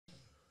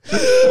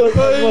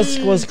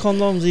Was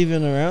condoms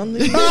even around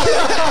then?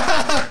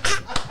 I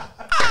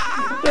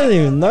don't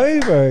even know,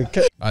 bro.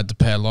 I had to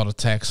pay a lot of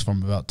tax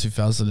from about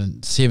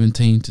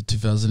 2017 to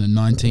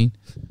 2019.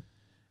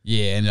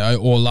 Yeah, and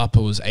all up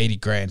it was 80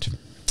 grand.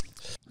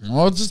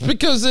 Well, just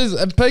because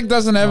a pig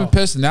doesn't have a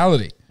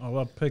personality. I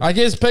love pigs. I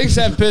guess pigs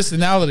have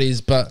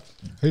personalities, but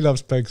he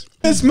loves pigs.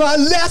 It's my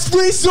last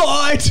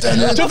resort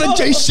to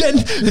Jason.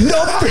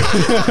 No.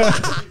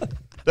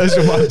 Those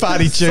are my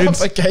party tunes.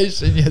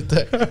 Suffocation, you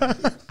do.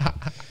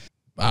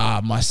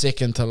 My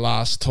second to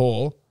last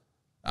tour.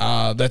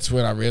 That's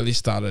when I really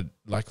started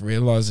like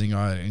realizing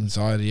I had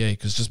anxiety.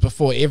 Because just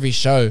before every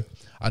show,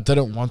 I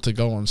didn't want to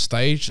go on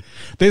stage.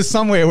 There's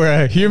somewhere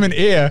where a human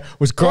ear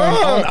was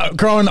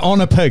growing on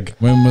a pig.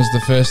 When was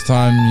the first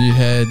time you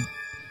had?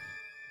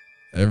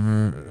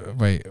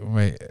 Wait.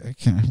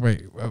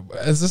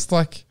 Is this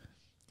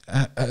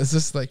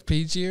like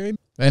PG?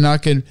 And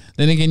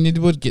then again, you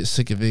would get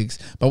sick of eggs.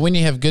 But when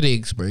you have good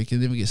eggs, bro, you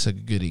can never get sick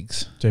of good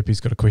eggs. JP's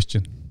got a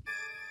question.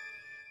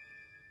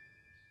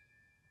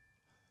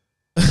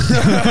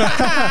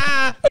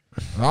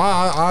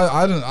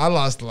 I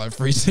lasted like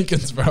 3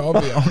 seconds, bro. I'll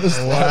be honest.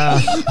 Wow.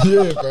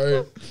 Yeah,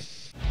 bro.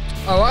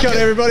 Good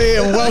everybody,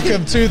 and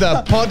welcome to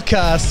the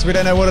podcast. We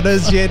don't know what it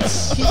is yet,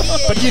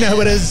 but you know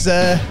what it is.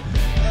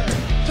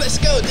 Let's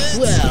go,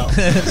 dude. Well, I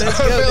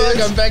feel like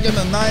I'm back in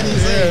the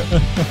 90s. Yeah.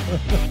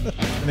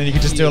 And then you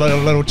can just do a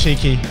little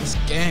cheeky, It's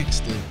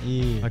gangster.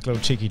 yeah. like a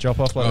little cheeky drop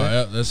off like that.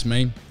 Yeah, that's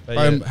mean. But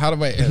yeah. How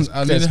do I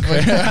need to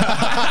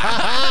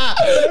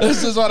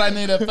This is what I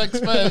need to fix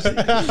first.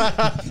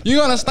 You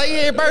gonna stay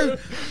here, bro?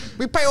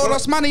 We pay all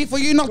this money for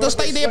you not to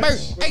stay there, bro.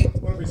 Hey.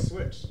 What if we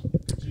switch?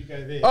 You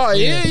go there. Oh,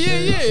 yeah.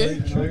 I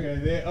go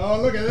there. Oh,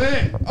 look at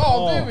that.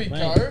 Oh, there we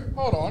man. go.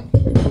 Hold on.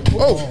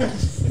 Oh.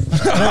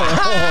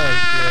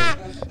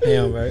 Hang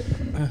on, bro.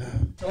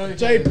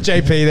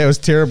 JP, that was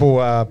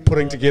terrible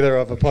putting together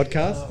of a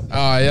podcast.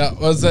 Oh, yeah.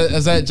 Is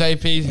that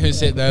JP who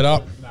set that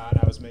up? No,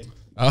 it was me.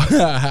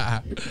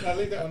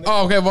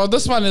 Oh, okay. Well,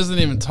 this one isn't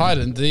even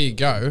tightened. There you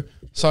go.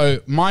 So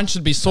mine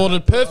should be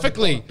sorted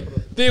perfectly.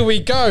 There we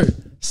go.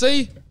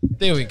 See?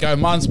 There we go.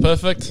 Mine's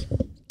perfect.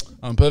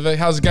 I'm perfect.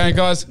 How's it going,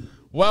 guys?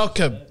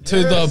 Welcome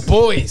to the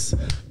Boys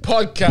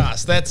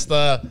Podcast. That's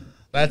the.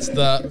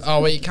 Oh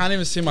wait, you can't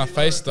even see my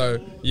face though.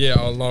 Yeah,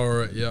 I'll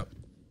lower it. Yep.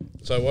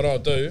 So what I'll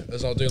do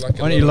is I'll do like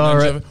a. Why don't you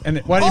lower it? And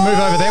why don't you move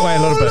over that way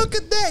a little bit? Look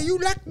at that! You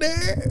like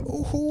that?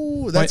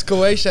 Ooh, that's cool,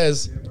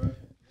 Shaz.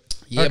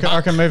 Yeah,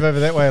 I can move over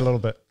that way a little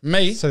bit.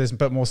 Me? So there's a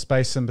bit more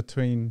space in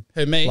between.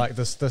 Who, me? Like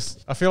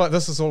this. I feel like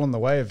this is all in the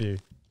way of you.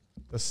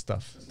 This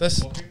stuff.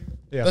 This.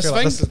 Yeah, I This feel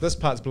like thing? this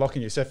part's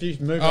blocking you. So if you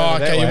move Oh, over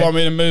that okay. way. You want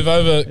me to move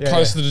over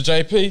closer to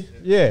JP?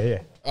 Yeah.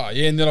 Oh,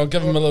 yeah, and then I'll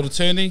give him a little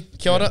tourney.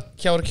 Kia ora,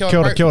 kia ora, kia ora, Kia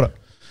ora, bro. kia ora.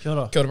 Kia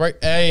ora. Kia ora, bro.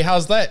 Hey,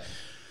 how's that?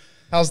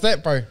 How's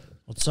that, bro?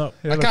 What's up?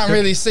 Yeah, I looks can't good.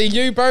 really see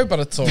you, bro, but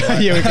it's all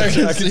right. Yeah,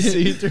 I can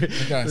see you through.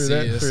 I can't through see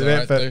that, you. It's through all that,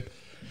 right, but- dude.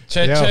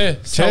 Cheer. Yeah,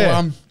 So,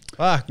 cheer.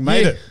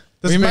 Made yeah, it.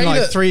 This we has been made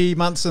like it. 3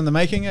 months in the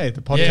making, eh?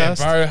 The podcast.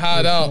 Yeah, bro,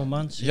 hard 4 out.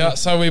 months, Yeah, yeah.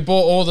 so we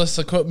bought all this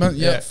equipment,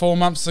 Yeah. 4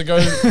 months ago,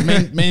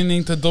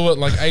 meaning to do it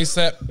like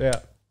ASAP, Yeah.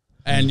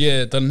 and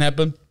yeah, it didn't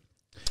happen.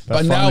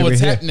 But now finally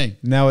it's we're here. happening.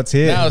 Now it's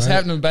here. Now it's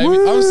happening, baby.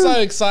 Woo. I'm so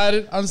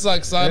excited. I've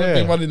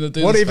been wanting to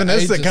do What this even for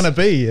is it ages. going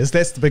to be?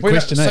 That's the big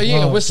question, So eh? yeah,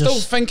 Well, we're still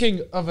just-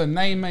 thinking of a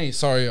name, eh?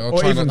 Sorry, I'll Or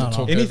try even not to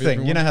talk over anything.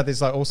 everyone. You know how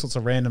there's like all sorts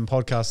of random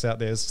podcasts out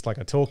there. It's like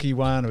a talky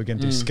one. Are we going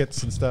to do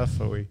skits and stuff?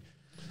 Or we?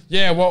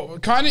 Yeah, well,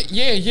 kind of.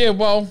 Yeah.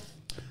 Well,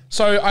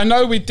 so I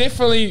know we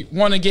definitely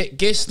want to get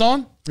guests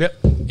on Yep.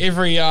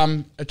 every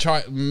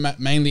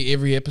mainly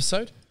every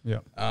episode. Yeah.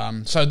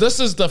 So this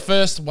is the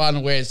first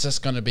one where it's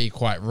just going to be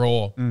quite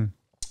raw,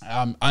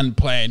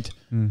 unplanned,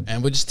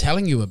 and we're just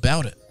telling you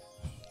about it.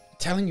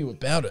 Telling you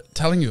about it.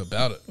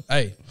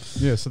 Hey.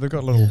 Yeah. So they've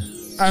got little.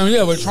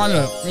 Yeah, we're trying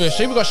to. Yeah,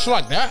 see, we got shit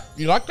like that.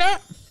 You like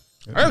that?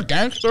 Oh,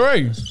 gangster,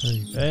 eh?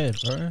 Pretty bad,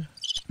 bro.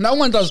 No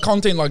one does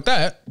content like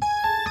that.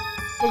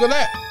 Look at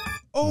that.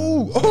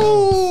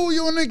 Oh,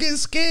 you want to get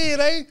scared,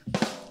 eh?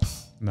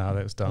 No,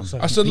 that's dumb.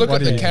 I should look Why at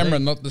do the you- camera,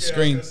 not the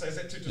screen.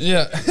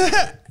 Yeah.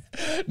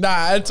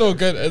 Nah, it's all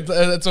good.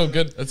 It's all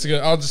good. It's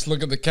good. I'll just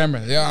look at the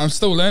camera. Yeah, I'm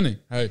still learning.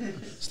 Hey,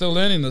 still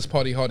learning this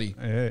potty hottie.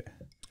 Yeah.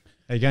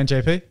 How you going,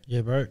 JP?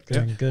 Yeah, bro.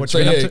 Doing good. What So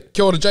you been yeah, up to?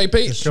 kia ora,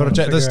 JP. Just Kia ora,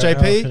 trying to this figure out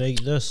how I JP? could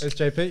eat this. There's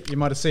JP. You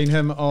might have seen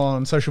him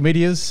on social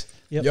medias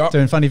Yep.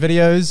 doing funny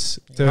videos,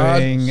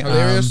 doing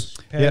hilarious.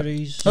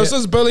 Parodies. This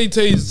is Billy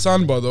T's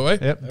son, by the way.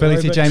 Yep,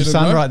 Billy T. Aerobics. James' Didn't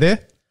son know. right there.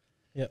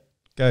 Yep.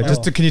 Go.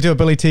 Can you do a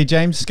Billy T.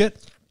 James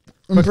skit?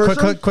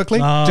 Quickly.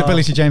 Nah. Do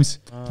Billy T. James.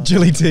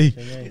 Jilly T.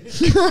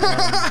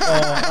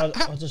 I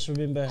just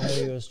remember how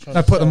he was trying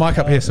No, to put the sell mic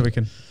up here cars. so we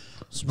can.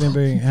 Just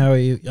remembering how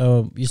he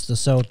used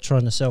to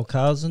trying to sell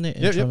cars in it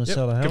and trying to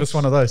sell a house. Give us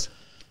one of those.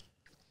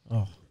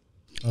 Oh,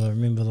 I don't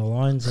remember the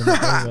lines in it,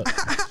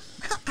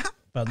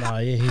 but nah,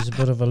 yeah, he's a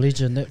bit of a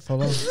legend, that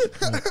fellow.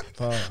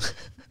 But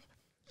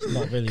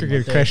not really. Could my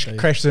you dad, though.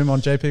 crash zoom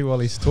on JP while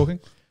he's talking?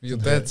 Your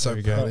dad's so There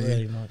we go. proud Not of you.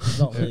 really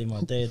not really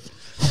my dad.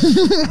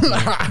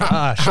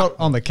 Shot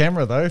on the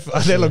camera though.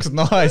 That looks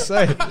nice,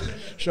 eh?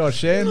 Shot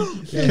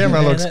Shan.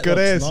 Camera Man, looks that good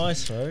looks as.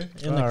 nice, bro. And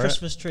the Alright.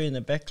 Christmas tree in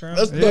the background.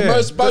 That's the Yeah.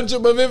 most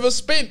budget we've ever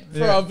spent for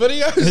Yeah. our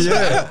videos.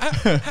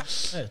 Yeah.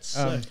 That's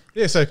sick.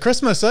 Yeah, so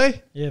Christmas, eh?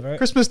 Yeah, bro.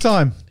 Christmas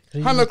time.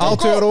 Hana koko.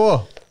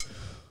 Aotearoa.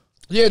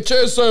 Yeah,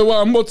 cheers. So,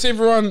 what's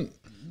everyone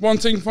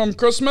wanting from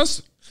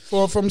Christmas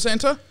or from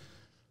Santa?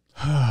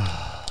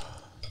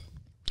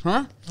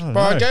 Huh? don't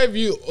But know. I gave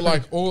you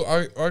like all.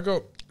 I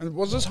got. And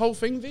was this whole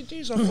thing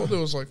veggies? I thought there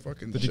was like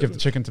fucking. Did you give the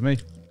chicken to me?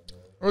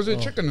 Or was there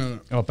chicken in it?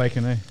 Oh,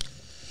 bacon, eh?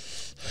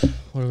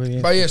 What are we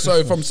getting But yeah, for so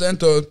Christmas? from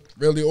Santa,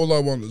 really all I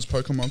want is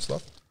Pokemon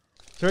stuff.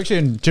 So we're actually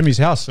in Jimmy's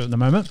house at the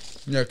moment.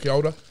 Yeah, kia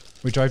ora.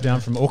 We drove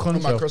down from Auckland.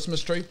 Got my So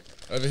Christmas tree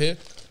over here.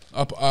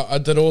 I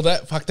did all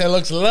that. Fuck, that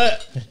looks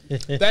lit.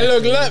 They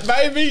look lit,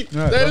 baby.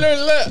 No, They it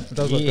look lit. it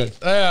does look Yeah.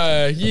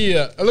 good.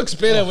 Yeah. It looks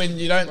better when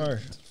you don't Bro.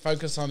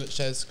 focus on it,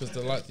 Shaz, because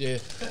the light, yeah.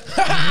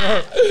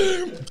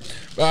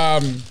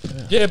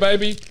 Yeah,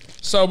 baby.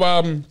 So,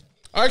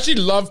 I actually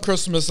love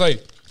Christmas, eh?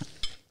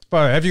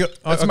 Bro, have you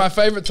got... It's my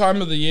favorite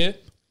time of the year.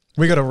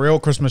 We got a real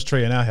Christmas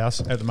tree in our house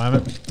at the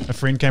moment. A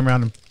friend came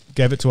around and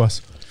gave it to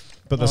us.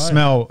 But the Oh, yeah.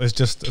 smell is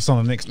just, it's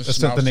on the next, It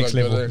it's at the smells next so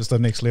good, level. eh? It's the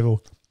next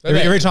level. Look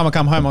at Every that. time I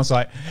come home, I was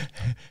like,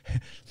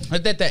 Is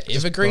that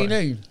evergreen, bro.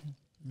 eh?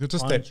 it's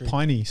just Pine that tree.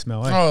 piney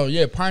smell, eh? Oh,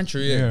 yeah, pine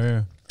tree, yeah,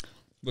 yeah.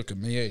 Look at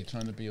me, eh?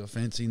 Trying to be all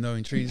fancy,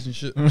 knowing trees and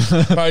shit.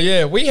 But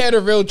yeah, we had a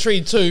real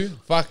tree too.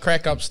 Fuck,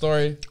 crack up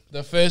story.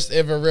 The first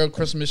ever real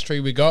Christmas tree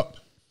we got.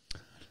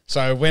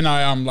 So when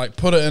I like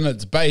put it in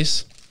its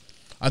base,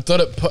 I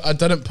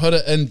didn't put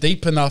it in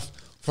deep enough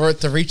for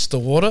it to reach the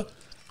water.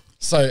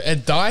 So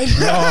it died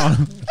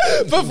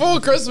before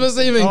Christmas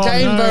even Oh,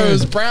 came, no. bro. It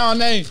was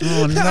brown, eh?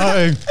 Oh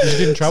no! Did you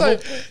get in trouble?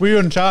 So- Were you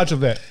in charge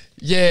of that?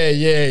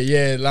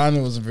 Yeah. Lana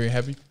wasn't very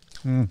happy.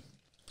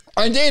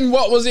 And then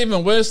what was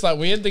even worse, like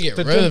we had to get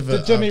rid of it.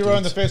 Did Jimmy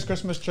ruin the afterwards. first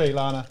Christmas tree,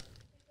 Lana?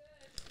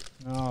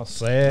 Oh,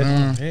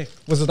 sad. Heck,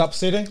 Was it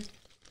upsetting?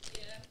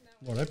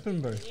 what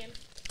happened, bro?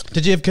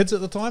 Did you have kids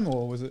at the time,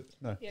 or was it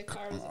no? Yeah,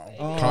 Cara was a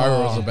baby.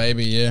 Kyra was a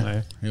baby, yeah.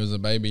 No. He was a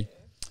baby.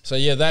 So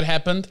yeah, that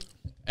happened.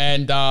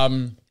 And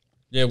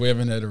yeah, we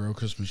haven't had a real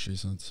Christmas tree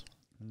since.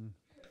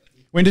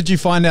 When did you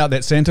find out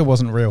that Santa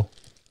wasn't real?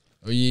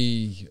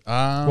 We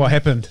What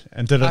happened,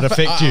 and did it I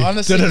affect thi- you? I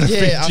honestly, did it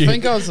affect yeah, you? I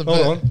think I was a bit.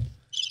 Hold on.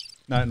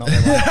 No, not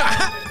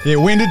that one. Yeah,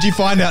 when did you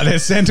find out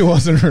that Santa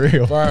wasn't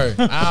real? Bro,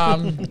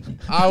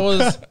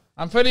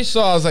 I'm pretty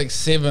sure I was like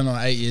 7 or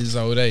 8 years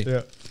old, eh?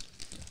 Yeah.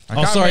 I Oh,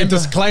 can't sorry. remember.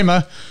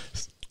 Disclaimer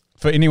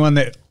for anyone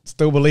that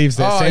still believes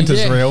that Oh, Santa's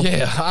yeah, real.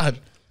 Yeah, hard.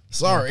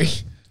 Sorry.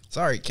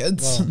 Sorry,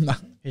 kids. Well,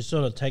 he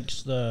sort of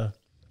takes the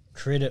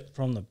credit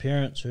from the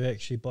parents who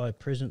actually buy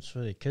presents for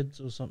their kids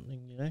or something,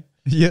 you know?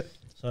 Yeah.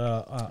 So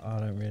I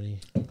don't really,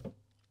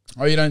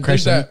 Oh, you don't think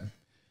Crazy. that?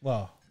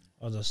 well,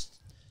 I just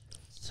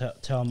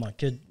tell my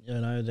kid, you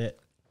know, that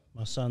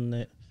my son,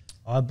 that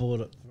I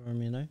bought it for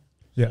him, you know?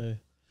 Yeah. So,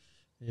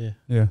 yeah.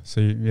 Yeah.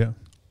 So yeah.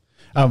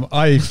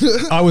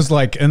 I was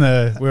like we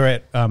were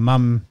at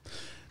mum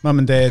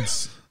and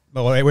dad's.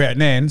 Well, we were at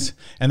Nan's,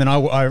 and then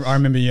I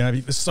remember, you know,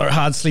 it was so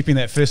hard sleeping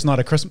that first night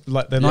of Christmas.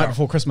 Like the night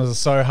before Christmas is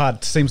so hard.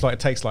 It seems like it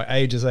takes like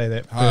ages,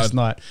 that first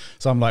night.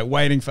 So I'm like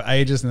waiting for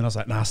ages, and then I was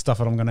like, nah, stuff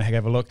it. I'm gonna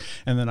have a look.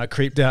 And then I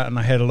creeped out and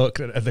I had a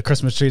look at the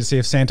Christmas tree to see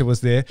if Santa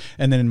was there.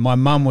 And then my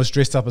mum was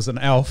dressed up as an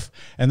elf,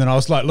 and then I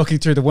was like looking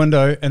through the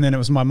window, and then it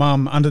was my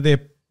mum under there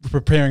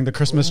preparing the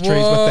Christmas trees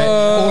with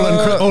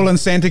that all in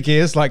Santa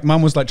gears. Like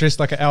mum was like dressed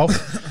like an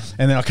elf,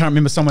 and then I can't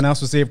remember, someone else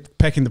was there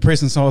packing the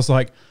presents. So I was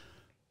like,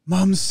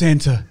 Mum's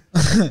Santa.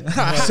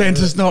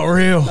 Santa's not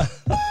real.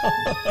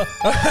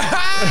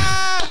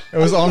 It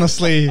was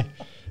honestly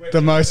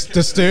the most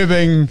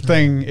disturbing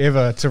thing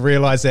ever to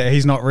realize that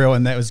he's not real,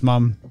 and that was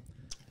Mum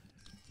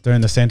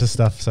doing the Santa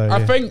stuff. So I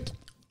yeah.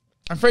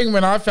 think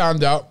when I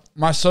found out,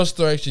 my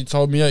sister actually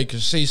told me,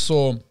 because she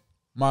saw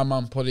my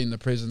mum putting the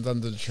presents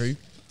under the tree.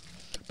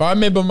 But I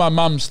remember my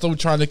mum still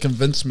trying to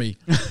convince me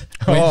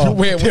when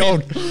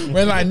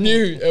I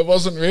knew it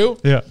wasn't real.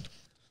 Yeah.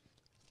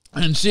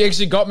 And she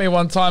actually got me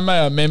one time, mate.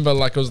 I remember,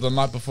 like, it was the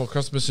night before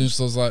Christmas, and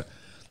she was like,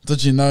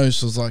 did you know?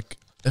 She was like,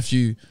 if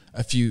you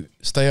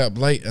stay up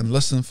late and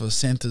listen for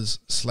Santa's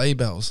sleigh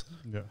bells,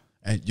 Yeah.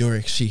 and you'll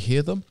actually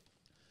hear them.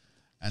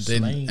 And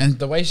then, Sleigh. and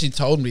the way she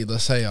told me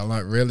this, I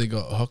like really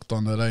got hooked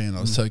on it, and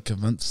I was so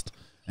convinced.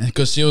 And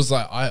because she was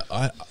like,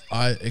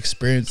 I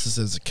experienced this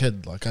as a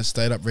kid. Like, I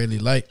stayed up really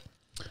late,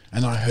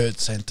 and I heard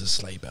Santa's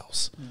sleigh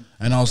bells,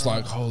 and I was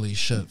like, holy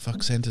shit,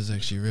 fuck, Santa's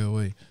actually real,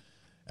 we.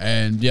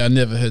 And yeah, I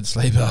never heard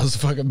sleigh bells,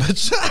 fucking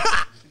bitch.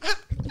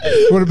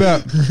 What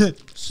about there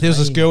was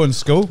this girl in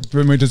school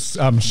when we did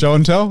show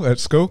and tell at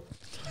school,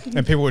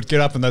 and people would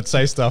get up and they'd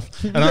say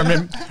stuff. And I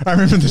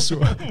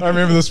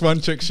remember this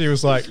one chick. She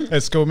was like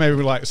at school, maybe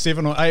like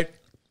 7 or 8,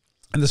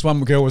 and this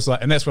one girl was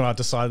like, and that's when I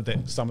decided that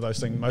most of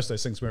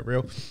those things weren't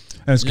real.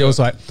 And this girl was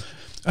like,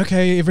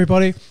 "Okay,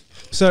 everybody."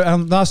 So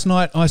last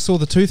night I saw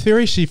the tooth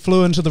fairy. She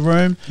flew into the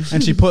room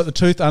and she put the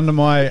tooth under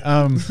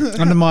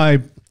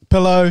my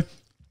pillow.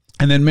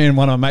 And then me and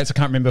one of my mates, I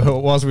can't remember who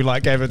it was, we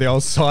like gave her the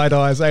old side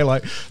eyes. They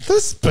like,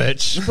 this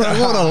bitch, bro,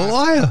 what a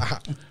liar.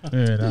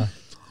 Yeah, no.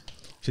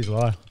 She's a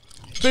liar.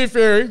 To be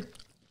fair,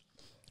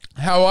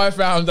 how I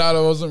found out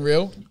it wasn't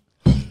real,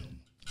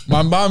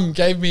 my mum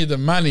gave me the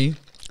money,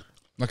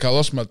 like I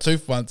lost my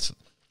tooth once,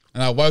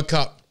 and I woke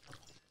up,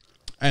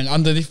 and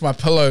underneath my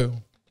pillow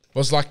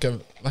was like a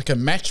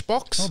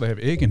matchbox. Oh, they have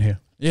egg in here.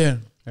 Yeah.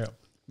 Yeah.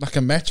 Like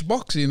a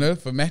matchbox, you know,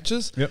 for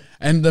matches. Yep.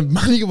 And the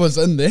money was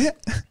in there.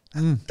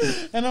 And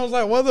I was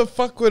like, what the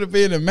fuck would it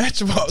be in a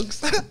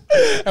matchbox?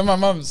 And my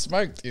mum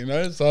smoked, you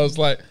know. So I was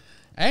like,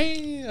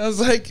 hey, I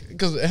was like,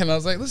 and I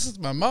was like, this is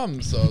my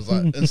mum. So I was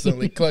like,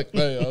 instantly clicked.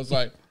 I was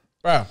like,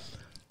 bro,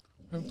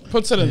 who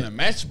puts it in a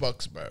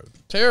matchbox, bro?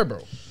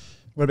 Terrible.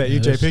 What about you,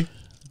 Yeah, JP?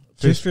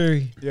 Tooth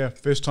fairy. Yeah,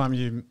 first time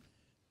you...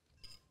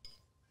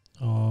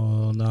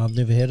 Oh, no, I've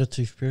never had a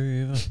tooth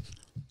fairy ever.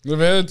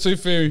 Never had a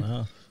tooth fairy.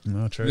 No.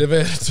 No, true.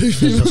 Never had a tooth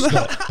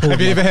fairy. Have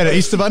you ever had an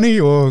Easter bunny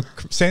or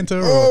Santa?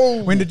 Or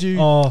Oh. when did you...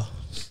 Oh,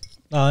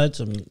 no, I had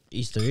some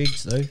Easter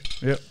eggs though.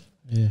 Yep.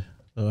 Yeah.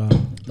 But,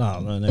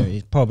 no.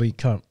 It probably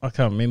can't. I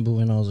can't remember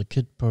when I was a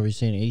kid. Probably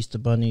seen an Easter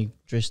bunny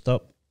dressed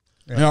up.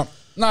 Yeah.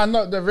 No,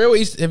 not the real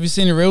Easter. Have you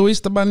seen a real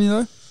Easter bunny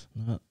though?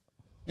 No,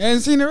 You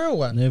ain't seen a real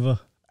one? never.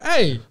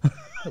 Hey.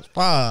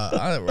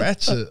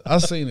 Ratchet.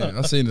 I've seen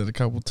it a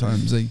couple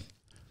times, eh?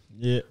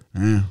 Yeah.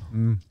 Yeah.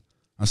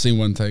 I seen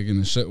one taking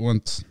a shit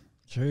once.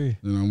 True.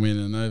 Then I went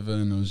in over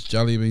and it was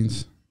jelly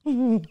beans.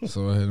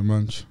 So I had a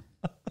munch.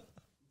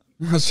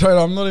 I swear,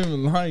 I'm not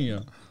even lying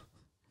here.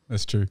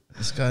 That's true.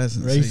 This guy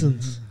hasn't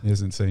Raisins. seen. He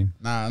hasn't seen.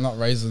 Nah, not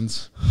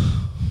raisins.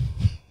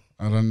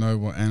 I don't know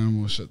what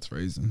animal shit's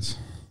raisins.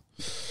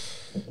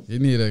 You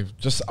need to,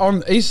 just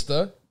on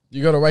Easter,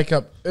 you got to wake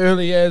up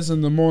early as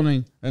in the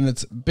morning. And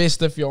it's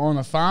best if you're on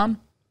a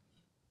farm.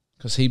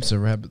 Because heaps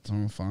of rabbits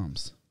on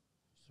farms.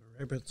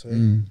 Rabbits,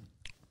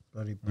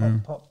 Bloody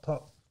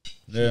pop.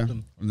 Yeah.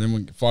 them. And then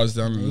when it flies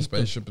down in the Eat them.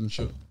 spaceship and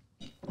shit.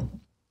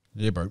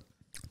 Yeah, bro.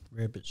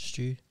 Rabbit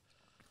stew.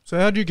 So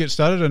how do you get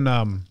started in...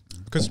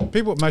 Because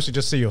people mostly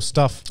just see your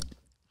stuff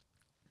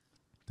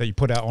that you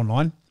put out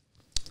online.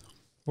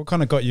 What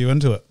kind of got you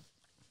into it?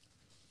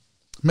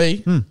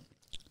 Me?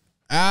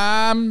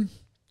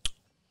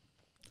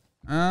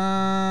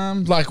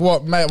 Like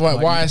what, mate?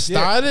 Why I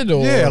started,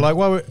 or Yeah, like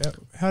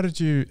how did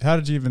you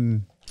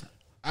even...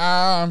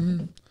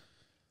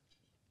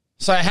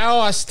 So how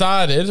I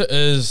started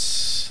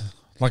is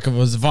like it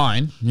was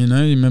Vine, you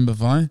know, you remember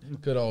Vine?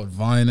 Good old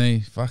Vine, eh?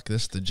 Fuck,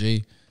 this the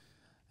G.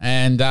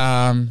 And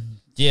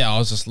yeah, I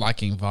was just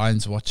liking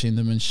Vines, watching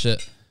them and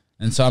shit.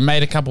 And so I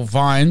made a couple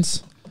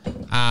Vines,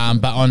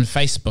 but on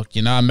Facebook,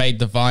 you know, I made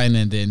the Vine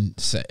and then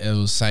it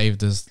was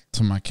saved as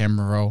to my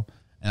camera roll,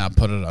 and I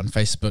put it on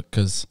Facebook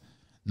because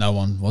no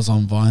one was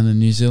on Vine in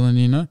New Zealand,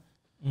 you know.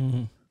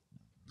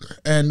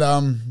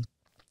 And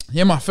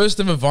yeah, my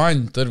first ever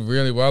Vine did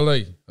really well.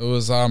 Eh? It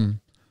was it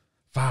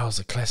was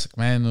a classic,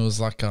 man. It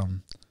was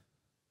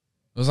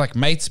like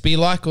Mates Be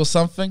Like or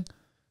something,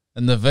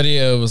 and the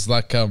video was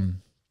like a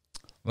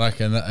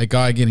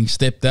guy getting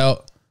stepped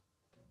out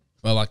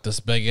by like this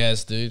big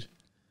ass dude,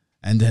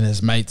 and then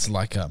his mate's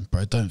like,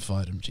 bro, don't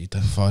fight him, G,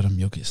 don't fight him,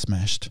 you'll get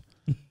smashed.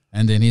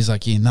 And then he's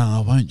like, yeah, no, I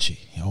won't, G,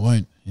 I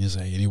won't. He's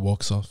like, and he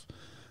walks off.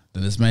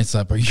 Then his mate's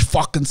like, bro, you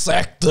fucking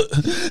sacked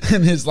it.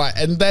 And he's like,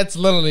 and that's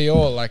literally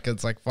all. Like,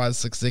 it's like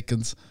 5-6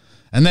 seconds.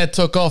 And that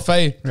took off,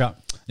 eh? Yeah.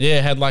 Yeah,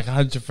 had like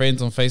 100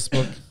 friends on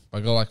Facebook. I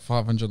got like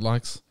 500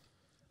 likes.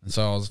 And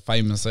so I was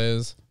famous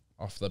as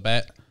off the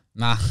bat.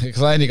 Nah,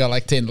 because I only got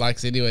like 10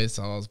 likes anyway,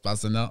 so I was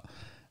buzzing out.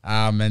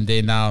 And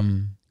then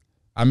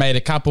I made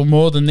a couple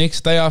more the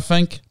next day, I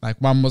think. Like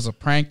one was a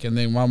prank and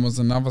then one was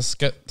another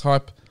skit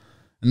type.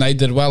 And they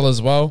did well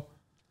as well.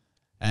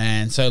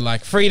 And so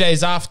like 3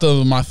 days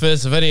after my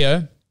first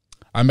video,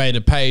 I made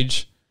a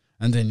page,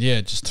 and then yeah,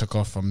 it just took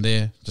off from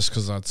there just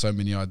because I had so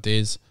many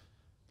ideas.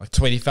 Like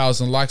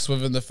 20,000 likes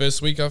within the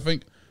first week, I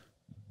think,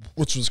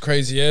 which was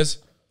crazy as.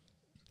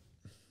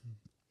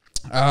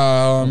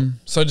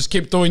 So just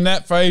kept doing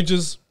that for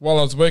ages while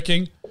I was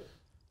working.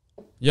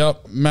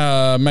 Yep,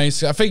 I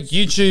think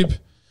YouTube,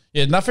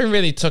 yeah, nothing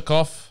really took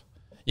off.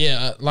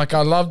 Yeah, like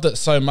I loved it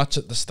so much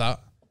at the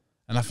start.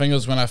 And I think it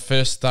was when I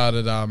first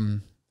started,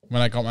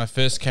 when I got my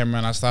first camera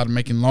and I started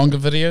making longer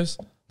videos,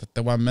 like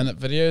the 1 minute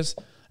videos,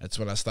 that's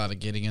when I started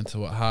getting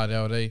into it hard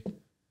LD.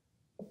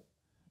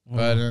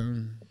 But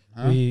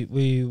Were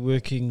you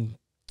working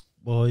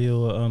while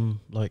you were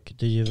like,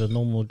 did you have a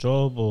normal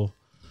job or?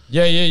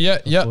 Yeah.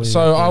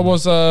 So I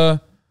was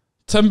a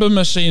timber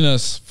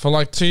machinist for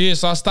like 2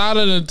 years. So I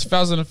started in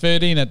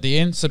 2013 at the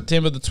end,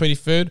 September the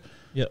 23rd.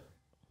 Yep.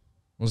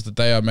 Was the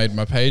day I made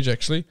my page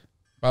actually.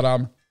 But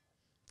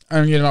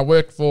and you know, I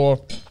worked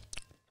for.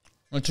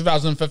 In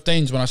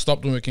 2015 is when I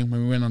stopped working,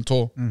 when we went on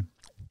tour. And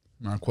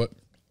I quit.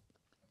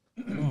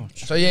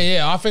 So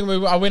yeah, I think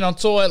I went on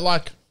tour at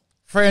like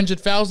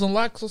 300,000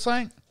 likes or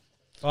something.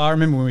 I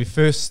remember when we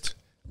first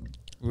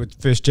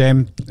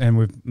jammed and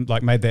we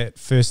like made that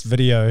first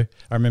video.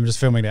 I remember just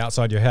filming it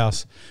outside your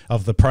house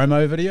of the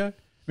promo video.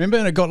 Remember,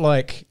 and it got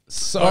like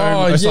so.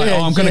 Oh, It's like, yeah,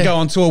 oh, I'm going to yeah. go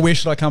on tour. Where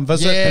should I come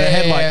visit? And it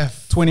had Yeah.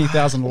 like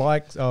 20,000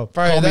 likes, Bro,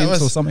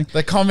 comments or something.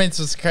 The comments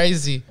was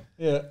crazy.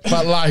 Yeah.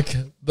 But like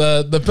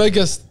the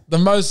biggest, the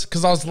most,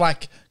 because I was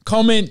like,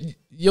 comment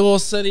your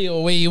city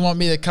or where you want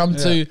me to come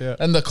to yeah.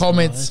 in the Oh,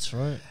 comments. that's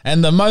right.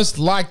 And the most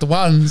liked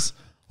ones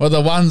were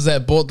the ones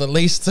that bought the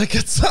least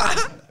tickets.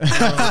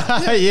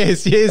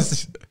 Yes.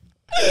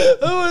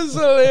 It was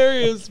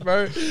hilarious,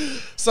 bro.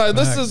 So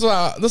this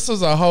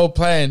was a whole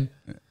plan,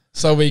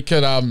 so we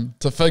could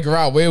to figure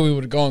out where we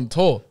would go on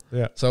tour.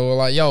 Yeah. So we're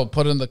like, yo,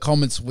 put in the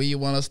comments where you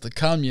want us to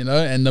come, you know,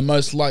 and the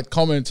most liked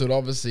comments would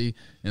obviously,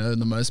 you know,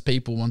 the most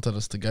people wanted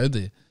us to go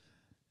there.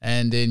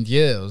 And then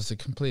yeah, it was a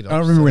complete opposite. I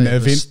remember when It the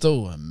was event-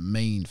 still a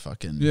mean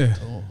fucking Yeah.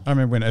 tour. I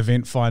remember when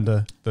Event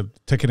Finder, the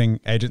ticketing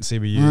agency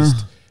we used,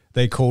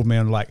 they called me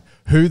and like,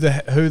 who the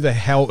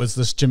hell is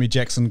this Jimmy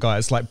Jackson guy?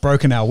 It's like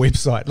broken our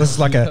website. This is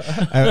like a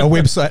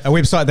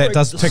website that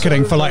does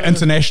ticketing for like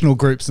international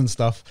groups and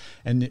stuff.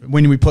 And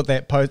when we put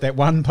that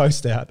one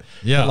post out,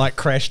 Yeah. it like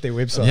crashed their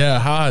website. Yeah,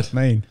 hard.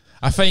 Mean.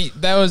 I think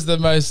that was the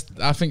most,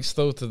 I think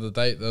still to the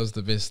date, that was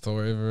the best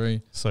tour ever. Eh?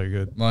 So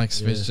good. Like,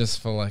 especially just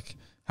for like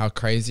how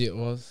crazy it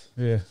was.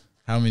 Yeah.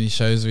 How many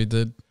shows we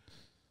did,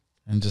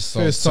 and just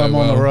sold First so time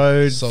on well. the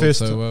road. Sold First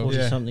so well. 40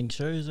 Yeah. something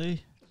shows, eh?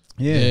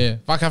 Yeah.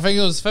 Fuck, I think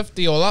it was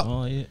 50 all up.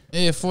 Oh, yeah.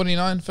 Yeah,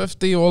 49,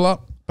 50 all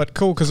up. But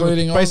cool, because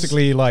Including Oz.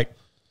 basically like,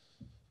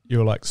 you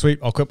were like, sweet,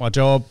 I'll quit my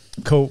job.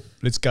 Cool,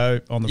 let's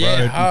go on the Yeah,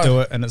 road hard. and do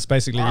it. And it's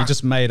basically, you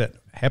just made it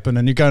happen.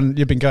 And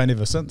you've been going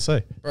ever since, eh?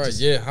 Right,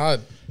 yeah,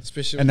 hard.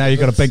 Especially And now you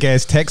got a big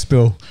ass tax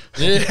bill.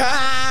 Yeah,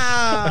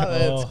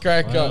 that's Oh,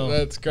 crack wow. up.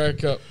 That's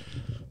crack up.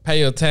 Pay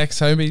your tax,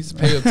 homies.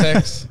 Pay your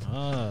tax.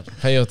 Hard.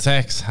 Pay your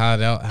tax.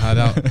 Hard out. Hard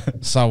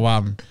out.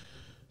 So,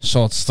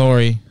 short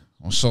story.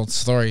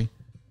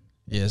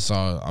 Yeah, so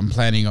I'm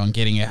planning on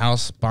getting a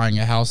house, buying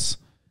a house.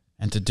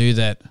 And to do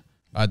that,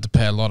 I had to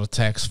pay a lot of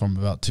tax from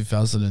about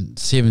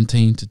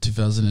 2017 to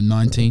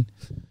 2019.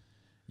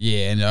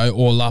 Yeah, and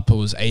all up it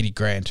was 80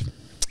 grand.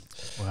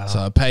 Wow. So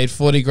I paid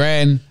 40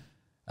 grand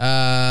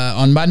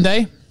on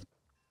Monday.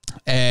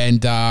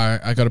 And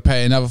I got to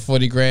pay another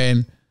 40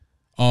 grand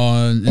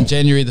in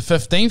January the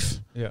 15th.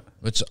 Yeah.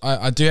 Which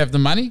I do have the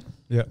money,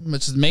 Yeah.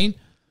 which is mean,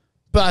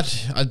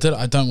 but I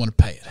don't want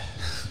to pay it,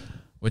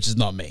 which is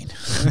not mean,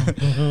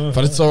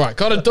 but it's all right.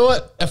 Got to do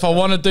it if I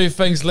want to do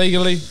things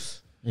legally.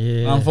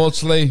 Yeah.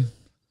 Unfortunately,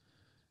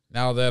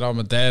 now that I'm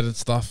a dad and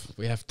stuff,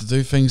 we have to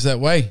do things that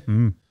way.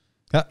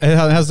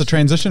 How's the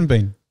transition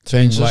been?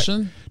 Transition?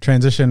 Like,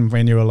 transition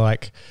when you were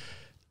like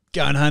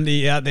going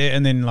handy out there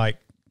and then like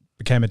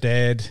became a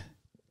dad.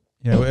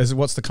 You know,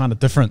 what's the kind of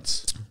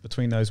difference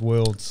between those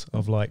worlds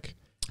of like?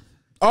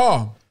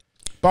 Oh,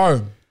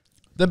 bro,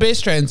 the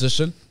best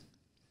transition.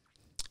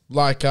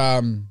 Like,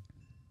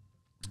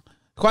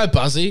 quite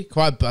buzzy.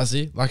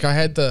 Like I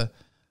had to,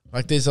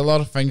 like there's a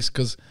lot of things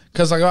because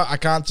I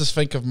can't just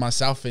think of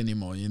myself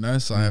anymore, you know.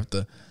 So I have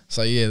to.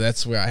 So yeah,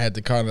 that's where I had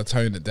to kind of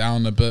tone it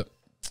down a bit.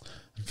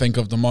 Think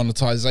of the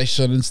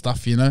monetization and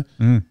stuff, you know.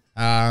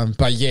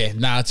 But yeah,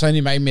 it's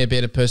only made me a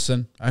better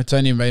person. It's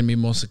only made me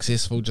more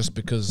successful just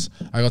because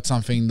I got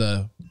something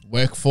to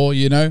work for,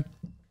 you know,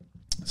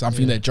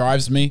 something that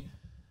drives me.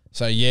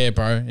 So yeah,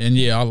 bro, and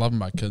yeah, I love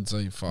my kids.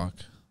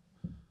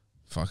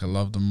 Fuck, I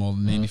love them more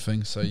than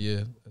anything. So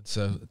yeah, it's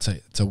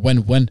a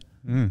win-win.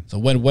 It's a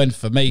win-win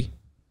for me.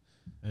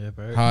 Yeah,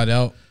 bro. Hard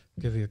out.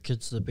 Give your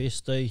kids the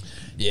best day.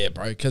 Yeah,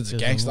 bro, kids are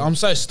Give gangster. them all. I'm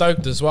so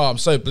stoked as well. I'm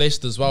so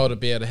blessed as well to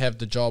be able to have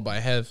the job I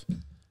have.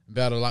 Be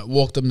able to like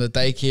walk them to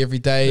daycare every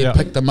day, Yeah.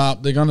 pick them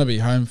up. They're gonna be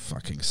home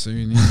fucking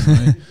soon,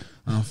 anyway,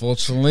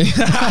 unfortunately. Get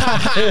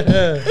But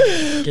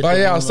them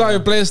yeah, I'm on so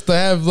blessed to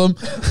have them.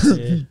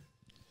 Yeah.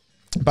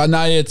 But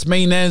no, yeah, it's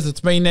me,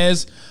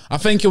 Naz. I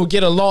think you'll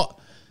get a lot.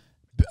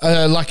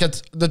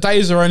 The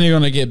days are only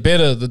going to get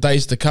better. The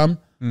days to come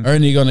are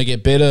only going to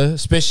get better.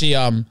 Especially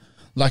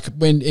like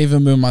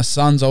even when my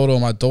son's older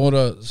or my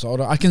daughter's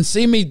older, I can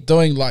see me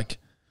doing like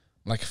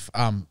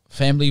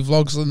family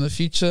vlogs in the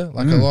future,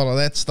 like a lot of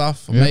that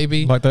stuff. Or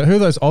maybe like who are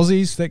those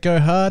Aussies that go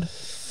hard?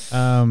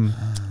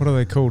 What are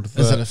they called?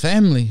 is it a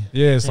family?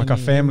 Yeah, it's like a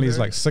Family family. It's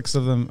member? like 6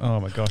 of them. Oh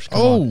my gosh!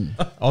 Come on.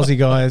 Aussie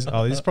guys.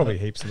 Oh, there's probably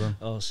heaps of them.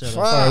 Oh, shout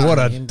Fuck. out. Oh, what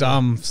a Remember.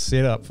 dumb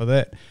setup for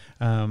that.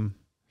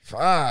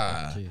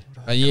 Fuck.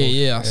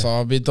 Yeah. So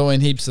I'll be doing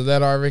heaps of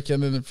that, I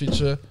reckon, in the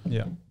future.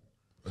 Yeah.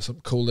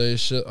 Some cool ass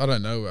shit. I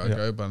don't know where I Yeah.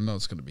 go, but I know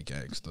it's gonna be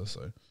gangster.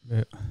 So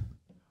Yeah.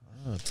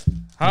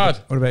 hard.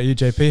 What about you,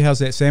 JP? How's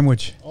that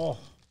sandwich? Oh,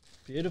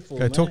 beautiful.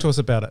 Go talk to us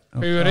about it.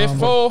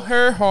 Beautiful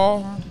her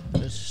heart.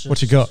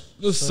 What you got?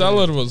 The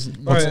salad was.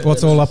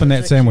 What's all up in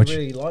that sandwich?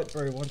 Really light,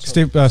 bro. Once I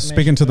Steve, smash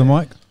speaking to the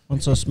back- mic.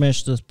 Once I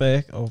smash this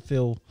back, I'll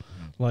feel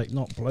like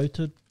not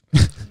bloated.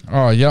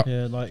 Oh yeah.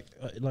 Yeah, like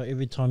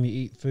every time you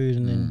eat food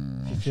and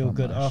then you feel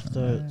good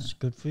after, it's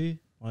good for you.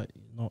 Like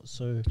not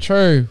so.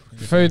 True.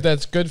 Food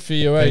that's good for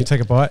you, Hey, eh?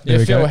 take a bite. You There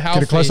we feel go. healthy.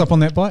 Get a close up on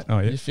that bite. Oh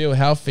yeah. You feel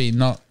healthy,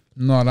 not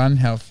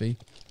unhealthy.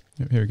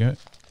 Yep, here we go.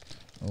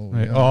 Oh,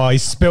 Right. yeah. Oh, he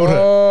spilled it.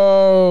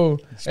 Oh,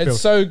 Spilled.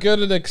 it's so good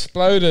it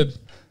exploded.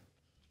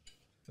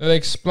 It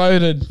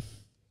exploded.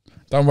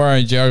 Don't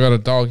worry, G. I got a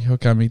dog. He'll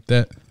come eat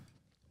that.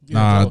 You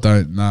have a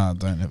dog? I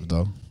don't have a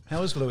dog.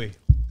 How is Louis?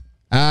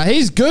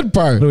 He's good,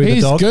 bro. Louis the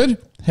he's dog? good.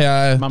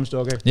 Mum's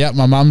dog. Yeah,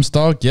 my mum's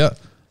dog. Yeah,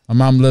 my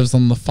mum lives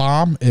on the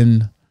farm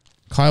in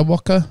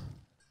Kaiwaka,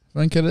 I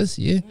think it is.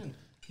 Yeah,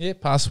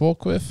 past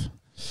Walkwith.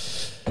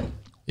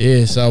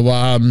 Yeah, so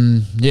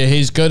yeah,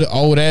 he's good.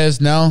 Old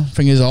as now. I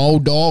think he's an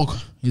old dog.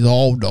 He's an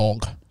old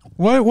dog.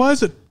 Why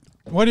is it?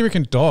 Why do you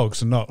reckon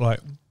dogs and not like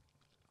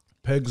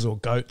pigs or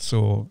goats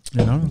or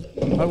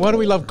Like, why do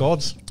we love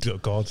dogs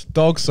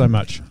so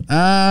much? Like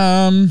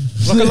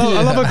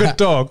I love a good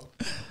dog,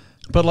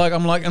 but like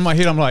I'm like in my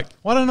head I'm like,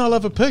 why don't I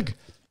love a pig?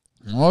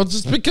 Well,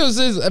 just because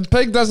a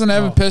pig doesn't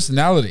have a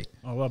personality.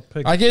 I love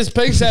pigs. I guess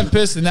pigs have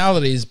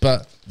personalities,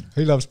 but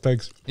He loves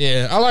pigs.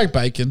 yeah, I like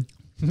bacon.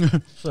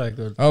 So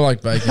good. I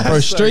like bacon, bro.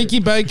 Streaky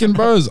bacon,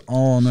 bro.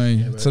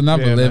 It's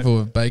another level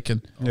of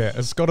bacon. Yeah,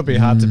 it's got to be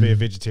hard to be a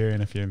vegetarian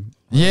if you.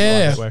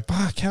 Yeah, Like that way.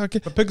 fuck. How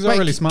good. But pigs are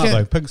really smart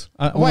though. Pigs.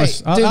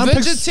 Wait, do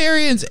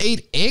vegetarians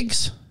eat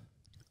eggs?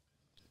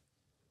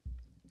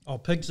 Oh,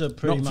 pigs are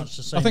pretty much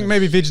the same. I think as-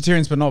 maybe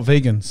vegetarians, but not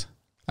vegans.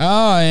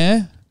 Oh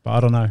yeah, But I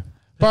don't know.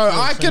 bro.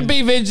 I could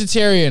be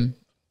vegetarian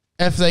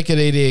if they could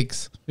eat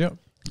eggs, Yep.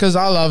 because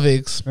I love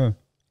eggs. Yeah.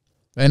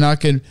 And I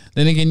can.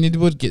 Then again, you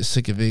would get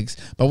sick of eggs.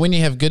 But when you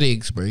have good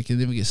eggs, bro, you can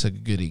never get sick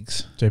of good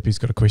eggs. JP's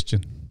got a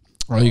question.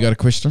 Oh, you got a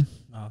question?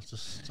 No, it's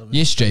just something.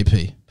 Yes,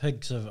 JP.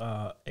 Pigs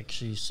are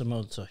actually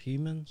similar to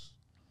humans.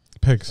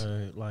 Pigs.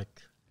 So, like,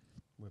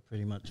 we're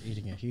pretty much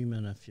eating a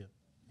human if you're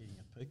eating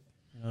a pig.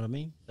 You know what I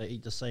mean? They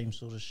eat the same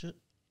sort of shit.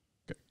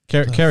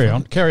 Carry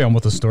on. Carry on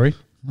with the story.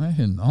 No,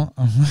 you're not.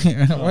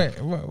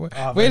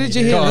 Where did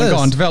you hear Go on, this? go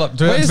on. Develop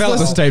Where's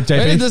this, JP.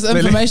 Where did this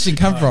information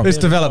come from? Let's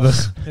develop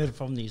this. Heard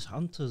from these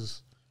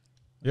hunters.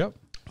 Yep.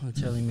 They're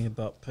telling me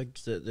about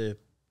pigs that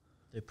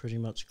they're pretty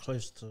much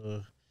close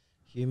to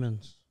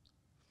humans.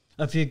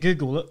 If you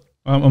Google it,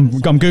 I'm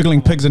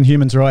googling pigs and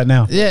humans right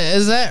now. Yeah,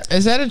 is that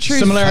a true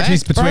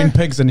Similarities fact, between bro?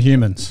 pigs and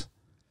humans.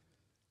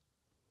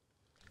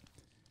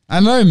 I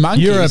know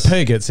monkeys. You're a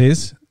pig, it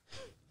says.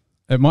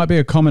 It might be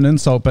a common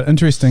insult, but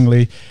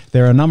interestingly,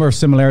 there are a number of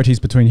similarities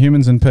between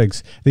humans and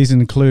pigs. These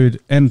include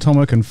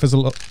anatomic and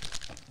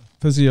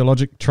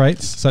physiologic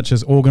traits, such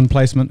as organ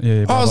placement.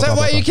 Yeah, blah, Oh, is blah, that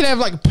blah, why blah, you can have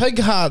like pig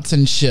hearts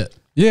and shit?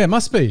 Yeah, it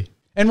must be.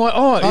 And why?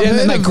 Oh, I've yeah, and heard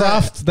then they of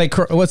graft.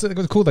 What's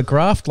it called? The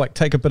graft. Like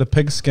take a bit of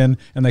pig skin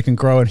and they can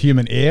grow a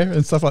human ear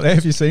and stuff like that.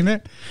 Have you seen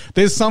that?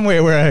 There's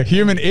somewhere where a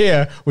human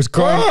ear was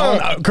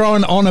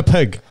growing on a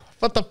pig.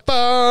 What the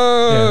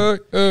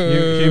fuck?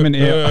 Human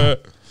ear.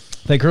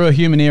 They grew a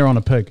human ear on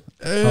a pig.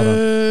 Hold on.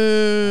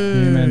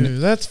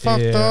 Human That's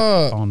fucked ear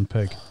up. on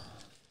pig.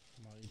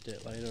 I'll eat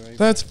that later.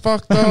 That's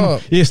fucked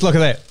up. Yes, look at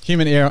that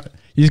human ear.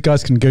 You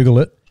guys can Google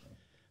it.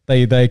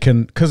 They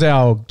can, because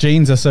our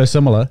genes are so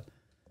similar.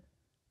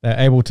 They're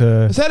able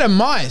to. Is that a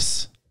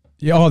mice?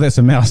 Yeah, oh, that's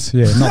a mouse.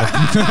 Yeah,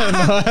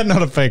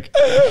 not a pig.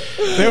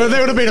 There would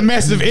have been a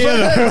massive ear. Though,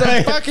 That's a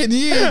right? fucking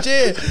huge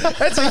ear.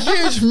 That's a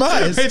huge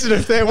mice. Imagine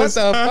if that What was.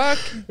 the fuck?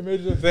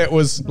 Imagine if that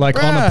was like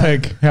on Bruh. a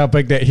pig. How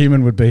big that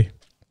human would be.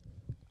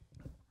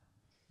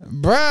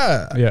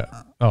 Bruh. Yeah.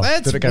 Oh,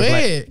 That's did it go black?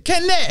 weird.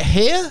 Can that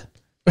hear?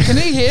 Can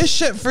he hear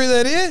shit through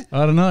that ear?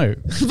 I don't know.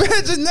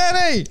 Imagine that,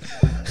 eh?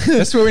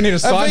 That's where we need a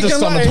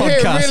scientist on the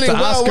podcast to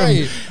ask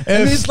him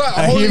And if he's like,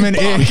 a holy human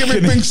fuck, ear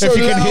everything's so if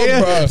you can loud, hear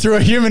bro. through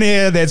a human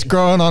ear that's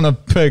growing on a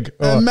pig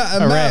or a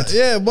rat.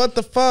 Yeah, what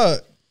the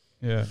fuck?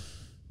 Yeah.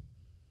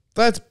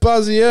 That's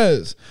buzzy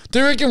as. Do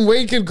you reckon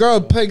we could grow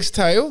a pig's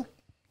tail?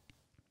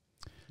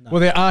 Well,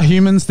 there are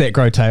humans that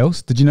grow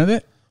tails. Did you know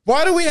that?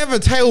 Why do we have a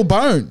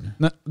tailbone?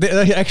 No, there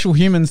are actual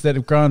humans that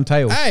have grown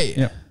tails. Hey.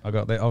 Yeah, I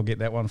got that. I'll get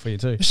that one for you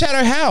too.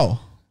 Shadow,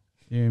 how?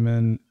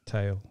 Human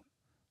tail.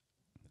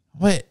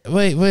 Wait.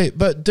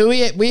 But do we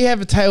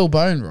have a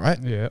tailbone, right?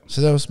 Yeah.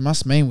 So that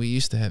must mean we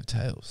used to have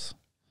tails.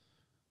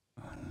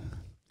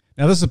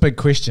 Now this is a big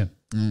question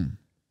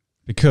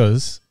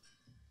because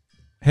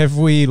have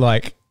we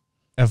like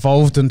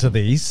evolved into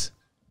these?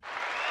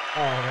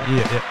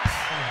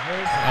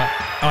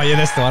 Oh yeah,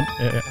 that's the one.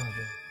 Yeah.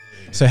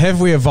 So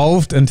have we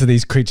evolved into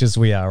these creatures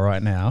we are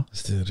right now,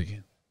 Let's do it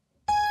again.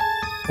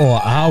 or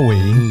are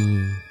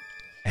we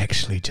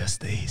actually just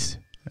these?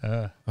 Is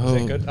that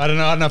good? I don't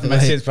know if it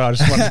makes sense, but I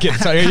just wanted to get.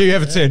 So you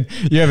have a 10.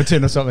 You have a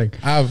 10 or something.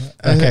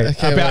 Okay.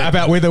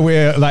 About whether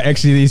we're like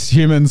actually these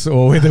humans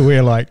or whether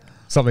we're like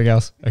something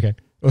else. Okay.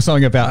 Or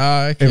something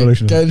about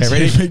evolution. Go okay,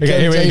 ready? JP,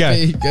 Okay, here we go.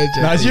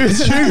 JP. No, it's you.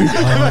 It's you.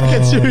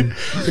 It's you.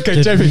 Okay,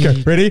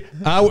 JP, go. Ready?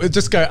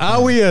 Just go.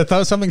 Are we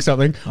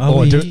something? Are Or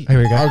we- here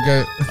we go. I'll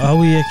go. Are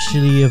we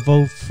actually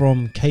evolved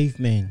from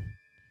caveman?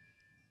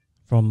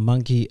 From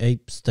monkey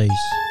ape stage?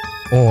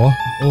 Or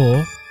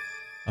Or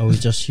are we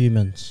just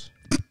humans?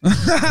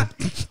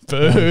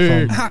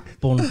 boo.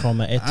 Born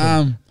from an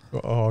atom?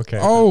 Oh, okay.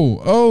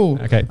 Oh.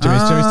 Okay,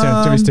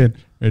 Jimmy's turn.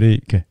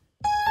 Ready? Okay.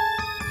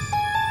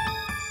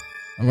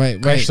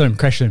 Wait. Crash them.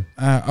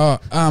 Oh,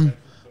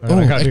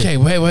 Okay, okay.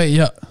 Wait.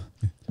 Yeah.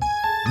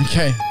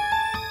 Okay.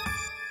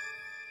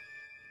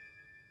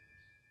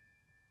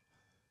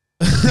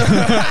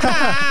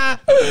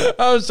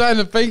 I was trying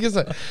to think of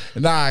it.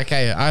 Nah,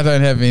 okay, I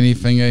don't have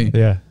anything.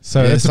 Yeah.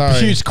 So Yeah, it's sorry. a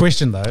huge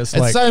question though. It's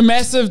like, so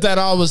massive that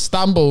I was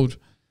stumbled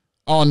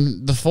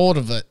on the thought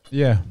of it.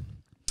 yeah.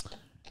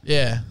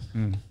 Yeah.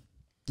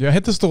 Yeah, I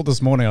had this thought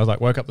this morning. I was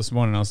like, woke up this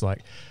morning and I was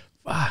like,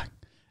 fuck,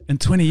 in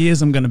 20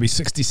 years I'm going to be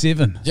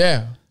 67.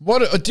 Yeah.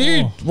 What,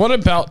 dude, what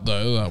about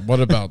though? What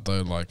about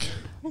though? Like,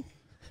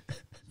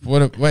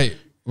 wait.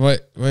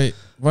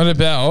 What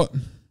about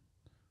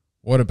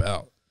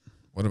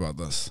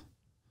this?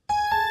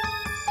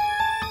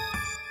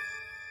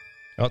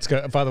 Oh, it's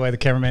go. By the way, the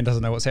cameraman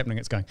doesn't know what's happening.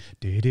 It's going.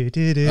 Oh, yeah,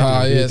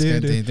 it's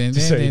going.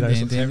 Just so you know what's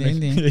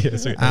happening. Yeah,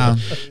 so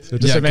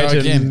just Yeah,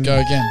 imagine. go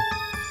again.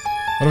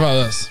 What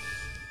about this?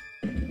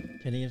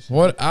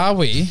 What are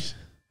we?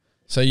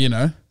 So, you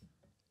know,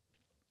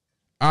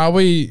 are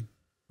we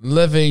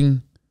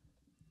living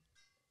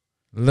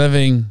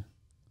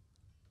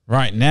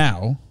right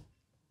now,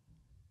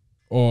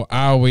 or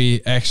are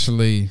we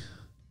actually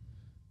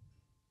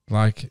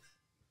like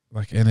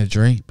in a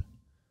dream?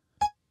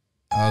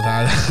 Oh,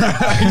 that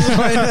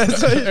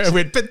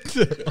Wait,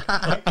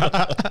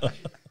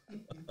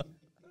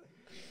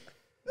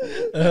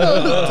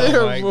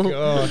 terrible. my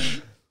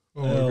gosh.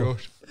 Oh my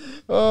gosh.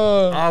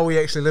 Oh, Are we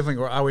actually living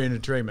or are we in a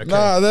dream? Okay.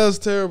 nah, that was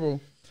terrible.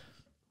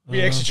 Were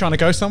you actually trying to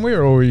go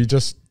somewhere or were you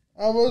just...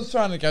 I was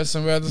trying to go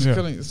somewhere, I just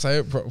couldn't say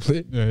it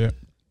properly. Yeah.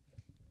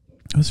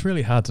 It's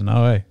really hard to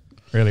know,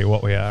 really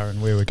what we are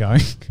and where we're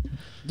going.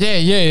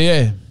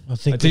 Yeah. I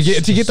think Do you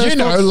get those You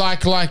know,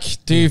 thoughts?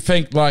 like, do you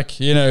think, like,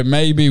 you know,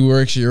 maybe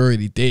we're actually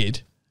already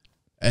dead,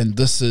 and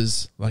this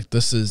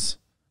is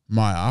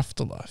my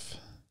afterlife?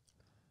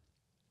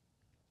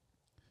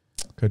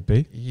 Could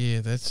be.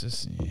 Yeah, that's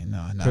just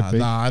no. Could be.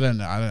 I don't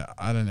know.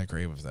 I don't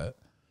agree with that.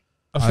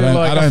 I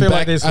feel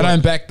like there's I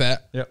don't back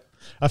that. Yep.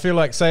 I feel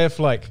like, say if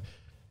like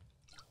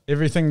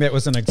everything that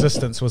was in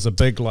existence was a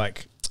big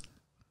like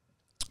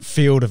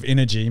field of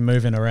energy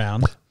moving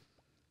around,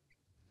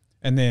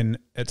 and then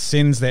it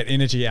sends that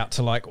energy out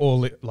to like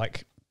all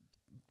like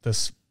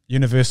this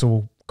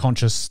universal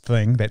conscious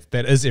thing that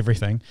is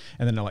everything,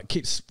 and then it like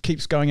keeps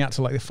going out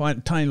to like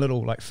the tiny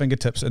little like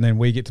fingertips, and then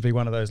we get to be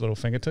one of those little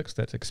fingertips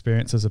that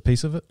experiences a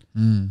piece of it,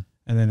 and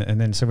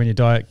then so when you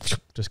die, it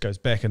just goes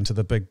back into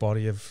the big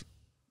body of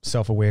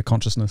self-aware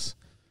consciousness.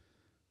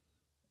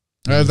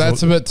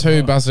 That's a bit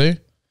too buzzy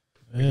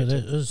Yeah,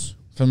 that is.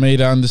 for me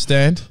to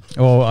understand.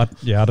 Well, I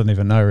don't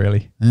even know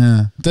really.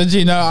 Yeah. Did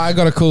you know? I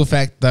got a cool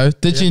fact though.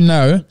 Did you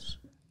know?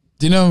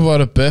 Do you know what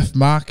a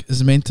birthmark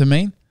is meant to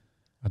mean?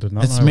 I did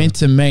not. It's know. meant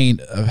to mean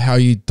of how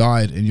you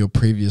died in your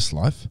previous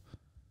life.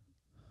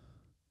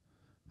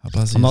 How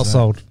buzzy I'm not is that?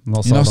 sold. I'm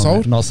not You're not sold.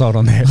 sold? Not sold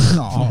on that.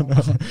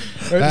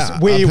 I've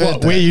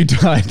heard Where you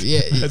died. Yeah,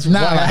 It's no,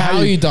 why-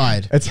 how you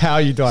died. It's how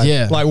you died.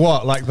 Yeah. Like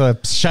what? Like the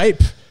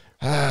shape?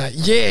 Yeah.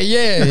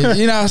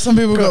 You know, some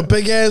people got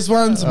big ass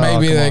ones.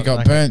 Maybe come they on. got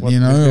Okay. burnt. What-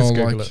 You know, let's or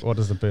Google like it. What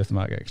does the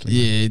birthmark actually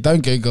mean? yeah.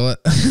 Don't Google it.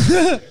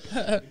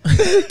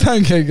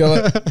 Don't Google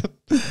it.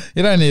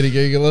 You don't need to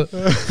Google it.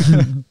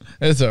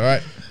 It's all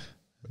right.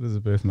 What does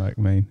a birthmark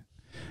mean?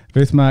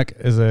 Birthmark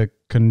is a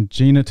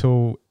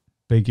congenital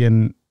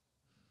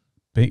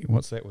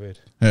what's that word?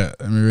 Yeah,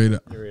 let me read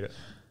it. You read it.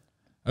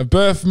 A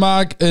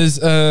birthmark is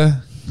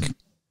a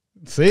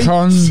See?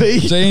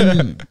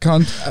 congenital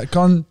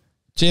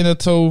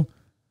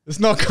It's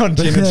not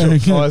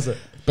congenital. Why is it?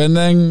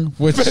 benign,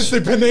 which It's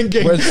the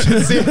beninging. Which-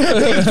 See,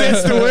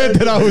 that's the word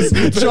that I was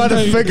trying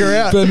to figure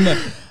out.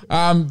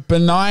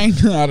 benign.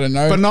 I don't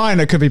know. Benign.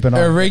 It could be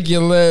benign.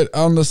 Irregular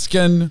on the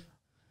skin,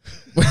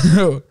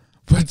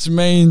 which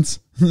means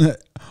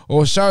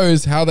or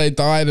shows how they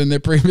died in their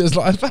previous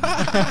life.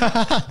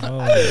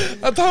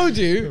 I told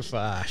you.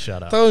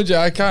 Shut up. Told you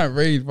I can't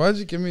read. Why'd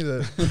you give me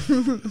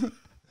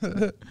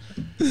that?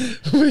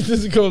 We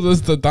just call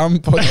this the dumb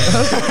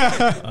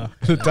podcast.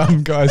 The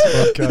dumb guys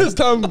podcast. This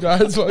dumb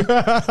guys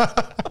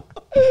podcast.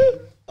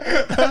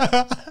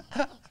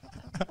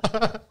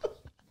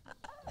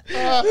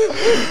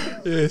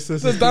 Yes,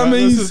 this The is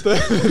dummies.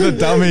 This is the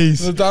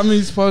dummies. The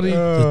dummies potty.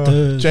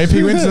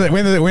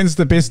 JP, when's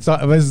the best?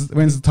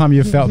 When's the time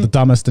you felt the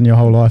dumbest in your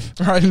whole life?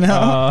 Right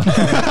now.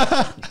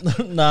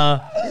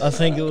 Nah, I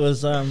think it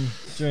was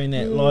during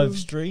that live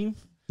stream.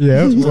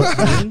 Yeah. Towards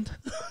the end.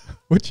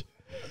 Which?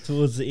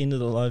 Towards the end of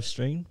the live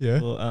stream. Yeah.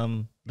 For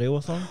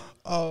Rewathon.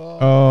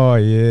 Oh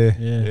yeah.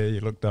 Yeah. Yeah, you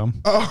look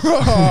dumb.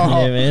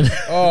 Yeah, man.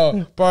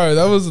 Oh, bro,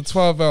 that was a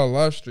 12-hour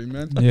live stream,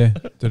 man. Yeah,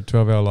 did a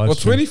 12-hour live Well,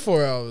 stream.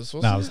 24 hours.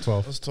 Wasn't No, it was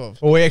 12. It was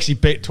 12. Well, we actually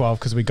beat 12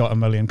 because we got a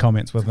million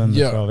comments within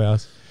Yeah. the 12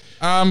 hours.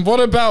 What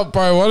about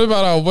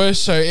our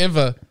worst show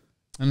ever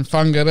in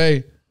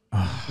Whangarei?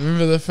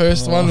 Remember the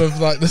first one of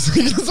like this?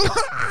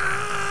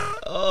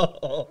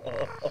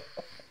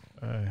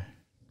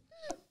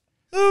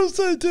 That was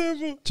so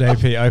terrible.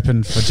 JP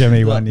opened for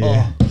Jimmy one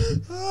year.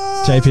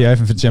 JP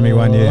opened for Jimmy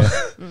one year.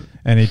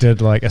 and he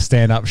did like a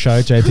stand-up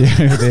show.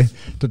 JP over there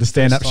did the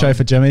stand-up show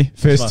for Jimmy.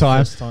 First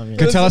time. Yeah.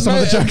 Could tell us some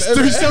of the jokes.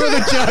 Do some of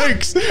the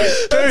jokes. Do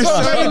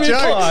some of the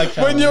jokes.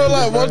 When you were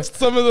like, what's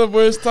some of the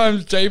worst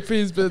times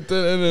JP's been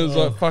doing? And it was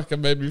like, fucking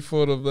made me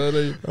thought of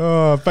that.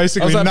 Oh,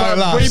 basically like, no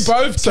laughs. We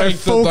both so caked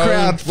full it,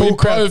 crowd. We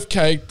both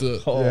caked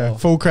it. Oh. Yeah,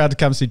 full crowd to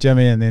come see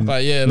Jimmy, and then.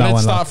 But yeah, no let's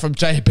one start laughed. from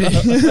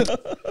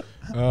JP.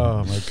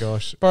 Oh my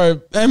gosh,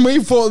 Bro, and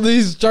we thought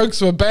these jokes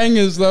were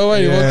bangers though.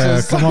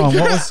 yeah, come on,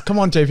 come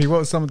on, JP, what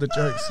was some of the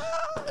jokes?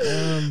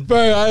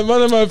 Bro,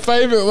 one of my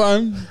favorite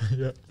one.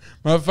 Yeah.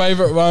 My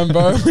favorite one,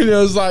 bro, when it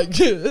was like,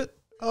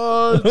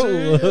 oh, gee,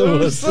 it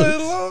was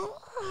so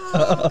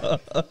long.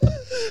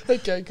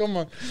 Okay, come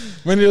on.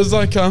 When he was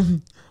like,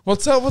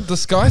 what's up with the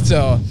Sky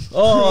Tower?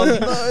 Oh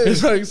no!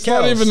 It's like, it's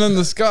not even in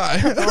the sky.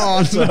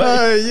 Oh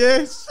no,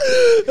 yes.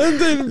 And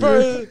then,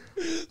 bro,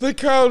 the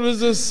crowd was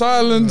just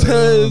silent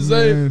as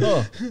man.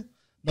 Oh,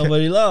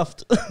 nobody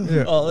laughed.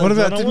 Yeah. Oh, What that's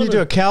about? I Didn't you wanted. do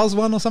a cows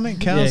one or something?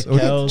 Cows, Yeah, or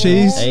cows,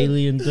 cheese.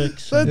 alien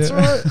dicks. That's Yeah.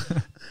 right.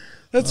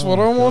 That's what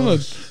I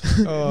wanted.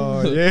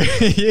 Oh yeah,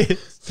 yeah.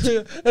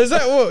 Is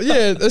that what?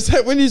 Yeah, is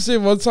that when you say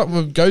what's up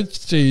with goat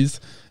cheese?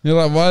 You're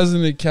like, why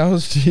isn't it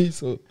cow's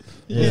cheese? Or,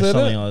 Yeah, is that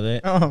something it? like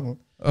that.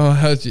 Oh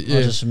how'd you? I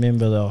Yeah. just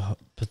remember the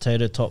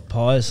potato top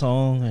pie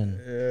song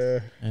yeah,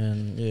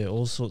 and yeah,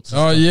 all sorts of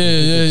Oh, stuff. yeah, We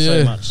did yeah, so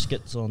yeah. much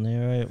skits on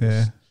there, eh? It was-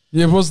 yeah.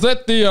 Yeah, was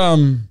that the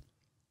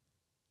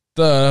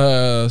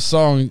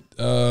song?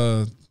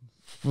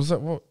 Was that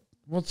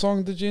what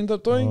song did you end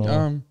up doing?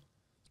 Oh.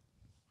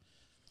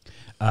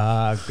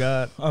 I've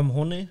got. I'm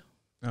horny.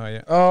 Oh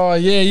yeah. Oh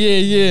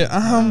yeah.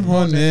 I'm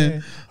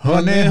honey.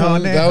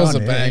 That was a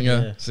banger.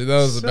 Yeah. See, that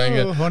was a So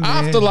banger. honey.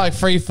 After like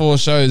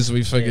 3-4 shows,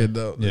 we figured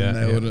that Yeah.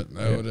 nailed Yeah. it.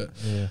 Nailed it.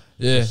 Yeah.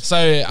 Yeah. So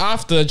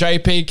after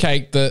JP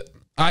caked it,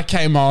 I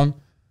came on,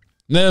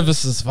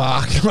 nervous as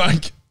fuck.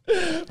 Like,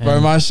 bro,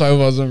 And- my show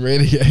wasn't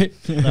ready yet.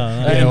 No, no,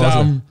 And it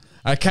wasn't.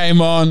 I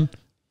came on,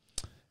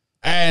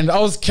 and I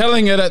was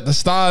killing it at the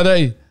start,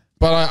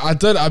 but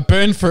I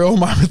burned through all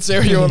my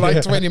material in like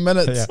Yeah. 20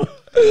 minutes. Yeah.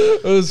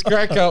 It was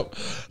crack up.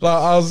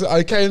 Like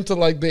I came to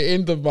like the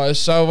end of my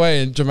show,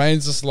 and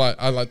Jermaine's just like,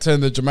 I like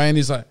turned to Jermaine,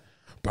 he's like,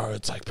 bro,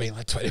 it's like been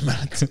like 20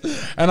 minutes.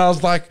 And I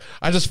was like,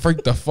 I just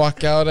freaked the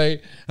fuck out, and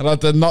I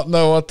did not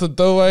know what to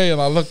do, and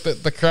I looked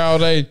at the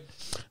crowd,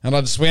 and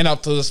I just went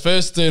up to this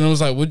first dude and I was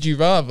like, would you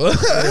rather?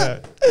 Yeah.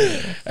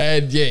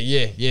 And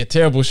yeah,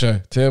 terrible show.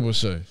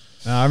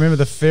 I remember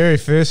the very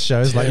first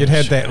shows. Like you'd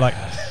had that like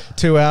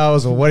 2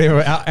 hours or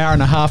whatever, hour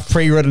and a half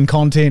pre-written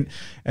content,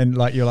 and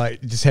like you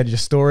just had your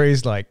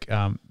stories like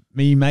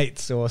me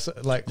mates or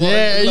like all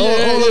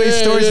of these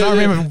stories. And I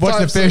remember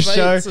watching the first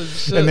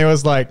show, and there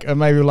was like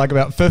maybe like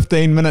about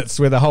 15 minutes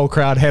where the whole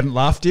crowd hadn't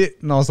laughed yet,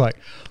 and I was like,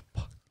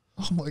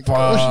 oh my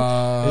gosh,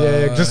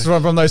 yeah, just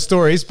from those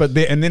stories. But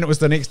and then it was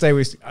the next day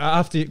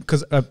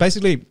because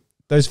basically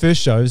those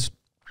first shows,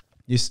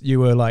 you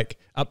were like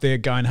up there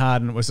going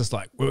hard, and it was just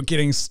like we were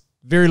getting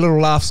very little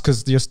laughs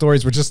because your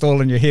stories were just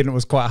all in your head, and it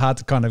was quite hard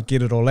to kind of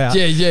get it all out.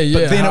 Yeah.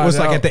 But then it was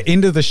hard like out. at the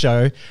end of the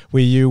show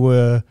where you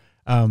were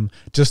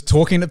just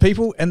talking to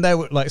people, and they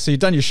were like, so you'd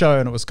done your show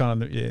and it was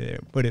kind of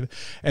whatever,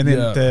 and then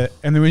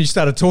and then when you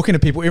started talking to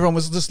people, everyone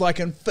was just like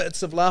in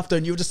fits of laughter,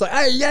 and you were just like,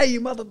 hey, yeah, you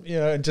mother,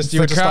 and just you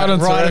were just crowd like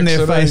right in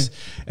their interaction,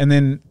 face, and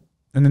then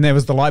there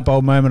was the light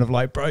bulb moment of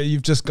like, bro,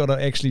 you've just got to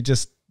actually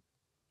just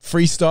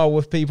freestyle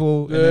with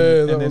people.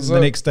 And then the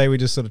next day we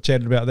just sort of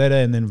chatted about that,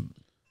 and then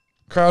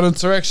crowd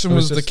interaction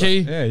was the just key.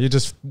 like, yeah, you're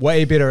just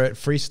way better at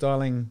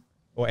freestyling,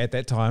 or at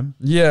that time.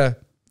 Yeah.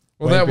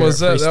 Well, Way that better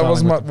was at it. That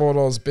was freestyling with what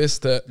I was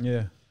best at.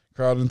 Yeah.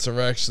 Crowd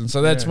interaction.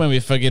 So that's Yeah. when we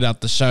figured out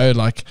the show.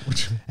 Like,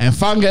 and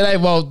Whangarei,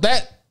 well,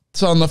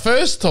 so on the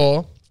first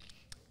tour,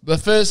 the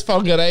first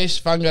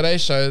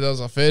Whangarei show, that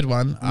was our third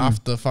one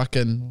after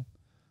fucking,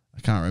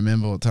 I can't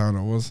remember what town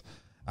it was.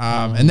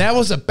 And that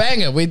was a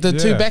banger. We did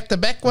two Yeah.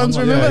 back-to-back ones,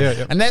 Yeah, remember?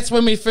 yeah. And that's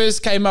when we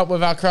first came up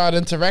with our crowd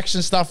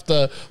interaction stuff,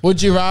 the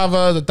Would You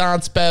Rather, the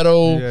dance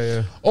battle,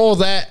 Yeah. all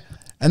that.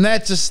 And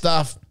that just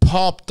stuff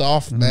popped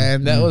off,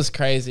 man. That was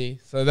crazy.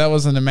 So that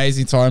was an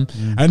amazing time.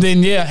 And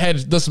then, had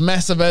this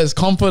massive ass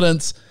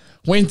confidence,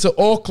 went to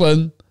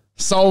Auckland,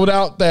 sold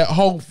out that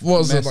whole, what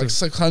was it, like Massive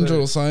 600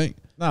 or something?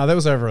 No, that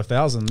was over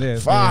 1,000. Yeah.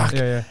 Fuck.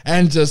 Yeah.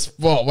 And just,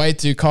 way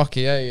too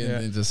cocky, eh? And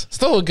then just,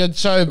 still a good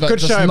show, but Good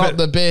just show, not but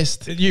the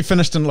best. You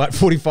finished in like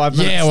 45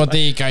 minutes. Yeah, well, there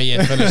you go.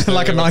 Yeah, finished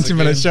like a it once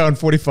 90-minute again. show in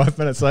 45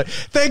 minutes. Like,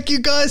 thank you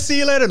guys, see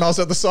you later. And I was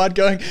at the side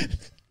going,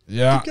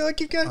 Yeah.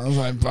 keep going. I was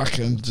like,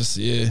 fucking just,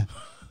 yeah.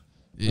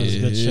 That was a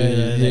good show,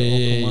 though,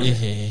 that Auckland one.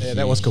 Yeah,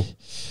 that was cool.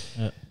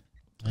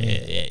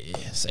 Yeah.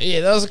 So,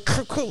 that was a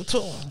cool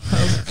tour.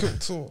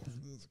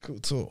 Cool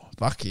tour.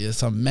 Fuck yeah,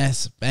 some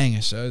massive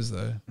banger shows,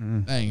 though.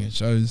 Banger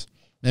shows.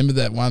 Remember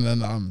that one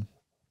in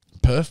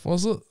Perth,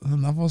 was it?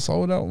 Another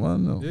sold out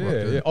one? Or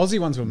Yeah. Aussie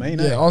ones were mean,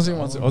 Yeah, Aussie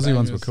ones were Aussie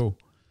ones were bangers. cool.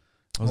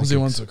 Aussie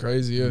ones were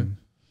crazy, yeah.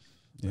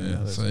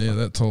 Yeah, So,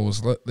 that tour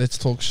was lit. Let's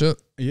talk shit.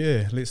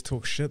 Yeah, let's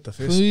talk shit. The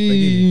first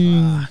Please.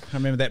 biggie. I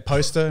remember that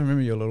poster.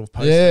 Remember your little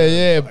poster?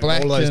 Yeah, Like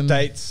black all those and-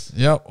 dates.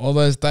 Yep, all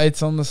those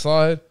dates on the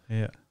side.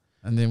 Yeah.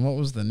 And then what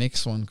was the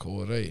next one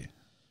called,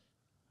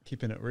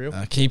 Keeping it real.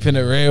 Keeping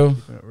it real.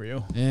 Keeping it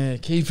real. Yeah,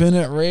 keeping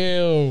it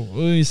real.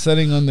 Ooh,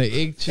 sitting on the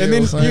egg chair. And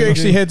then you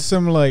actually had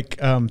some like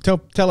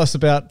tell us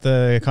about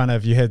the kind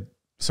of, you had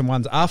some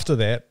ones after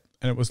that,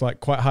 and it was like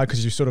quite hard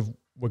because you sort of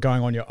were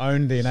going on your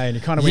own then, and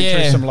you kind of went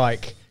through some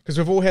like, because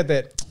we've all had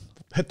that,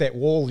 hit that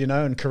wall, you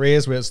know, in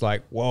careers where it's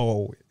like,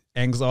 whoa,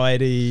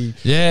 anxiety,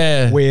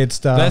 weird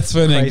stuff. That's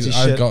when I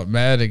shit. got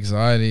mad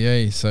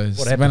anxiety. So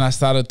when I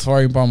started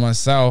touring by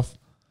myself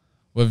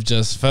with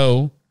just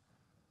Phil,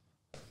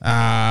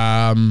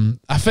 I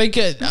think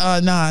it. No,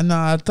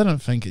 I didn't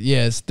think it.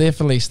 Yeah, it's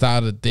definitely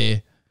started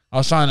there. I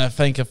was trying to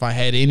think if I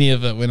had any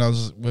of it when I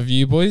was with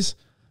you boys,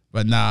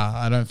 but nah,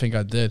 I don't think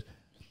I did.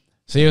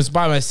 So it was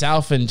by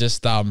myself and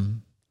just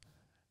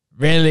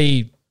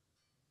really,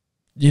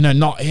 you know,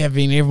 not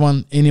having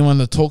anyone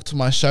to talk to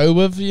my show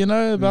with, you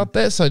know, about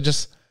that. So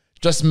just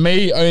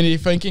me only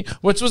thinking,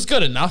 which was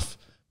good enough,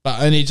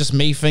 but only just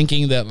me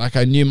thinking that like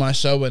I knew my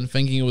show and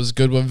thinking it was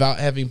good without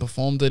having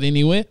performed it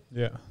anywhere.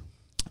 Yeah.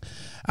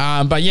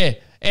 But yeah,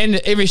 and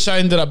every show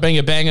ended up being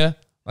a banger.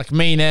 Like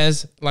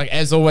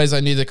as always,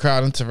 I knew the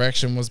crowd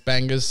interaction was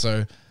bangers,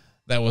 so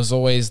that was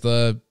always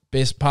the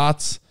best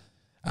parts.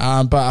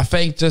 But I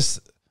think just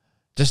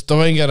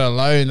doing it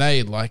alone,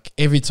 like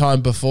every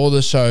time before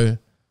the show,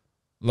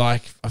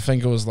 like I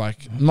think it was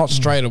like not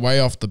straight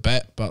away off the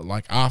bat, but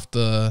like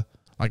after,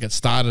 like it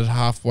started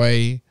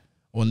halfway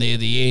or near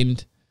the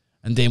end,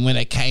 and then when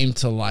it came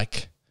to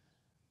like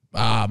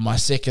my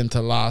second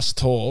to last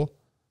tour,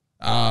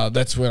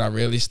 that's when I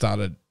really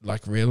started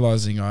like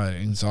realizing I had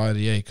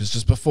anxiety. Because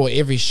just before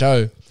every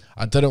show,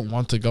 I didn't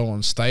want to go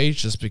on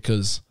stage just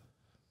because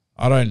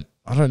I don't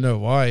know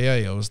why.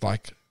 It was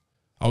like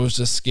I was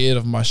just scared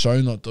of my show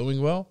not doing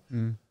well,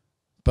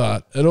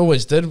 but it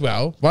always did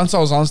well. Once I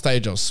was on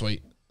stage, I was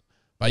sweet.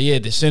 But yeah,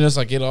 as soon as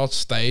I get off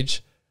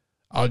stage,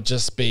 I'll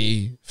just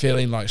be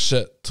feeling like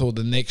shit till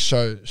the next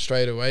show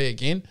straight away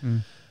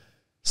again.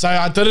 So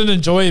I didn't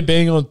enjoy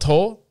being on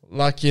tour.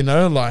 Like, you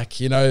know,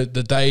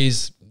 the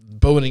days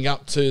building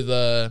up to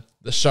the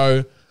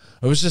show,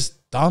 it was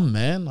just dumb,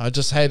 man. I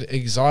just had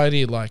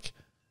anxiety, like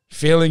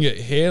feeling it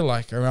here,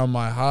 like around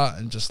my heart,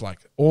 and just like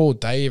all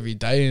day, every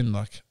day. And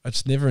like, I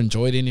just never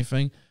enjoyed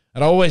anything.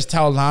 And I always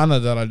tell Lana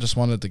that I just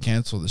wanted to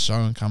cancel the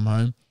show and come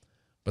home.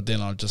 But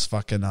then I'll just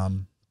fucking,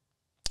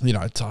 you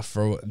know, tough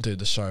through it and do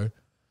the show. And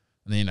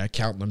then, you know,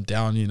 count them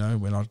down, you know,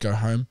 when I'd go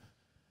home.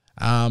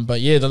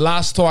 But yeah, the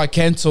last tour I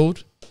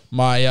cancelled,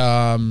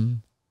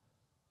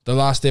 the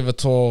last ever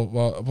tour,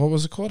 well, what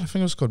was it called? I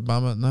think it was called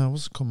Mama. No, it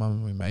wasn't called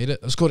Mama We Made It.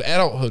 It was called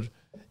Adulthood.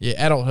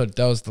 Yeah, Adulthood.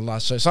 That was the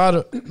last show.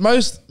 So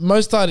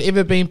most I'd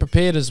ever been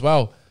prepared as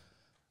well.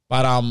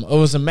 But it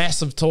was a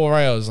massive tour.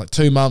 It was like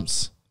 2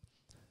 months.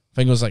 I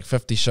think it was like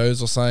 50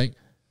 shows or something.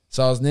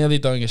 So I was nearly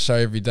doing a show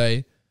every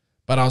day.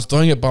 But I was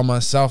doing it by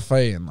myself,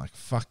 and like,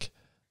 fuck,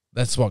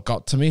 that's what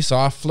got to me. So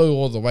I flew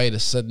all the way to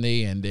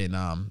Sydney and then,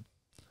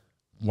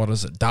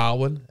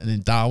 Darwin. And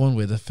then Darwin,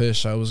 where the first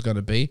show was going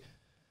to be.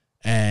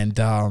 And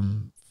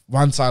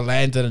once I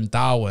landed in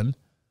Darwin,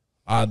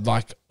 I'd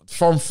like,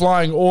 from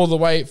flying all the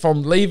way,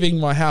 from leaving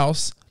my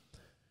house,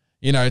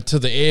 you know, to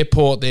the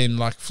airport, then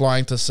like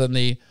flying to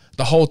Sydney,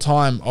 the whole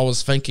time I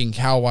was thinking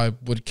how I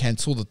would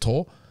cancel the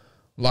tour.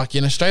 Like,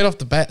 you know, straight off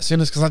the bat, as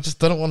soon as, because I just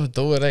didn't want to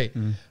do it,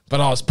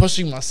 But I was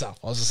pushing myself.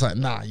 I was just like,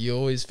 nah, you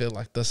always feel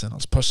like this, and I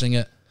was pushing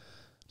it.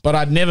 But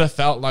I'd never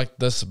felt like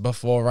this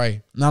before,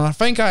 Now, I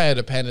think I had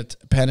a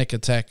panic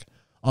attack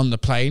on the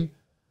plane,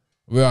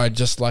 where I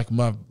just like,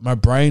 my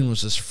brain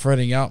was just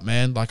fretting out,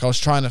 man. Like I was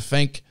trying to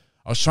think,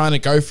 I was trying to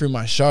go through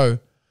my show,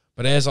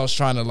 but as I was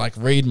trying to like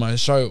read my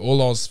show,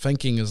 all I was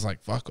thinking is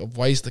like, fuck, of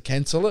ways to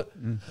cancel it.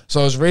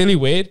 So it was really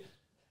weird.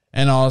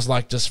 And I was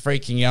like just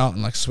freaking out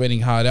and like sweating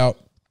hard out.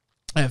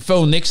 And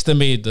Phil next to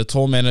me, the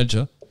tour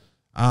manager,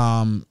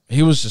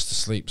 he was just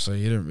asleep, so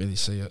he didn't really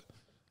see it.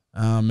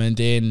 And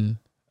then,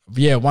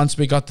 yeah, once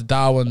we got to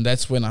Darwin,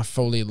 that's when I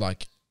fully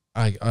like,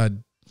 I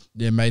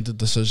made the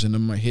decision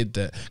in my head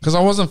that, because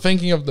I wasn't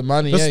thinking of the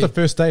money. This is the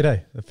first date,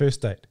 The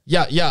first date.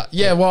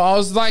 Yeah. Well, I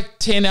was like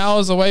 10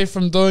 hours away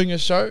from doing a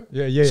show.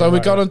 Yeah. So we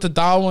got into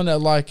Darwin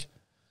at like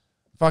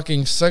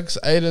fucking 6,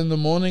 8 in the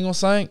morning or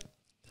something.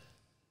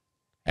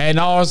 And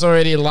I was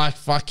already like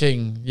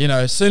fucking, you know,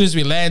 as soon as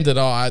we landed,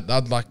 I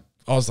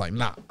was like,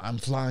 nah, I'm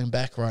flying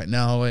back right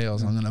now. I'm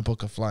going to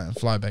book a flight and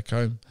fly back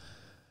home.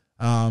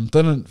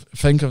 Didn't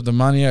think of the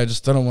money. I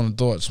just didn't want to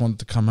do it. Just wanted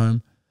to come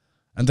home.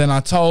 And then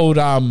I told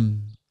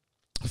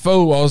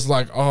Phil, I was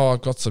like, oh,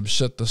 I've got some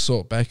shit to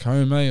sort back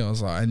home, I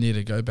was like, I need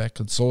to go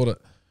back and sort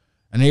it.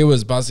 And he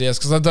was buzzy ass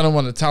because I didn't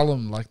want to tell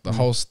him like the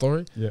whole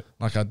story. Yeah.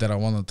 Like I did, I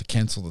wanted to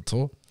cancel the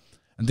tour.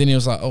 And then he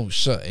was like, oh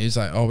shit. He's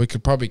like, oh, we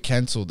could probably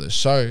cancel the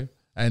show.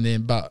 And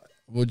then, but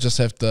we'll just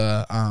have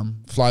to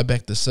fly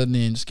back to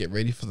Sydney and just get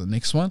ready for the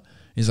next one.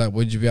 He's like,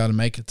 would you be able to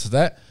make it to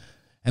that?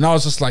 And I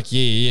was just like,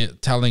 yeah,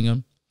 telling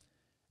him.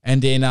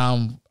 And then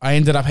I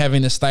ended up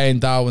having to stay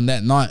in Darwin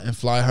that night and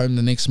fly home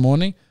the next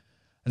morning.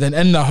 And then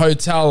in the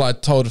hotel, I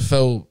told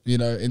Phil, you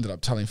know, ended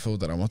up telling Phil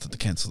that I wanted to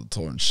cancel the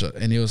tour and shit.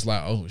 And he was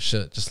like, oh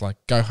shit, just like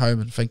go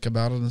home and think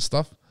about it and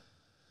stuff.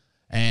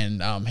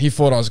 And he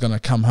thought I was going to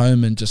come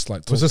home and just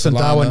like talk Was this to in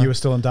Lana. Darwin? You were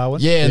still in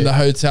Darwin? Yeah, in the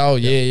hotel.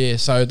 Yeah.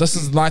 So this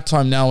is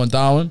nighttime now in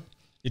Darwin.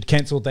 You'd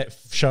cancelled that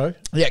show?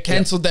 Yeah,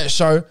 cancelled that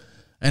show.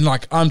 And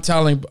like I'm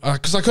telling,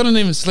 because I couldn't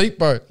even sleep,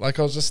 bro. Like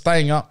I was just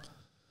staying up.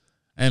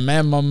 And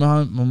man, my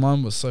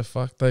mum was so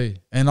fucked, eh?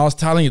 And I was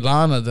telling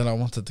Lana that I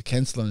wanted to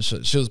cancel and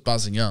shit. She was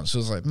buzzing out. She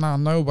was like, nah,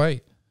 no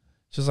way.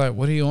 She was like,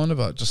 what are you on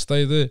about? Just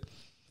stay there.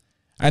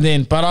 And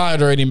then, but I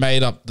had already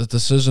made up the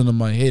decision in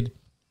my head.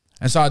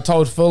 And so I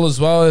told Phil as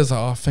well. He was like,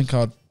 I think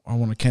I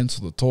want to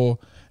cancel the tour.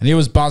 And he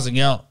was buzzing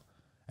out.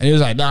 And he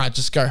was like, nah,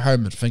 just go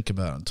home and think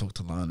about it and talk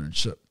to Lana and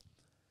shit.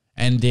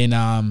 And then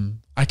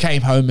I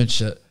came home and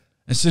shit.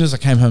 As soon as I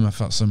came home, I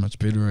felt so much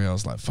better. I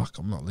was like, fuck,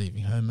 I'm not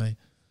leaving home, mate.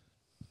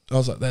 I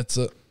was like, that's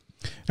it.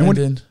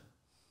 And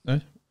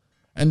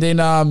then,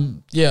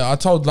 I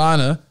told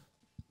Lana,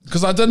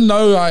 because I didn't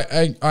know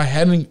I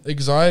had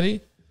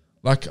anxiety.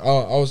 Like, I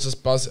was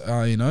just buzzing,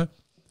 you know.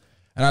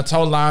 And I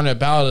told Lana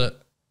about it.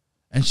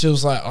 And she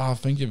was like, I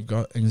think you've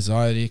got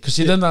anxiety. Because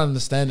she didn't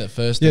understand at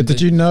first. Yeah,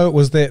 did you know it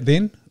was that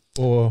then?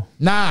 Or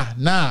Nah.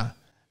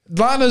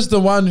 Lana's the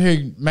one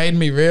who made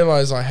me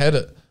realize I had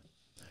it.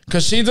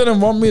 Because she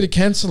didn't want me to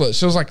cancel it.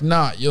 She was like,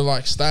 nah, you're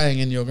like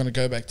staying and you're going to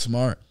go back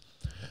tomorrow.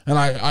 And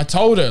I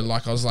told her,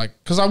 like, I was like,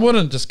 because I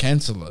wouldn't just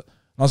cancel it.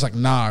 I was like,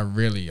 nah,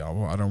 really,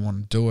 I don't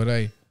want to do it,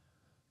 eh?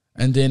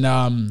 And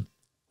then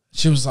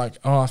she was like,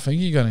 oh, I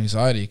think you got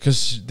anxiety.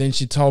 Because then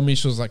she told me,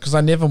 she was like, because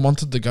I never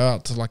wanted to go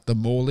out to like the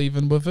mall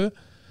even with her.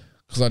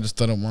 Because I just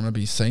didn't want to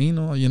be seen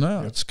or, you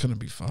know, I just couldn't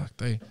be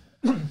fucked, eh?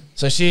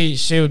 So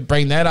she would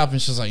bring that up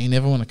and she was like, you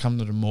never want to come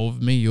to the mall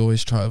with me. You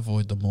always try to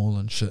avoid the mall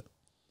and shit.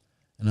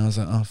 And I was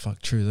like, oh,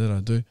 fuck, true, that I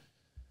do.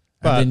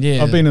 But and then,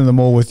 yeah. I've been in the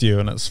mall with you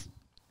and it's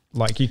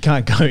like you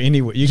can't go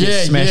anywhere. You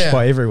get smashed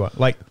by everyone.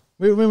 Like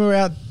when we were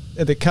out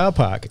at the car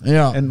park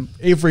and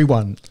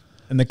everyone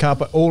in the car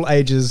park, all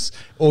ages,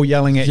 all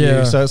yelling at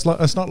you. So it's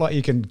not like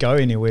you can go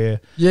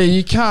anywhere. Yeah,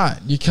 you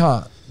can't.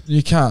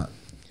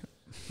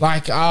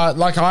 Like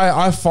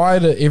I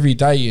fight it every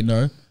day, you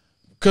know,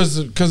 because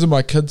of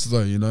my kids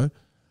though, you know.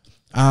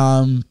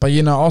 But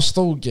you know, I'll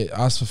still get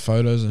asked for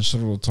photos and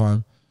shit all the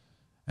time.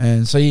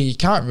 And so you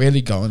can't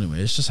really go anywhere.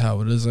 It's just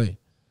how it is, eh?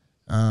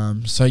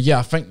 So yeah,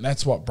 I think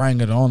that's what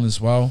brought it on as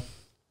well.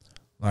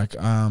 Like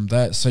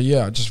that. So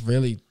yeah,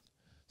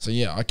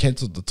 I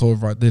cancelled the tour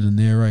right then and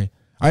there, eh?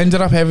 I ended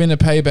up having to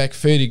pay back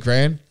 30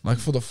 grand, like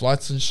for the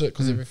flights and shit,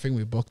 because everything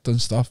we booked and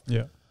stuff.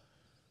 Yeah.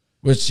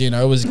 Which, you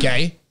know, was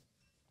gay.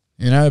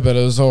 You know, but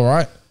it was all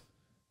right.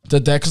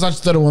 Did that because I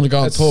just didn't want to go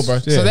on tour, bro.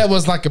 Yeah. So that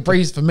was like a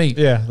breeze for me.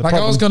 Yeah. Like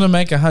I was gonna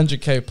make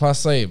 100K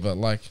plus, eh? But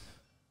like,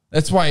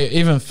 that's why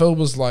even Phil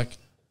was like.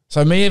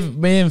 So me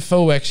and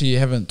Phil actually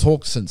haven't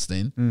talked since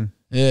then.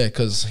 Yeah,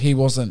 because he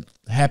wasn't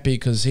happy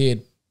because he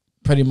had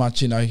pretty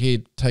much, you know, he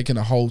had taken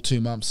a whole 2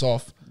 months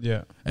off.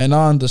 Yeah. And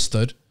I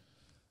understood.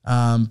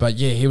 But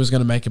yeah, he was going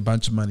to make a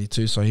bunch of money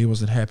too, so he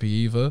wasn't happy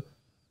either.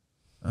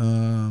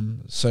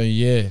 So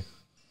yeah.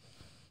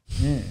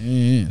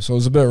 So it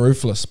was a bit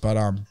ruthless, but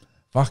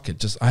fuck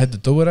it, I had to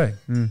do it, eh?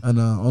 And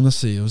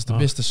honestly, it was the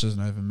best decision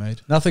I ever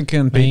made. Nothing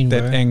can beat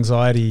that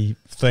anxiety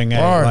thing,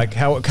 eh? Like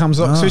how it comes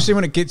up, especially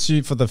when it gets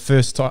you for the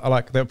first time.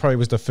 Like that probably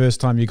was the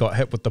first time you got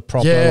hit with the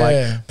proper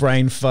like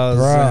brain fuzz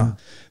and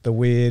the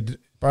weird.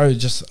 Bro,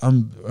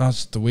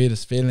 that's the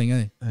weirdest feeling,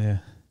 eh? Yeah.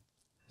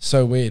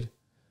 So weird.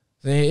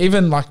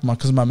 Even like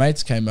because my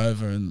mates came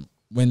over and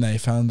when they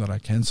found that I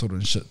cancelled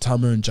and shit,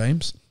 Tama and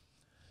James.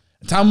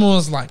 Tama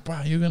was like,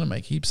 bro, you're going to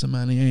make heaps of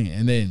money, eh?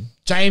 And then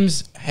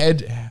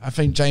I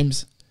think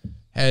James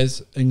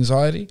has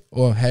anxiety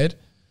or had.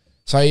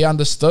 So he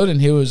understood and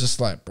he was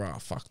just like, bro,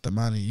 fuck the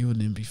money. You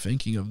wouldn't even be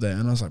thinking of that.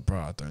 And I was like, bro,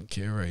 I don't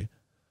care, eh?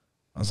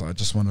 I was like, I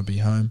just want to be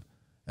home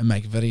and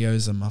make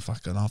videos in my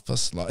fucking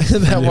office. Like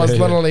that was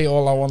literally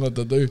all I wanted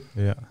to do.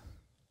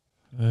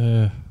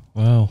 Yeah.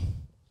 Wow.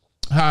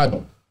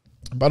 Hard.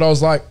 But I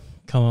was like,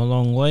 come a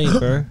long way,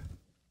 bro.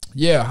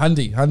 Yeah,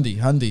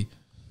 hundy.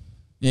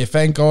 Yeah,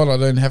 thank God I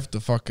don't have to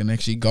fucking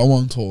actually go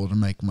on tour to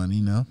make money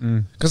now.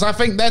 Because I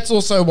think that's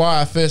also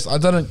why I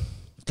didn't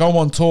go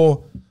on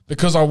tour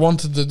because I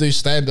wanted to do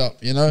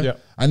stand-up, you know? Yeah.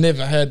 I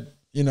never had,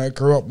 you know,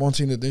 grew up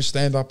wanting to do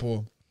stand-up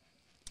or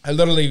I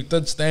literally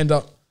did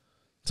stand-up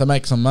to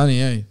make some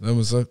money, eh? That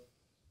was it.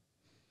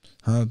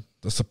 To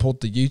support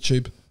the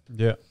YouTube.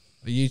 Yeah.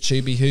 The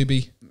YouTubey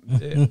hoobie.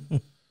 Yeah.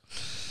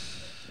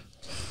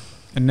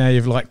 And now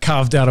you've like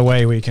carved out a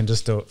way where you can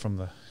just do it from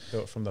the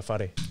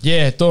whare.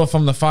 Yeah, do it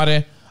from the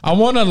whare. I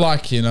want to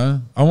like, you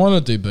know, I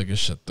want to do bigger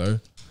shit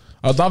though.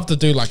 I'd love to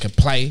do like a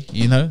play,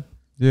 you know,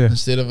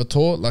 instead of a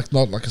tour, like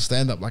not like a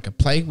stand-up, like a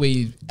play where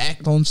you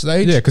act on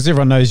stage. Yeah, because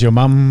everyone knows your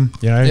mum,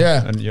 you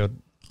know,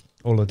 and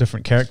all the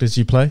different characters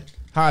you play.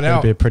 Hard That'd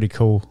out. be a pretty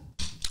cool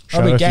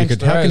show if you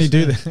could. How can you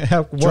do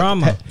that?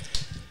 Drama.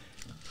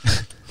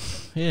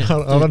 Yeah.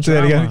 Hold on to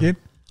that again.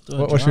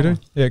 What should we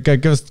do? Yeah, go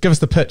give us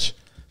the pitch.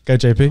 Go,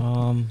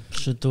 JP.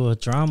 Should do a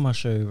drama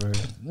show, bro.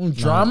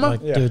 Drama?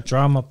 Do a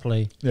drama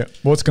play. Yeah.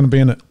 What's going to be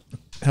in it?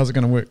 How's it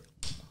going to work?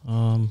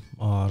 I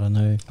don't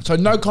know. So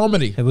no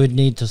comedy. We'd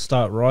need to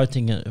start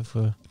writing it if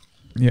we're...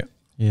 Yeah.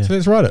 Yeah. So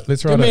let's write it.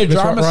 Let's write me it. a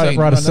Let's drama write scene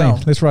a right scene. now.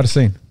 Let's write a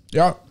scene.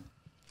 Yeah.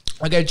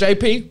 Okay,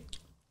 JP.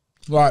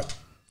 Like,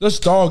 this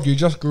dog you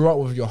just grew up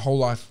with your whole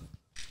life.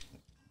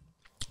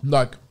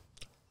 Like,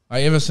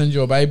 I ever send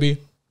you a baby.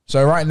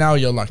 So right now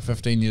you're like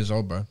 15 years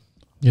old, bro.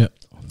 Yeah.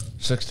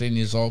 16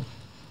 years old.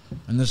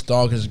 And this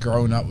dog has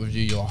grown up with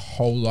you your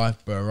whole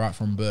life, bro, right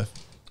from birth.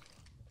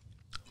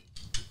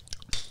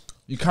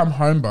 You come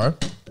home, bro.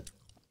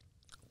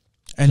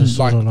 And Just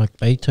like, sort of like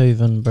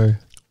Beethoven, bro.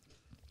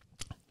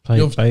 Play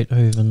You've-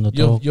 Beethoven, the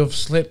dog. you've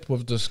slept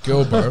with this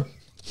girl, bro.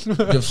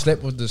 You've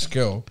slept with this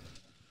girl.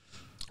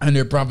 And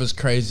your brother's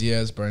crazy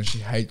as, bro, and she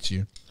hates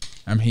you.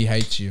 And he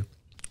hates you.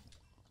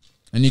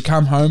 And you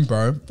come home,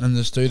 bro, and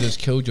this dude has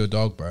killed your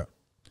dog, bro.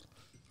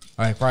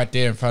 Like, right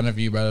there in front of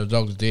you, bro, the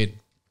dog's dead.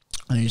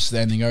 And you're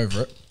standing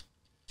over it.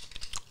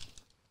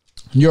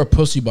 You're a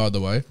pussy, by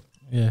the way.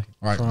 Yeah.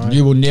 Right, crying.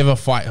 you will never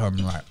fight him.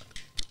 Like,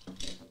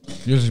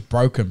 you're just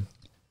broken.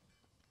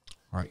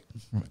 Right,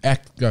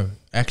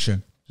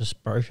 action,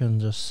 Just broken,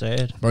 just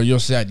sad. bro. You're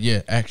sad,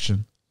 yeah.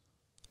 Action.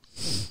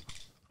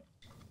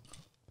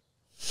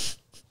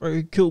 Bro,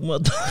 you killed my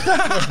dog.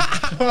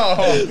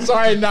 Oh,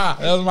 sorry, nah,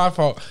 that was my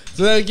fault.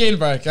 So then again,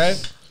 bro. Okay,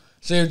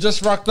 so you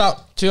just rocked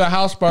up to a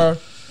house, bro.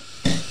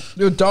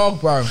 Your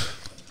dog, bro.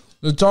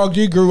 The dog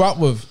you grew up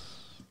with.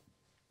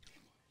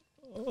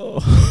 Oh,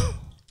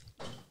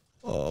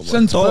 my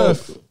Since dog.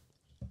 birth.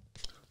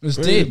 It's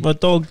Bro, dead. my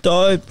dog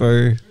died,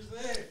 bro.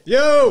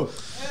 Yo,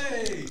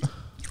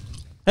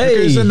 Hey.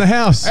 who's in the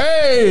house?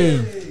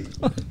 Hey,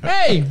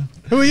 hey,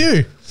 Who are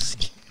you?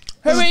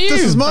 who are you?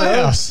 This is my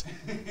house.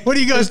 What are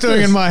you guys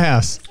doing in my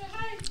house?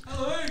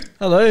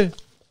 Hello.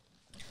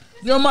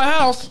 You're in my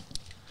house.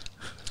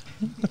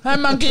 Hey,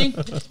 monkey.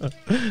 Hey,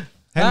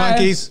 Hi.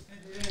 monkeys.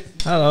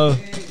 Hello.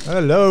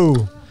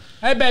 Hello.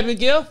 Hey, baby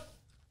girl.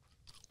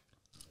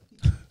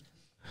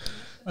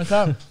 What's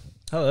up?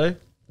 Hello.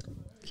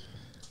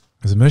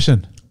 There's a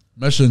mission.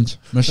 Missions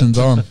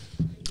on.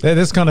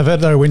 That's kind of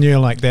it though. When you're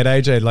like that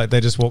age, like they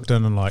just walked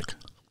in and like,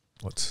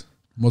 what's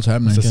What's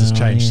happening? this has on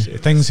changed? here?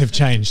 Things have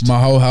changed.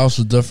 My whole house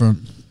is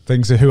different.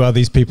 Things. Who are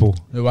these people?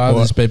 Who are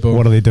these people?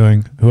 What are they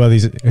doing? Who are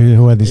these?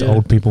 Who are these Yeah.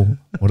 old people?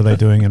 What are they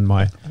doing in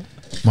my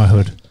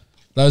hood?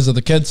 Those are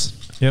the kids.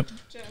 Yep.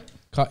 Joe,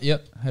 Cut.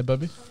 Yep. Hey,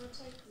 baby. I'm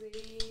gonna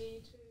take Z to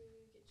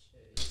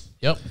get shoes.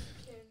 Yep. Ken,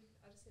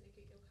 I just need to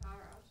get your car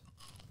out.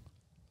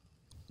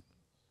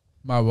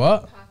 My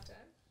what? Parked it.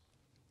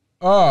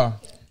 Oh.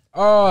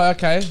 Oh,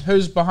 okay.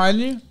 Who's behind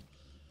you?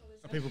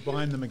 People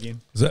behind them again.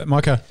 Is that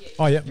my car?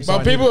 Oh yeah.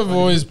 But people have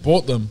always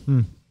bought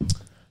them.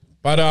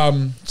 But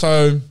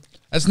so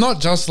it's not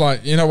just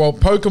like, you know, well,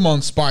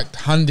 Pokemon spiked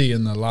Hundy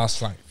in the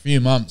last like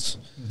few months,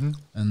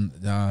 and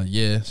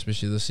yeah,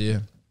 especially this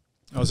year.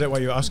 Oh, is that why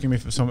you're asking me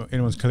if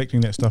anyone's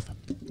collecting that stuff?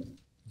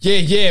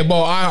 Yeah.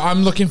 Well,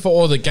 I'm looking for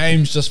all the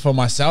games just for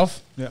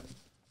myself. Yeah.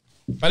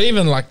 But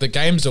even like the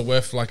games are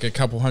worth like a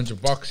couple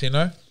 $100, you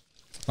know,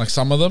 like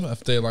some of them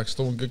if they're like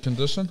still in good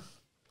condition,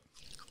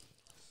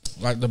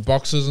 like the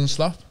boxes and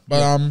stuff.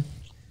 But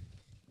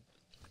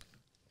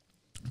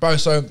bro,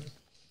 so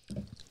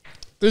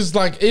there's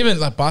like even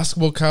like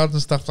basketball cards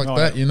and stuff like Oh,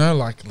 that, yeah. you know,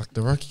 like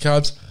the rookie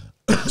cards.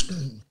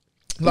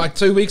 Like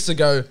 2 weeks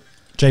ago,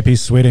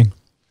 JP's sweating.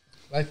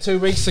 like 2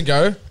 weeks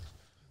ago.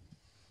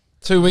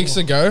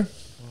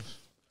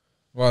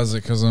 Why is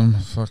it? Because I'm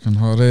fucking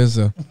hot as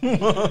a.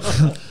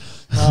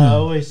 I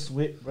always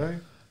sweat, bro.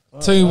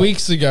 2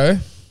 weeks ago,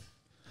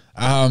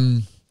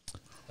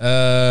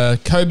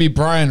 Kobe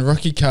Bryant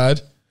rookie card,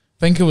 I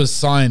think it was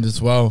signed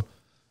as well,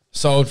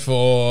 sold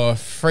for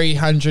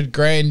 300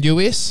 grand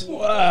US.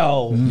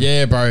 Wow.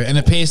 Yeah, bro. And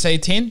a PSA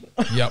 10.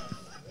 Yep.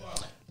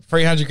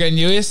 300 grand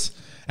US.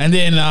 And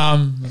then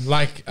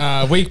like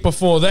a week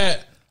before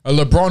that, a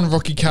LeBron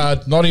rookie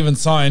card, not even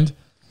signed,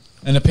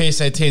 and a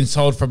PSA 10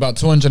 sold for about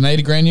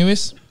 280 grand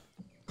US.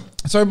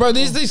 So, bro,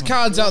 there's these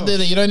cards out there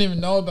that you don't even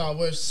know about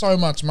worth so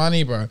much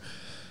money, bro.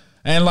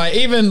 And like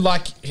even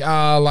like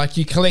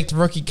you collect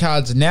rookie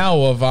cards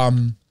now of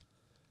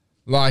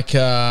like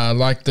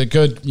the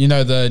good, you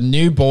know, the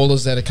new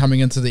ballers that are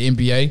coming into the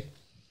NBA.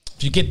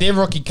 If you get their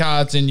rookie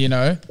cards and, you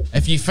know,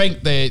 if you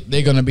think they're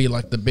going to be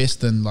like the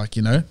best in like,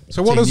 you know.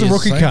 So what 10 is a years,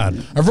 rookie say.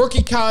 card? A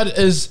rookie card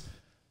is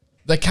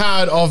the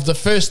card of the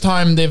first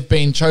time they've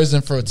been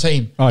chosen for a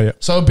team. Oh yeah.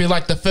 So it'd be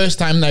like the first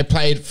time they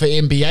played for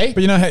NBA.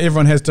 But you know how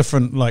everyone has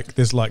different, like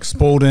there's like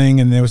Spalding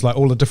and there was like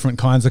all the different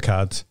kinds of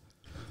cards.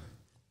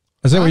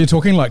 Is that what you're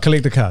talking? Like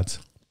collector cards?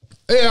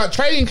 Yeah, like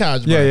trading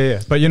cards, bro.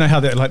 Yeah. But you know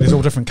how that like there's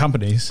all different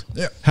companies.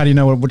 Yeah. How do you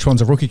know which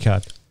one's a rookie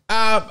card?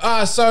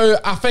 So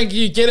I think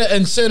you get it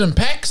in certain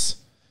packs.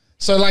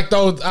 So like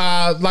they'll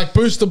like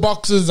booster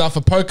boxes are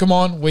for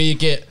Pokemon where you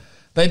get,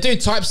 they do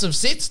types of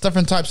sets,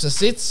 different types of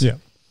sets. Yeah.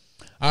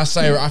 I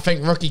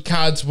think rookie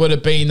cards would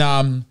have been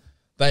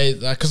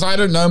because I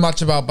don't know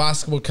much about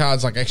basketball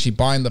cards, like actually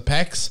buying the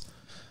packs.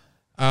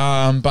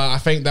 But I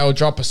think they'll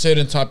drop a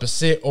certain type of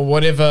set or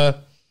whatever,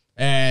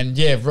 and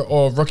yeah,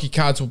 or rookie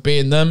cards will be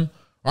in them.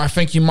 Or I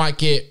think you might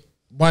get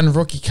one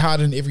rookie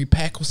card in every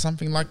pack or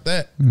something like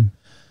that.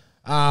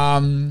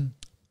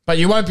 But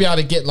you won't be able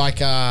to get like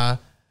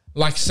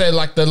like say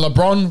like the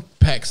LeBron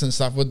packs and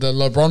stuff with the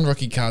LeBron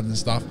rookie cards and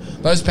stuff.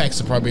 Those packs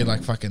are probably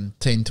like fucking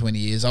 10, 20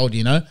 years old,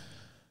 you know.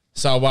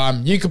 So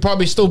you could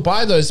probably still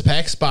buy those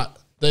packs, but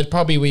they'd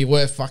probably be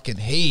worth fucking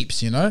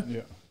heaps, you know.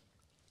 Yeah.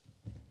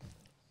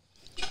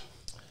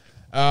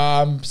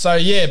 So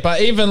yeah,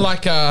 but even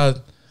like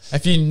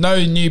if you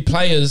know new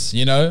players,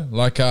 you know,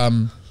 like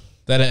that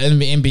are in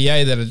the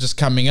NBA that are just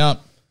coming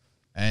up,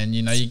 and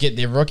you know you get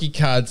their rookie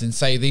cards and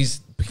say these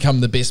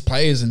become the best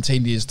players in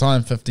 10 years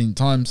time, 15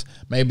 times,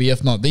 maybe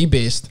if not the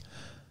best,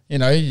 you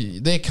know,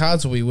 their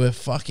cards will be worth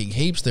fucking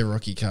heaps, their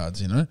rookie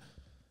cards, you know.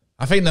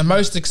 I think the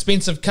most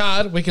expensive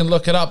card, we can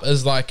look it up,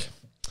 is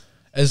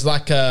it's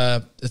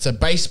a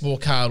baseball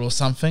card or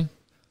something,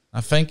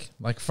 I think,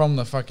 like from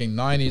the fucking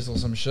 90s or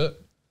some shit.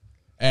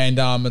 And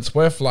it's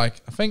worth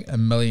like, I think $1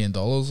 million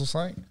or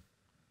something.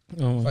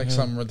 Like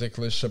some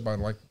ridiculous shit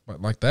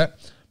like that.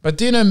 But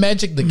do you know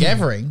Magic the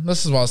Gathering?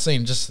 This is what I was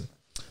seeing just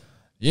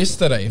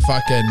yesterday.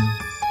 Fucking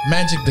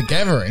Magic the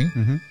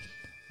Gathering.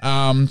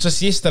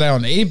 Just yesterday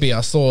on eBay, I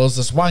saw was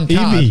this one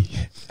card.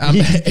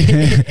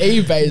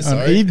 eBay,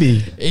 sorry.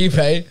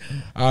 eBay.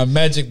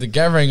 Magic the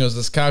Gathering was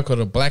this card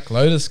called a Black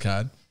Lotus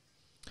card.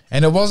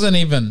 And it wasn't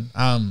even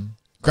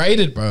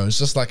graded, bro. It was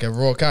just like a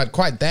raw card,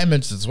 quite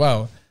damaged as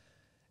well.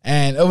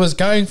 And it was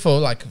going for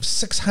like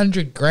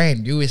 600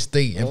 grand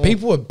USD. And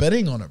people were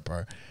bidding on it,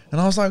 bro.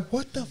 And I was like,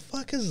 what the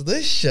fuck is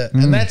this shit?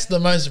 And that's the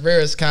most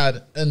rarest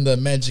card in the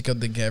Magic of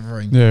the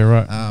Gathering. Yeah,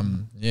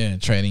 right.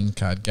 Trading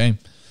card game.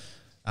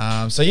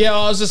 So yeah,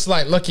 I was just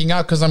like looking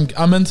up because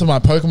I'm into my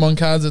Pokemon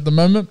cards at the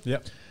moment.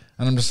 Yep.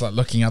 And I'm just like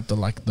looking up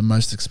the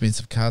most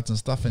expensive cards and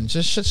stuff, and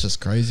shit's just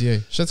crazy. Eh?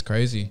 Shit's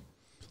crazy.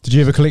 Did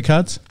you ever collect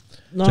cards?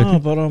 No,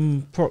 JP? but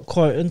I'm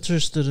quite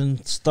interested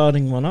in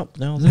starting one up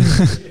now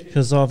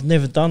because I've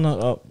never done it.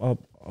 What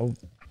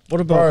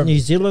about Bro. New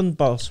Zealand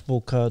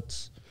basketball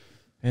cards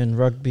and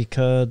rugby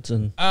cards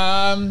and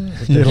Yeah,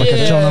 like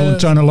a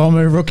John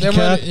Alomu rookie There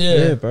card. would-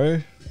 yeah,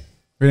 bro.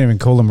 We don't even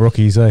call them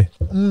rookies, eh?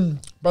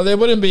 But there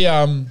wouldn't be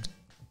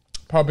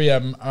probably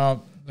there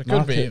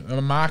could be Market.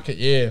 a market,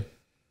 yeah.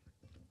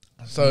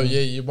 So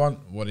yeah, you want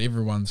what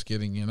everyone's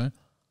getting, you know.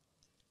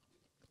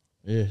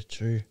 Yeah,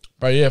 true.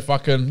 But yeah,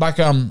 fucking like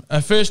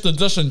a first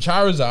edition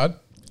Charizard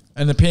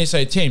and the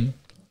PSA 10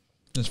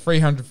 is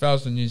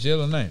 300,000 New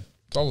Zealand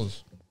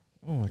dollars.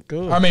 Oh my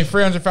god. I mean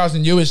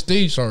 300,000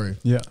 USD. Sorry,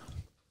 Yeah.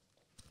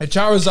 a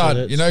Charizard,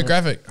 So you know, that's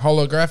graphic,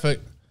 holographic,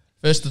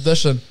 first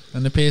edition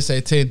and the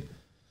PSA 10.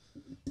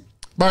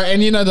 Bro,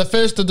 and you know the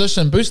first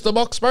edition booster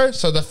box, bro.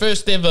 So the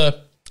first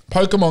ever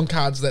Pokemon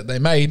cards that they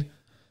made,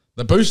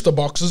 the booster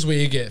boxes where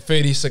you get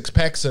 36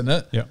 packs in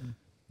it. Yeah.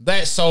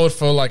 That sold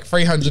for like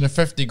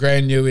 350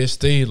 grand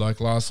USD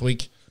like last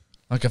week.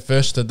 Like a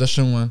first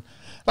edition one.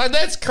 Like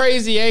that's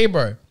crazy, eh,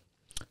 bro?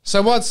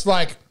 So what's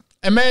like,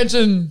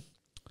 imagine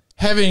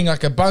having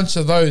like a bunch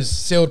of those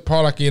sealed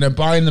product, you know,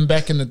 buying them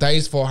back in the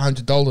days for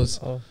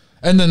 $100.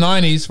 In the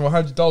 90s for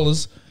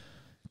 $100.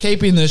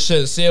 Keeping this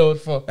shit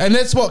sealed for, and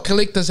that's what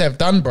collectors have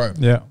done, bro.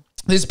 Yeah.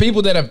 There's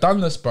people that have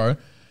done this, bro.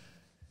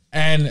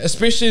 And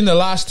especially in the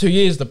last 2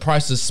 years, the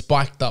prices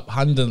spiked up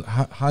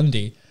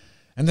hundy.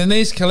 And then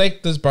these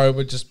collectors, bro,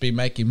 would just be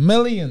making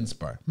millions,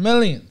 bro.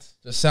 Millions.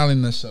 Just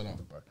selling this shit off,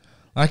 bro.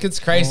 Like,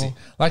 it's crazy.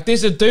 Like,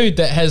 there's a dude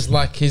that has,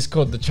 like, he's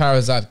called the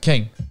Charizard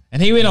King.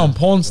 And he went on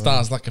Pawn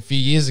Stars, like, a few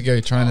years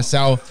ago trying to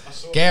sell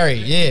Gary,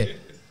 yeah.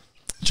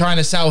 Trying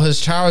to sell his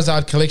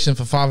Charizard collection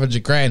for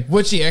 500 grand,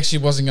 which he actually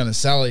wasn't going to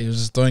sell. He was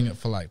just doing it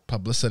for, like,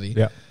 publicity.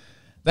 Yeah.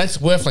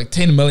 That's worth, like,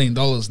 $10 million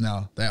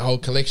now, that whole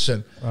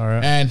collection. All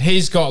right. And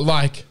he's got,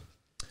 like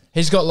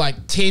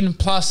 10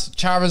 plus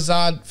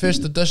Charizard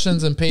first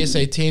editions and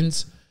PSA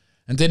 10s.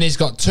 And then he's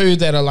got 2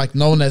 that are like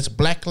known as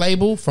Black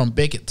Label from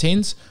Beckett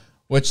 10s,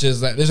 which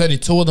is like, there's only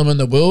 2 of them in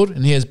the world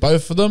and he has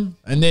both of them.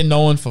 And they're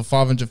known for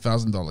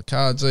 $500,000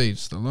 cards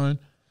each alone.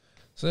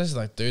 So there's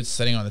like dudes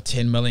sitting on a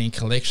 10 million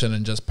collection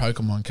and just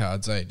Pokemon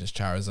cards, just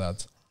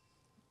Charizards.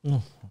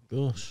 Oh my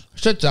gosh.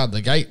 Shit's out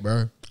the gate,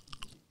 bro.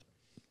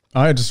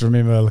 I just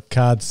remember the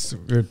cards,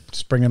 we'd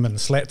just bring them in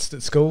slats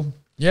at school.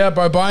 Yeah,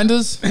 bro,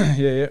 binders.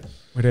 Yeah.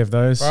 We'd have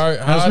those. Bro, I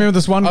just remember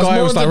this one guy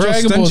who was like real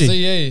Dragon Ball stingy.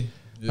 Z,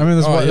 yeah. I mean,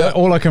 this one, yeah.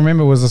 all I can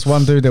remember was this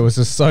one dude that was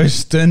just so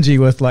stingy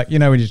with, like, you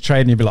know, when you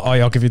trade and you'd be like, oh,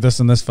 yeah, I'll give you this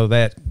and this for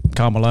that,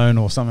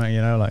 Carmelone or something,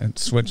 you know, like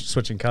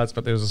switching cards.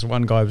 But there was this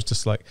one guy who was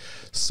just like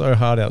so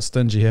hard out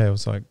stingy. Yeah, it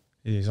was like,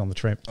 yeah, he's on the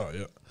tramp. Oh,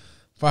 yeah.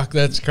 Fuck,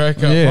 that's crack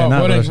up. Yeah,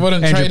 What, no,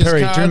 wouldn't Andrew trade Perry.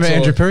 his cards? Do you remember or-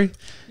 Andrew Perry?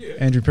 Yeah.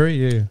 Andrew Perry,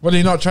 yeah. Would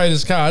he not trade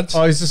his cards?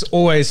 Oh, he's just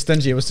always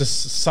stingy. It was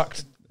just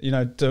sucked, you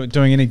know,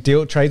 doing any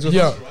deal trades with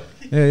Yo. him.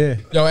 Yeah.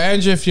 Yo,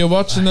 Andrew, if you're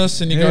watching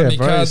this and you got any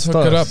bro, cards,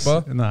 hook it up,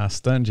 bro. Nah,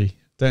 stingy.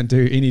 Don't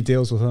do any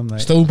deals with him,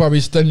 mate. Still probably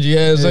stingy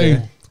as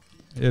yeah.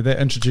 Yeah, that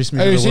introduced me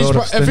Hey, to the world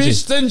of if stingy.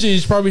 he's stingy,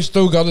 he's probably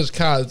still got his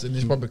cards and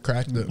he's probably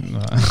cracked it.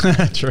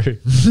 Nah. True.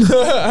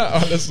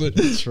 Honestly.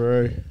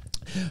 True.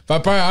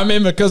 But bro, I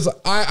remember because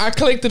I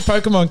collected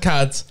Pokemon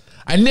cards.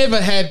 I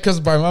never had, because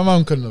bro, my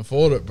mom couldn't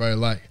afford it, bro.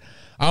 Like,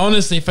 I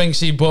honestly think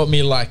she bought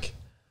me like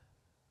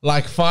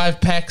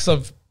 5 packs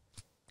of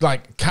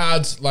like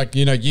cards, like,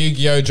 you know,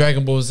 Yu-Gi-Oh,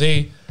 Dragon Ball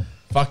Z,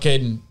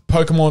 fucking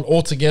Pokemon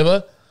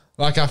altogether.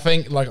 Like, I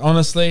think, like,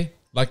 honestly,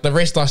 like, the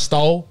rest I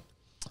stole.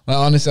 Like,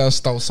 honestly, I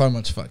stole so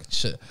much fucking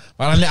shit.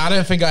 But I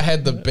don't think I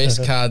had the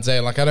best cards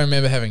there. Like, I don't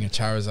remember having a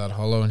Charizard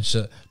Holo and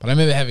shit. But I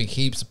remember having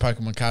heaps of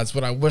Pokemon cards.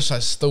 But I wish I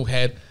still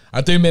had.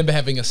 I do remember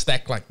having a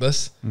stack like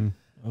this.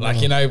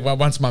 Like, you know,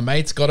 once my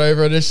mates got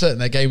over it and shit,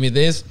 and they gave me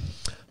theirs.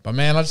 But,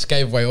 man, I just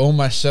gave away all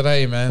my shit,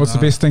 man. What's the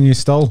best thing you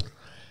stole?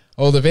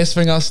 Oh, the best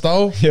thing I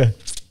stole? Yeah.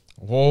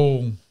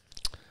 Whoa.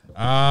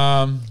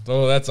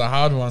 Oh, that's a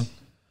hard one.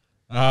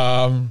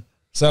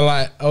 So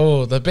like,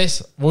 the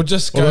best. We'll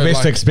just go. Well, the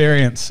best like,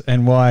 experience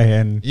and why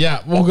and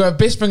yeah, we'll go.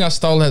 Best thing I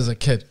stole as a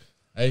kid.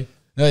 Hey,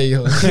 there you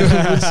go.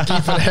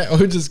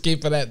 We'll just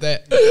keep it at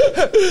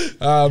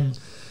that.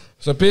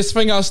 So best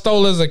thing I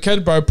stole as a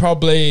kid, bro,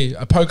 probably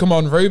a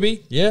Pokemon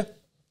Ruby. Yeah,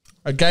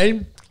 a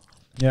game.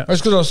 yeah,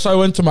 That's because I was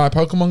so into my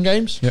Pokemon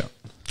games. yeah,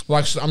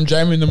 Like I'm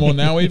jamming them all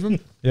now, even.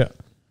 yeah.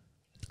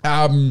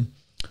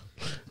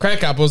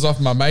 Crack up was off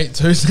my mate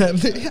too,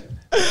 sadly.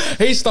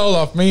 He stole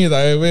off me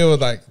though. We were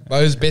like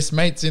those best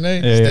mates, you know,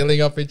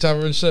 stealing off each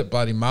other and shit,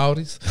 bloody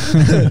Maoris.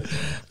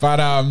 But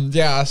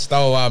yeah, I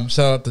stole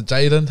shout out to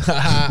Jaden.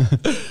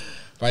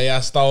 But yeah, I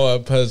stole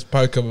his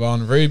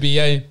Pokemon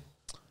Ruby,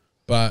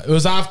 But it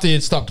was after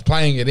he'd stopped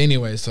playing it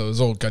anyway, so it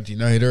was all good, you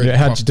know. He'd already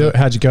How'd you do it?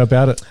 How'd you go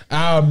about it?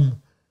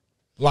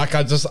 Like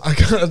I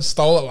kind of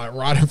stole it like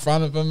right in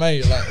front of him,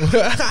 mate. Like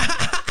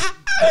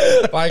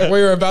like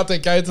we were about to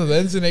go to the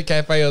internet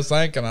cafe or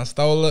something, and I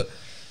stole it,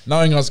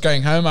 knowing I was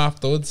going home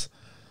afterwards.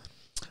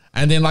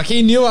 And then like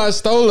he knew I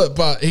stole it,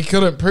 but he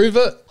couldn't prove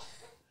it.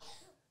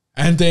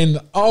 And then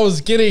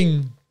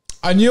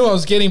I knew I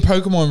was getting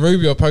Pokemon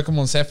Ruby or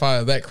Pokemon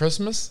Sapphire that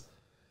Christmas.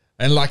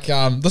 And like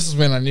this is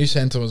when I knew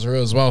Santa was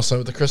real as well.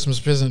 So the Christmas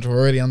presents were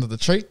already under the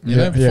tree, you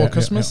know, before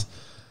Christmas.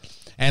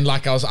 And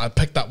like I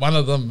picked up one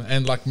of them,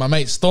 and like my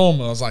mate Storm,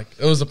 I was like,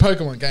 it was a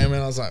Pokemon game,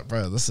 and I was like,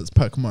 bro, this is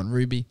Pokemon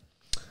Ruby.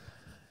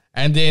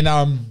 And then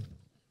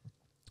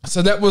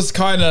so that was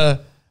kind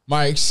of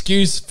my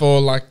excuse for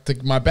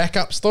like my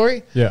backup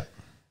story. Yeah.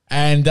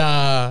 And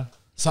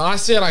so I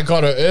said I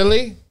got it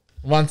early.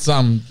 Once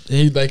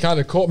they kind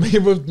of caught me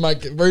with my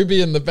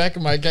Ruby in the back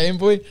of my Game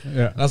Boy.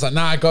 Yeah. And I was like,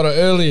 nah, I got it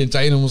early. And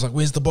Jaden was like,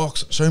 where's the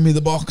box? Show me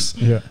the box.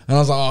 Yeah. And I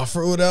was like, oh, I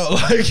threw it out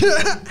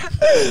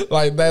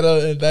like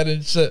that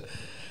and shit.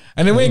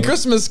 And then when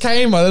Christmas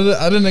came, I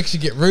didn't actually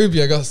get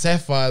Ruby. I got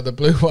Sapphire, the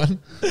blue one.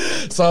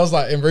 So I was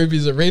like, and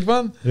Ruby's a red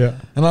one. Yeah.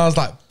 And I was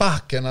like,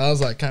 fuck. And I was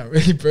like, can't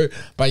really prove.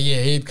 But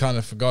yeah, he'd kind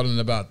of forgotten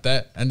about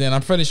that. And then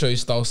I'm pretty sure he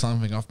stole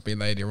something off me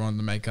later on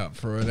to make up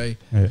for it,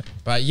 Yeah.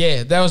 But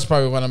yeah, that was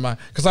probably one of my.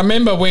 Because I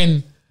remember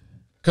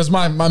because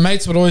my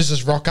mates would always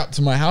just rock up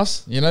to my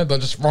house, you know, they'll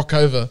just rock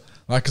over.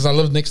 Like, because I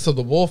lived next to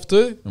the wharf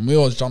too. And we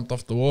always jumped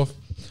off the wharf.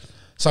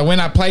 So when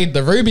I played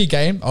the Ruby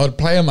game, I would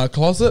play in my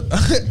closet.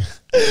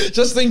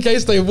 Just in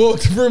case they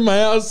walked through my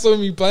house, saw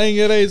me playing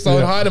it, so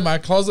I'd hide in my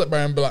closet, bro,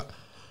 and be like,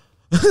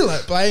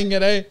 like playing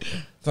it,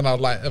 Then I'd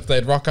like, if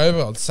they'd rock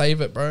over, I'd save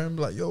it, bro, and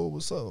be like, yo,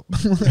 what's up?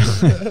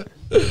 But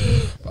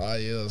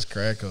yeah, that's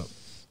crack up.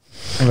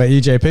 How about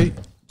you, JP?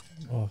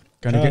 Oh,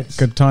 Going to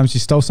good times you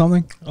stole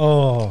something?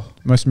 Oh,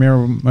 Most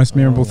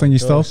memorable thing you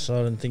stole? gosh,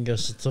 I didn't think I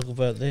should talk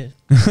about that.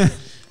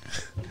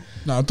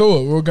 No, do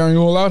it. We're going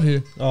all out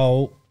here.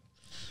 Oh,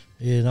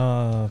 yeah,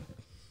 nah.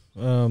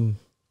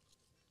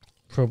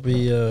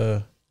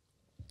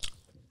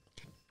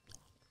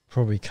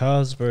 Probably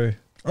cars, bro.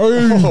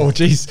 Oh,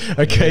 jeez.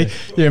 Okay.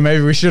 Yeah,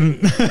 maybe we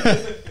shouldn't.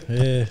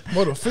 Yeah.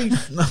 What a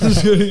thief. No, I'm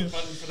just kidding.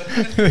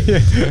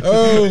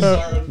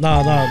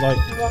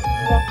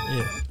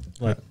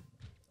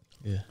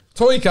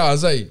 Toy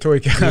cars, eh? Toy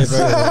cars.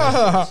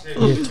 Yeah,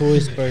 bro. Yeah,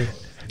 toys, bro.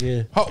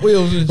 Yeah. Hot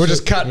Wheels and We'll shit.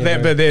 just cut Yeah, that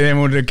bro. bit there, then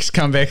we'll just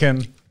come back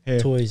in. Yeah.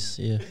 Toys,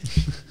 yeah.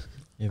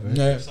 Yeah, bro.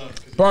 Yeah.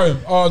 Bro,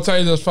 I'll tell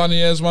you this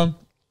funny ass one.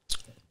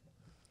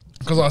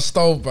 Because I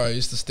stole, bro. I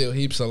used to steal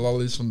heaps of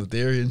lollies from the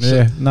dairy and shit.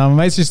 Yeah, no,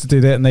 my mates used to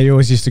do that, and they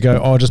always used to go,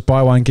 "Oh, just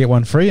buy one, get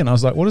one free." And I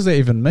was like, "What does that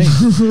even mean?"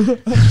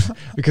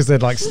 Because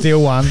they'd like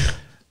steal one,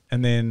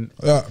 and then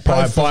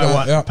buy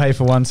one, pay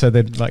for one, so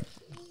they'd like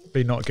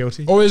be not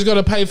guilty. Always got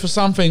to pay for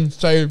something.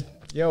 So,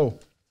 Yo,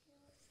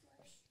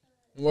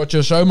 watch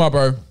your show, my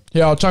bro.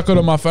 Yeah, I'll chuck it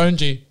on my phone,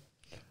 G.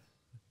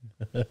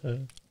 What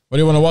do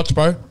you want to watch,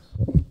 bro?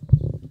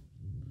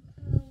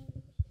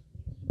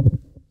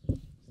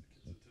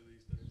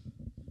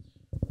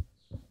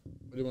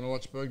 What do you want to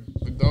watch,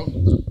 big dog?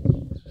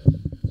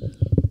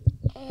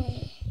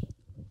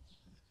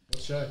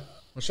 What show?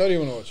 What show do you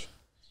want to watch?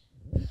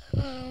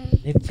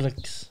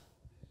 Netflix.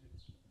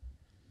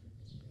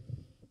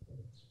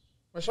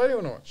 What show do you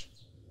want to watch?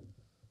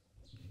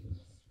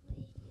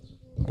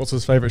 what's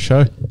his favorite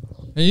show?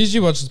 He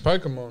usually watches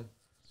Pokemon.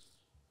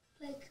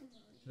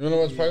 You want to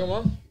watch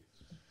Pokemon?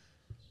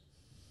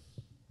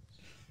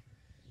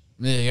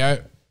 There you go.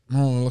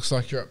 Oh, looks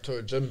like you're up to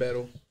a gym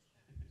battle.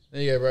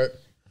 There you go, bro.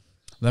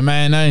 The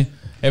man, eh?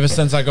 Ever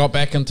since I got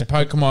back into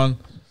Pokemon,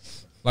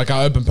 like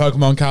I opened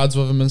Pokemon cards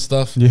with him and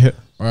stuff. Yeah.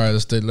 Alright,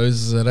 this dude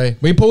loses it, eh?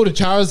 We pulled a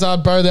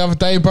Charizard, bro, the other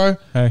day, bro.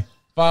 Hey.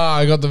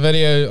 I got the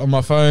video on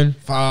my phone.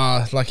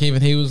 Like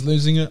even he was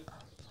losing it.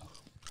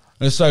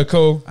 It's so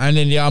cool. And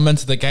then, yeah, I'm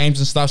into the games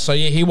and stuff. So,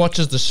 yeah, he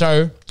watches the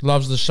show,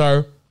 loves the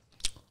show.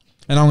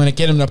 And I'm going to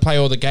get him to play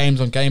all the games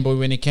on Game Boy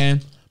when he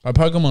can. But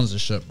Pokemon's the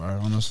shit, bro,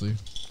 honestly.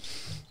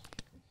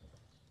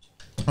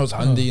 I was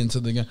handy into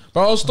the game.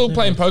 But I was still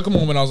playing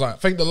Pokemon when I was like,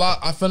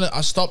 I think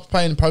I stopped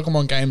playing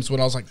Pokemon games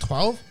when I was like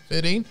 12,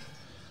 13.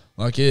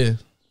 Like, yeah.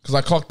 Because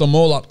I clocked them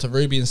all up to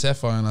Ruby and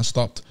Sapphire and I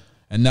stopped.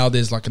 And now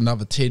there's like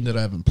another 10 that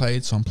I haven't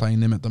played. So I'm playing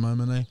them at the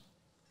moment, eh?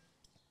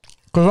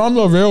 Because I'm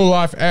the real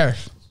life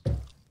Ash.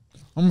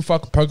 I'm a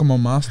fucking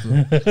Pokemon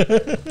master.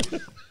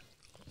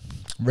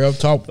 Real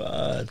top.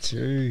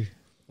 True.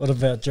 What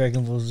about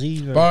Dragon Ball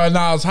Z? Bro? But no,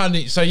 I was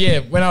hunting. So yeah,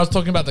 when I was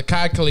talking about the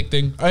card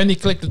collecting, I only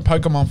collected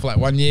Pokemon for like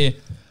 1 year.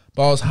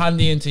 But I was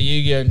handy into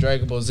Yu-Gi-Oh! And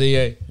Dragon Ball Z.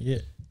 Eh? Yeah.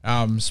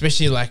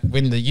 Especially like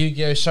when the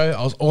Yu-Gi-Oh! Show,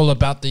 I was all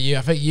about the Yu.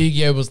 I think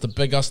Yu-Gi-Oh! Was the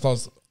biggest I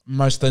was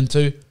most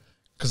into.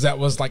 Because that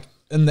was like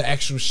in the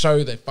actual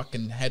show, they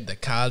fucking had the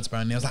cards, bro.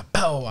 And I was like,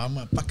 oh, I'm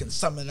going to fucking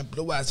summon a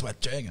blue eyes white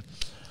dragon.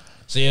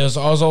 So yeah,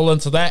 I was all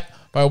into that.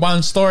 But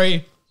one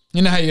story,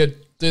 you know how you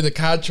do the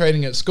card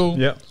trading at school?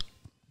 Yeah.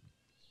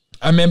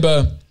 I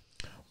remember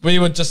we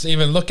would just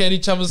even look at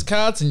each other's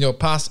cards and you'll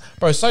pass.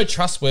 Bro, so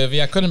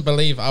trustworthy. I couldn't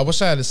believe. I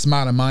wish I had a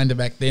smarter mind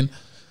back then.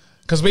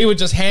 Because we would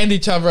just hand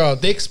each other our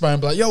decks, bro,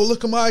 and be like, yo,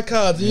 look at my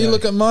cards and you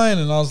look at mine.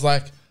 And I was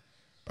like,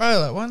 bro,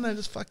 like, why don't I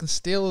just fucking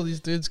steal all these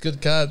dudes'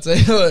 good cards?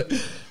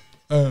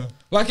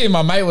 Lucky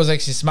my mate was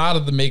actually smarter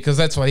than me because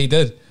that's what he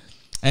did.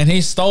 And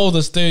he stole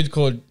this dude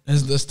called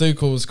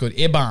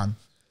Eban.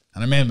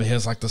 And I remember he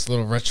was like this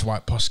little rich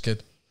white posh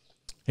kid.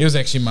 He was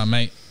actually my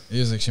mate.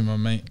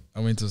 I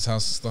went to his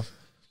house and stuff.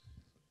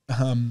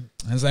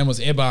 His name was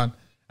Eban.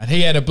 And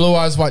he had a blue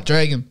eyes white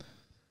dragon.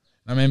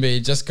 I remember he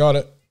just got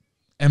it.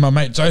 And my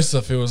mate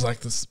Joseph, who was like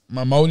this,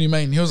 my moldy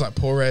mate, and he was like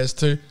poor as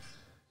too.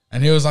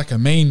 And he was like a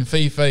mean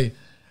fee.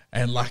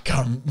 And like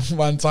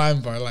one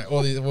time, bro, like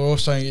we're all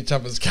showing each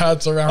other's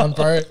cards around,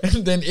 bro.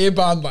 And then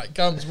Eban like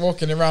comes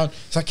walking around.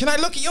 He's like, "Can I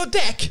look at your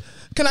deck?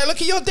 Can I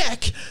look at your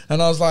deck?"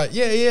 And I was like,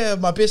 yeah,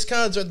 my best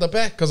cards are at the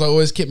back because I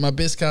always keep my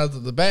best cards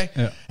at the back.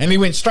 Yeah. And he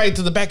went straight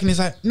to the back and he's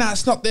like, "Nah,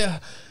 it's not there."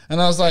 And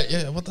I was like,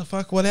 "Yeah, what the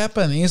fuck? What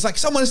happened?" And he's like,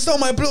 "Someone stole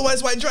my blue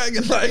eyes white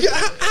dragon." Like,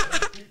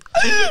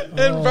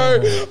 and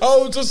bro, I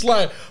was just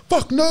like,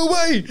 "Fuck, no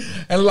way!"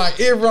 And like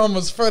everyone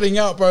was freaking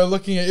out, bro,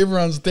 looking at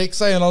everyone's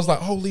decks, and I was like,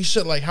 "Holy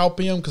shit!" Like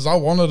helping him because I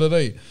wanted it,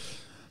 eh?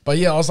 But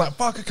yeah, I was like,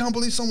 "Fuck, I can't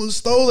believe someone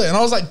stole it," and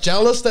I was like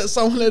jealous that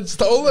someone had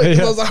stole it because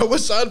I was like, "I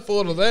wish I'd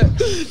thought of that."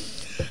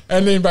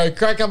 And then, bro,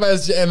 crack up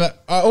and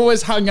I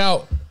always hung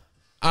out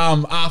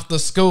after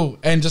school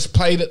and just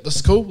played at the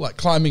school, like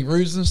climbing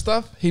roofs and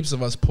stuff. Heaps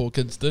of us poor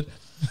kids did.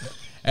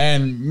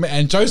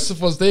 And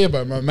Joseph was there,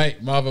 bro, my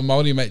other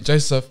Māori mate,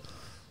 Joseph.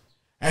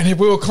 And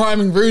we were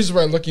climbing roofs,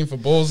 bro, looking for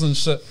balls and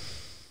shit.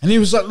 And he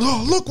was like,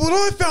 "Oh, look what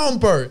I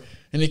found, bro."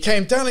 And he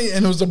came down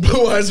and it was a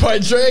blue eyes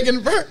white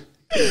dragon, bro.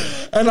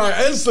 And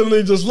I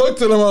instantly just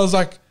looked at him. I was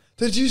like,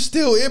 "Did you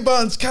steal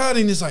Eban's card?"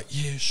 And he's like,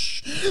 "Yeah,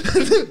 shh."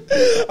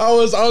 I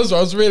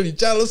was really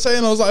jealous,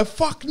 and I was like,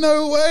 "Fuck,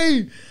 no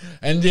way."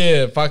 And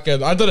yeah,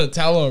 fucking, I didn't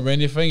tell him or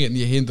anything, and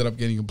yeah, he ended up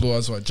getting a blue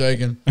eyes white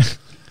dragon.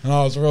 And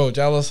I was real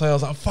jealous. I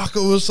was like, "Fuck,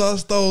 I wish I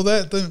stole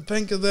that. Didn't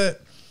think of that."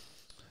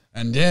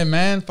 And yeah,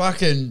 man,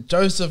 fucking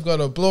Joseph got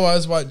a blue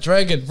eyes white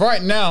dragon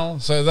right now.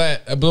 So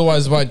that a blue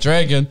eyes white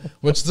dragon,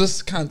 which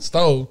this cunt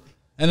stole,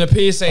 and a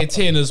PSA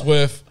 10 is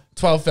worth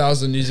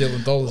 12,000 New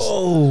Zealand dollars.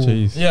 Oh,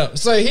 jeez. Yeah,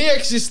 so he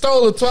actually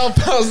stole a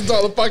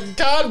 $12,000 fucking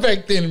card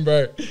back then,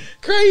 bro.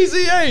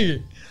 Crazy, eh?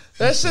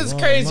 That shit's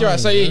crazy, right?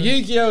 So yeah,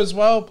 Yu-Gi-Oh! As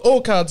well. All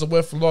cards are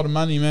worth a lot of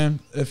money, man.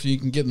 If you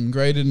can get them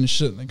graded and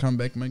shit, they come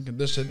back making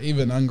this shit,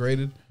 even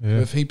ungraded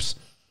with heaps.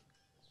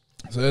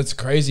 So that's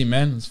crazy,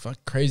 man. It's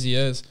fucking crazy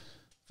as.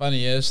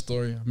 Funny ass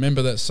story. I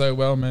remember that so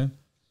well, man.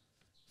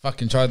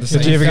 Fucking tried to say.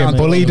 Did you ever get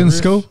bullied in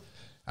school?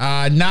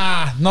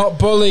 Nah, not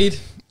bullied.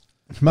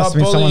 Must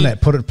have been someone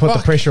that put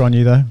the pressure on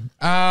you, though.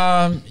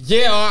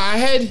 Yeah, I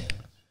had.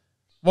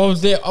 What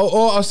was there?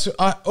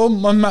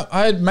 I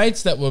had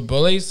mates that were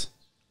bullies.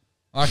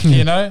 Like,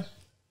 you know,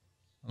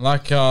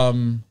 like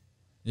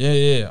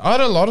yeah. I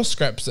had a lot of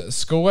scraps at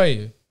school.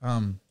 That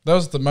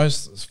was the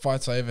most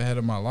fights I ever had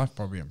in my life,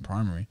 probably in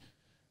primary.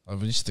 I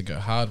used to go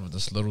hard with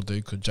this little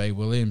dude called Jay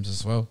Williams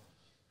as well.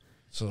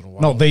 Sort of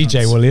not the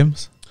Jay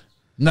Williams.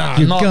 Nah,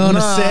 you're gonna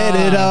set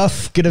it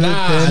off. Get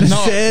not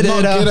set it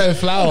off. Ghetto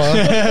Flower.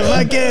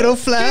 My ghetto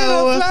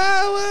flower.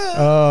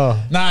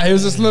 Oh. Nah, he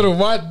was this little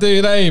white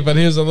dude, but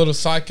he was a little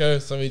psycho,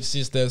 so he just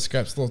used to have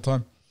scraps all the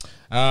time.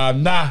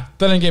 Nah,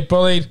 didn't get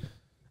bullied.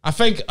 I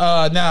think,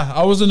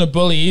 I wasn't a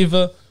bully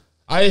either.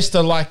 I used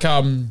to like,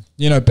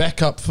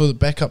 back up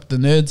the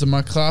nerds in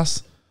my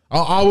class.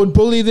 I would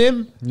bully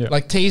them,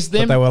 like tease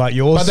them. But they were like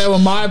yours. But they were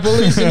my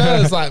bullies, you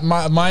know. It's like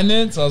my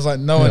nerds. I was like,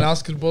 no one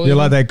else could bully You're them.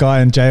 like that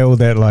guy in jail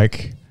that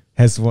like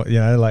has what, you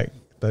know, like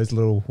those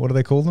little, what do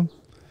they call them?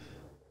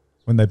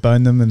 When they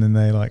bone them and then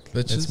they like,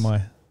 bitches? It's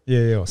my,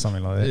 yeah, or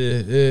something like that.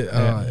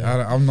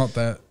 Yeah. I'm not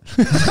that.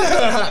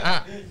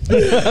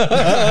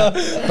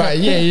 But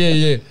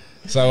yeah.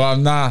 So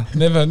nah,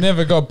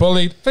 never got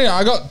bullied.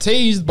 I got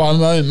teased by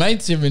my own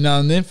mates every now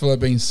and then for like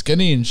being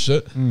skinny and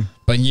shit.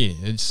 But yeah,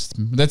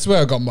 that's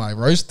where I got my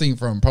roasting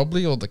from,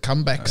 probably, or the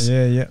comebacks.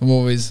 Yeah. I'm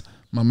always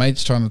my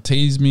mates trying to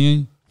tease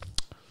me.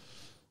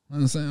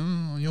 And say,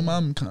 "Oh, your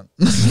mum can't."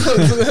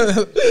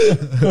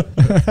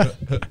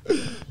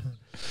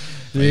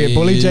 Do you get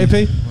bullied,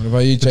 JP? What about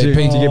you, Did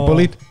JP? you get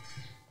bullied?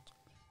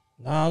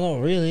 Nah,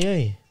 not really,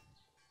 eh?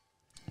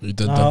 You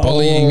did the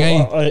bullying,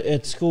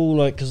 At school,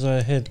 like, because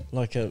I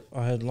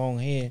had long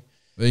hair.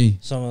 Eh?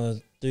 Some of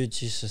the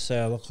dudes used to say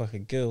I look like a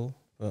girl,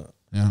 but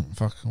Yeah,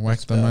 fucking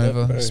whacked them about it,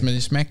 over. bro.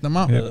 Smitty smacked them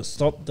up. but it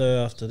stopped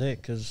though after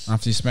that because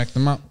After you smacked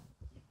them up.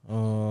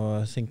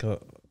 I think I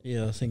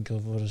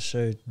would have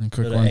showed a And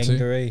quick bit of one too.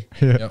 anger. Eh?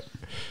 Yeah. Yep.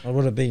 I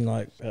would have been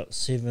like about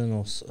 7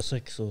 or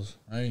 6 or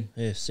Hey.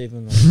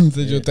 7. Or,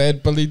 Did your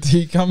dad bully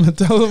you come and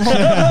tell them?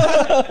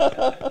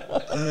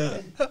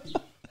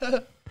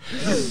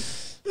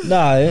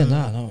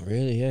 Nah, not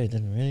really. Yeah,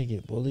 didn't really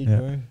get bullied, Yeah.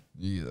 bro.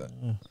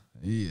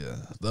 Yeah,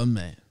 the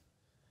man.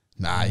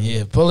 Nah,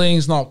 yeah,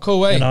 bullying's not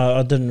cool, eh? And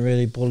I didn't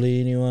really bully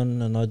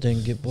anyone, and I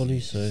didn't get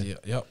bullied. So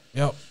Yep.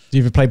 Do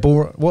you ever play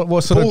ball?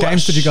 What sort of Ball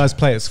games did you rush. guys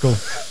play at school?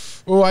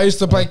 Oh, I used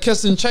to play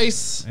kiss and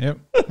chase. Yep.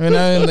 You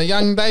know, in the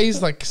young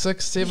days, like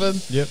 6, 7.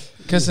 Yep.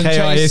 Kiss and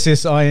chase.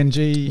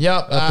 KISSING.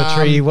 Yep, Up a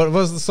tree. What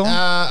was the song?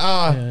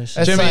 That's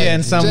Jimmy like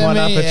and someone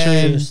up a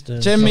tree.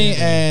 Jimmy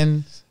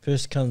and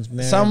first comes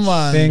marriage.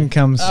 someone Then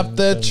comes up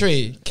the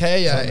tree.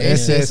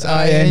 KISSING.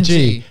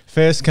 SSING.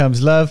 First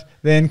comes love,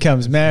 then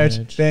comes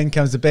marriage, then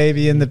comes the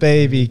baby in the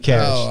baby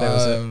carriage.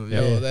 Oh,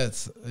 that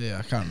was it.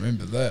 I can't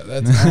remember that.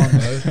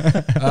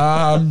 That's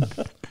gone though.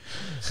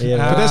 Yeah,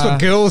 But that's what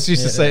girls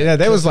used to say. Yeah,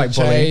 that was like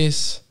bullying.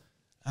 Chase.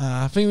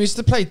 I think we used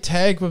to play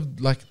tag with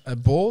like a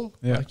ball.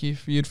 Yeah. Like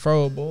if you'd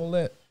throw a ball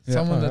at Yeah.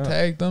 someone to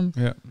tag them.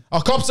 Yeah. Oh,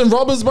 cops and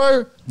robbers,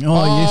 bro.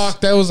 yes.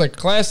 That was a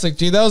classic.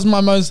 Gee, that was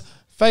my most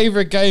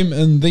favorite game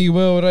in the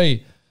world, eh?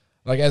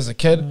 Like as a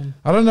kid,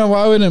 I don't know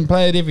why we didn't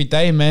play it every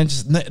day, man.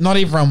 Just not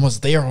everyone was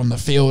there on the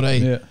field, eh?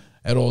 Yeah.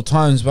 At all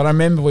times. But I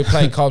remember we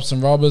played cops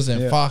and robbers,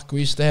 and Yeah. fuck,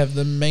 we used to have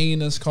the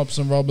meanest cops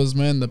and robbers,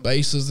 man. The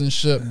bases and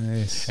shit.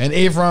 Yes. And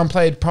everyone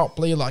played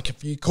properly. Like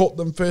if you caught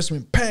them first,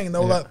 went bang, they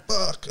were Yeah. like,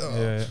 fuck. Oh.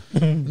 Yeah.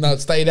 And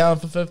I'd stay down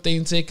for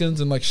 15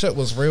 seconds, and like shit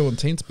was real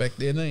intense back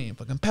then, eh?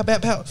 Fucking pow, pow,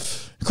 pow.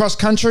 Cross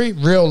country,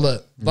 real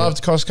lit.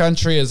 Loved cross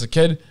country as a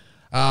kid.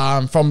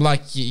 From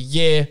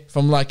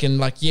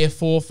in year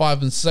 4,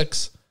 5, and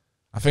 6.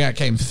 I think I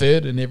came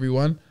third in every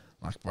one.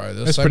 Like, bro,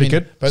 That's pretty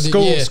good. But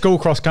School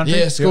cross country.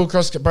 Yeah, school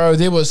cross, bro.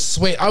 There was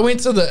sweat. I went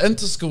to the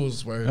inter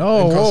schools, bro.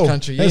 Oh, in cross whoa.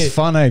 country. That's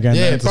fun, eh? Going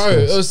Yeah, to bro.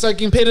 schools. It was so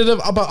competitive.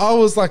 But I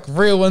was like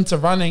real into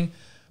running,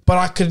 but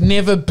I could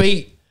never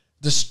beat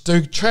this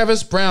dude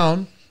Travis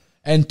Brown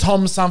and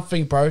Tom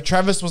something, bro.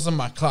 Travis was in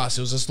my class.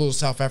 He was this little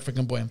South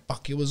African boy, and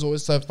fuck, he was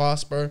always so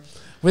fast, bro.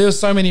 We were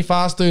so many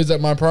fast dudes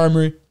at my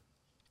primary.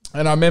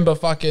 And I remember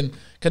fucking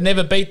could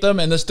never beat them.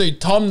 And this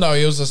dude, Tom, though,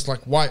 he was this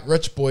like white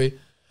rich boy.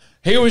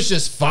 He was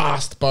just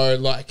fast, bro.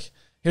 Like,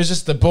 he was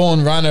just the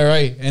born runner,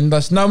 eh? And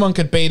no one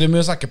could beat him. He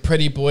was like a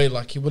pretty boy.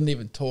 Like, he wouldn't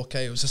even talk,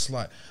 eh? It was just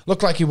like,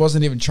 looked like he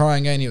wasn't even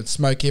trying, eh? And he would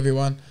smoke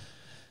everyone.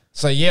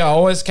 So, yeah, I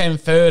always came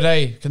third,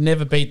 eh? Could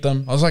never beat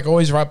them. I was like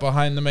always right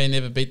behind them, eh?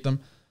 Never beat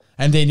them.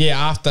 And then, yeah,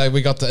 after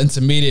we got to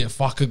intermediate,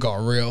 fuck, it got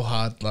real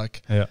hard.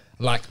 Like,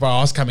 bro, I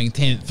was coming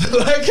 10th.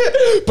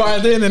 Like, by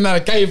then, and I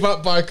gave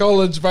up by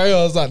college, bro.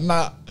 I was like,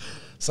 nah.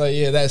 So,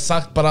 yeah, that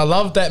sucked. But I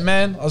loved that,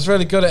 man. I was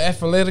really good at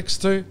athletics,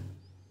 too.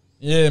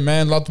 Yeah,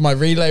 man. Loved my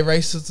relay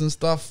races and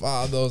stuff.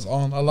 That was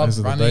on. I loved Those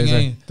are the running, days, eh?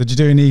 eh? Did you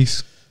do any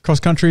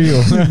cross country?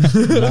 Or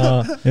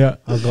Nah, yeah.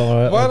 I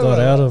got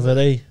out of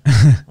it.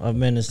 I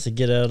managed to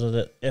get out of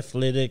the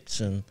athletics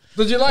and.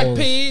 Did you like Well,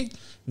 PE?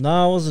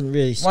 No, I wasn't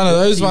really. One of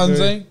those sporty, ones,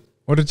 bro. eh?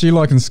 What did you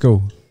like in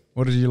school?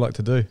 What did you like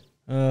to do?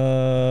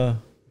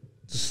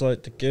 Just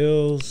like the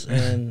girls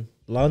and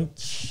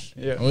lunch,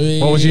 Yeah.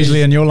 What was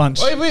usually in your lunch?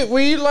 Wait, were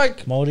you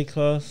like, multi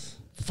class.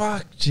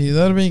 fuck, gee,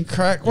 that'd have been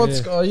crack. What Yeah.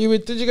 school?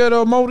 Did you go to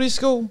a multi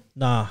school?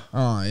 Nah,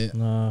 Oh,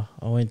 yeah.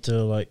 I went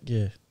to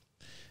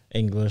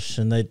English,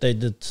 and they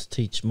did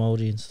teach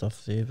multi and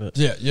stuff there, but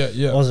Yeah.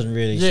 it wasn't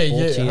really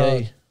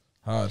sporty.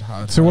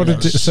 Hard. So what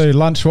did you, so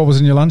lunch? What was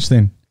in your lunch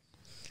then?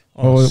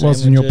 What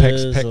was in your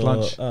packed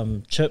lunch?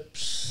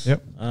 Chips.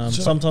 Yep.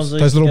 Sometimes I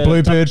Those used to little go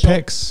to bluebird tuck shop.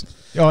 packs.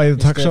 Oh, yeah, the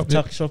Used tuck to have shop.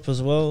 Yep. tuck shop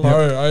as well. Bro,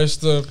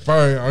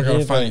 I got Yeah,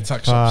 a funny bro.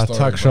 tuck shop story,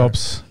 Tuck bro.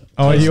 shops.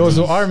 Oh, yours.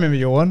 I remember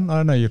your one.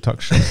 I know your tuck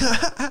shop.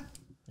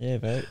 Yeah,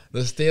 bro.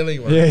 The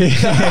stealing one. yeah,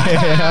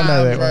 I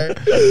know that one.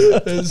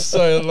 Bro. It's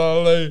so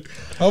lovely.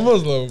 I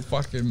was a little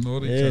fucking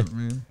naughty Yeah. cunt,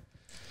 man.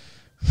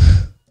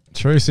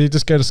 True. So you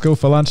just go to school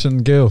for lunch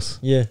and girls.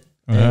 Yeah.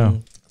 Wow.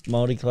 And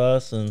multi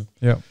class and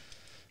Yep.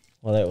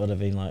 well, that would have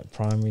been like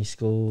primary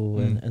school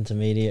and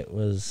intermediate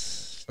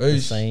was the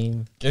Eesh.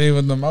 same. Get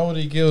even the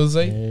Māori girls,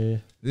 eh?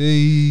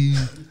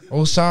 Yeah.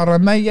 Oh, Sarah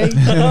May, eh?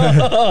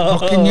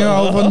 Knocking you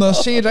over the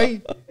seat, eh?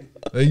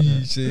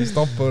 She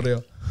stop for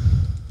you.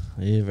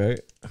 Yeah, bro.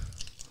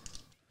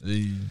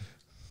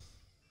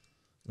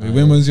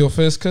 When was your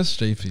first kiss,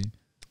 JP?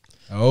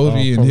 How old were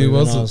you and Probably who when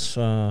was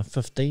I it? was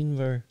 15,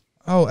 bro.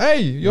 Oh,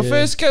 hey, your Yeah.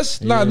 first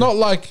kiss? No, Yeah. not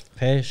like,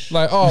 Pash.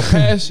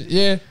 Pash,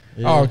 yeah.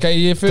 Yeah. Oh, okay,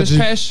 yeah, first you-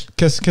 Pash.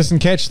 Kiss and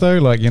catch though,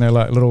 like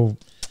like little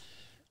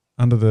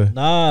under the.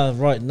 Nah,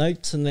 write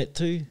notes and that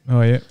too.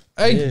 Oh yeah.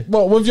 Hey, Yeah.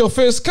 what, with your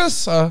first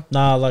kiss?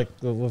 Nah, like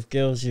with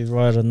girls, you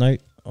write a note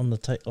on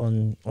the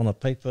on a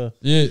paper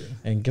Yeah.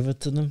 and give it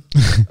to them.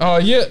 Oh,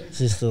 yeah. It's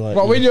just to like.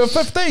 What, when you were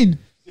 15?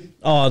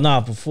 Oh,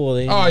 nah, before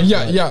then. Oh,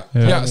 yeah, like, yeah,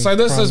 Yeah. yeah. So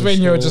this is primary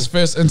when you were school. just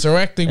first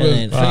interacting And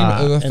with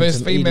then the first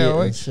intermediate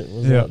female. and shit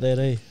was Yeah. like that,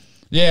 eh?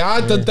 Yeah,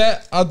 I did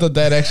that. I did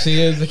that actually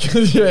years ago.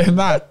 Yeah,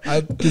 nah.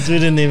 Because we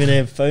didn't even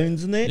have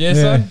phones in that. Yeah,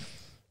 Yeah. son.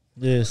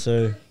 Yeah,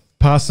 so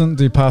Pass them?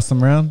 Do you pass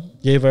them around?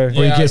 yeah, bro. Or Yeah,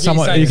 you I get get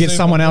someone? saying You get super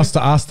someone quick. else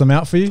to ask them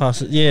out for you?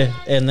 Pass it, yeah,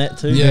 and that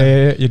too. Yeah.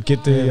 Yeah. You'd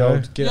get the Yeah,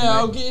 old. Get Yeah,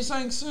 I'll get you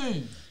something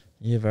soon.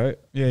 Yeah, bro.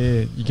 yeah.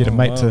 You get a Oh,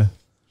 mate wow. to.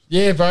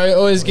 Yeah, bro.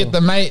 Always get the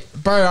mate,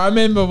 bro. I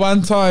remember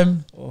one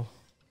time, Oh.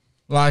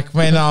 like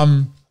when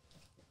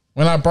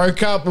I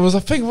broke up. I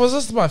think was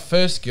this my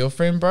first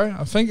girlfriend, bro?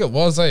 I think it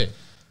was. I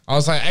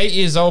was like 8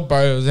 years old,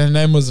 bro. Her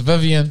name was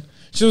Vivian.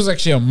 She was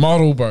actually a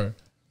model, bro.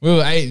 We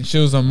were 8 and she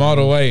was a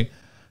model, eh?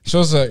 She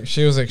was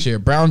actually a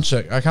brown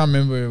chick. I can't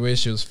remember where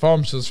she was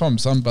from. She was from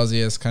some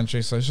buzzy ass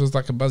country, so she was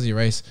like a buzzy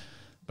race.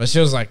 But she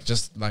was like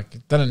just like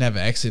didn't have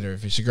an accent or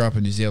anything. She grew up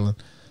in New Zealand.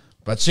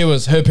 But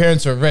her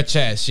parents were rich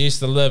ass. She used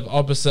to live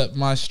opposite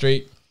my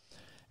street.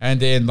 And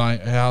then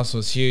like her house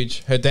was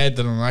huge. Her dad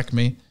didn't like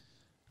me.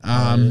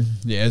 Yeah,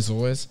 as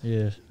always.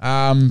 Yeah.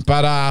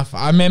 But I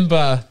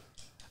remember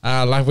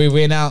like we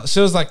went out. She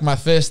was like my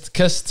first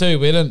kiss too.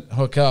 We didn't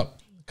hook up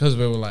because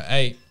we were like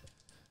 8.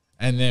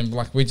 And then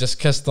like we just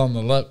kissed on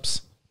the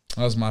lips.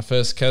 That was my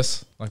first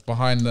kiss, like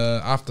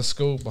after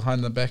school,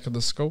 behind the back of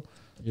the school.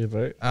 Yeah,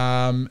 bro.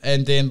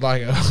 And then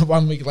like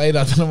 1 week later,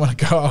 I didn't want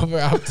to go over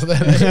after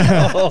that.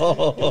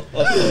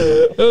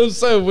 It was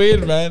so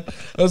weird, man.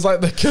 It was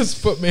like the kiss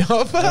put me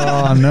off.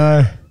 Oh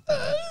no.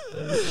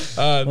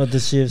 What,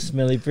 did she have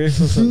smelly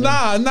breath or something?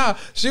 Nah.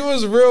 She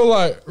was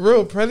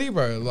real pretty,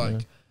 bro.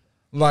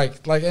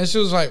 Like, and she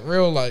was like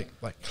real, like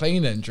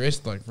clean and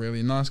dressed like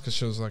really nice because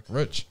she was like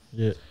rich.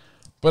 Yeah.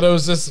 But it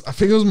was just, I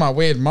think it was my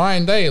weird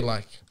mind, eh?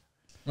 Like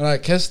when I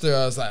kissed her,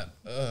 I was like,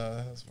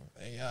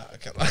 yeah,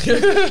 okay. Like,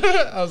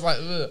 I was like,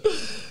 ugh.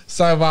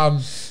 So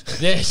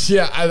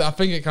yeah. I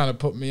think it kind of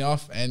put me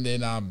off, and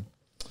then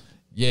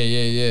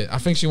yeah. I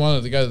think she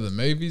wanted to go to the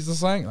movies or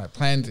something. Like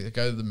planned to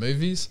go to the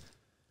movies.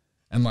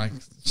 And like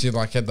she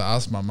like had to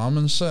ask my mum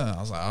and shit. And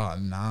I was like, oh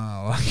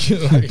nah,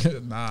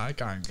 like nah, I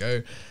can't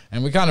go.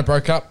 And we kind of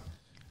broke up.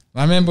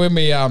 I remember when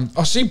we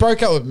she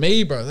broke up with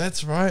me, bro.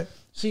 That's right.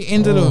 She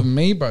ended it with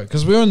me, bro,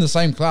 because we were in the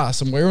same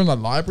class and we were in the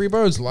library,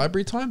 bro. It was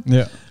library time.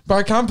 Yeah. But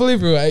I can't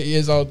believe we were 8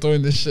 years old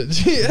doing this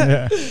shit.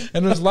 Yeah.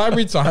 And it was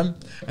library time,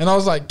 and I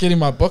was like getting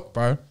my book,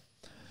 bro.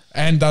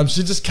 And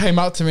she just came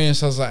up to me and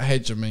she was like, "Hey,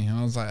 Jimmy," and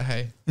I was like,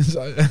 "Hey."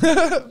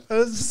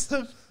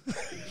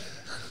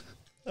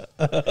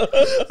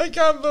 I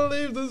can't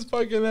believe this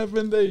fucking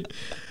happened, eh?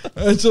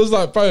 And she was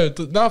like, bro,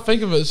 now I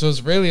think of it, she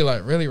was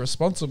really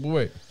responsible,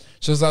 eh?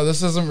 She was like,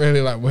 this isn't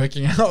really like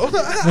working out.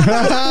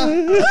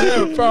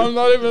 Bro, I'm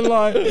not even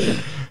lying.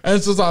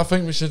 And she was like, I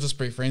think we should just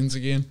be friends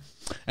again.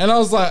 And I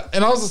was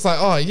just like,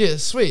 oh yeah,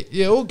 sweet.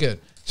 Yeah, all good.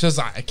 She was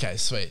like, okay,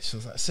 sweet. She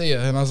was like, see ya.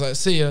 And I was like,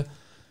 see ya.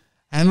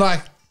 And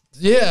like,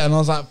 yeah, and I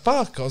was like,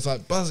 fuck. I was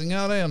like buzzing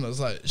out, eh? And I was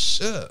like,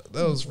 shit,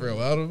 that was real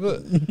out of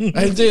it.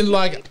 And then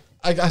like,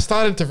 I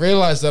started to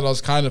realize that I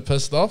was kind of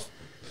pissed off.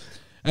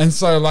 And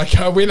so like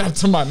I went up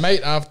to my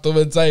mate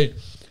afterwards, eh?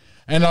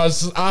 And I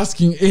was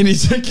asking Annie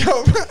to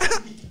come.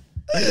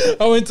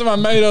 I went to my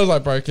mate, I was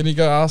like, bro, can you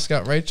go ask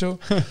out Rachel?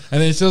 And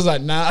then she was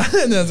like, nah.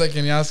 And then I was like,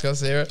 can you ask out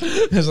Sarah?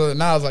 And she was like,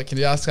 nah. I was like, can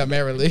you ask out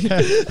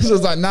Marilee? She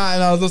was like, nah.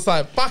 And I was just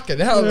like, fuck it,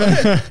 hell,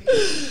 man.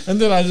 And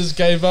then I just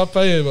gave up,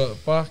 eh? But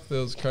fuck, that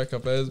was crack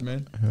up as,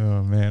 man.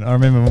 Oh man, I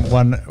remember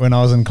one when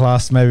I was in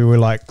class. Maybe we were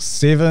like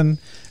 7,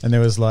 and there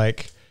was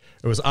like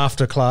it was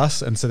after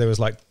class, and so there was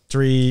like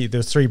three of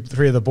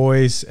the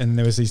boys, and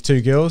there was these 2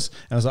 girls,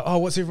 and I was like, oh,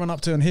 what's everyone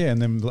up to in here?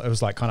 And then it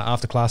was like kind of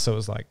after class, so it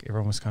was like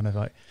everyone was kind of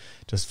like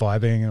just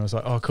vibing, and I was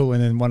like, oh cool.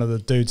 And then one of the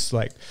dudes,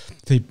 like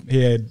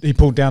he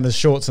pulled down his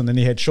shorts, and then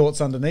he had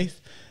shorts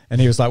underneath, and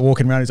he was like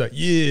walking around, he's like,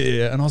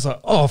 yeah. And I was like,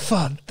 oh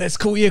fuck, that's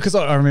cool. Yeah, because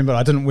I remember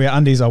I didn't wear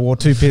undies, I wore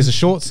 2 pairs of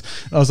shorts.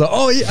 And I was like,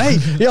 oh yeah,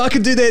 hey, yeah, I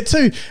can do that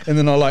too. And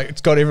then I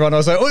like got everyone, I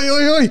was like, oi,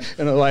 oi, oi.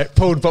 And I like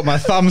pulled, but my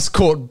thumbs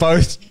caught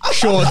both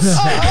shorts.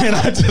 And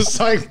I just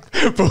like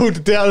pulled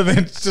it down, and then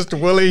it's just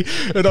Willy.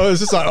 And I was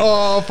just like,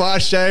 oh, for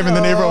shame. And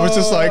then everyone was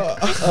just like, what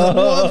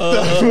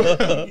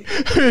the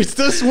who's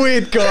this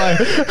weird guy?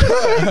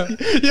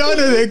 Yeah, I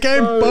know that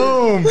game.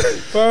 Boom.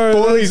 Bro,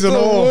 Boys and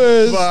all.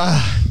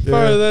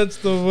 Bro, that's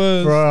the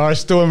worst. Bro, I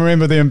still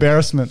remember the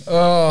embarrassment.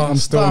 Oh, I'm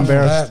still stuff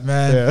embarrassed. that,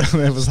 man. Yeah,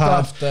 that was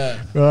hard. Stuff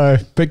that. Bro,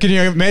 but can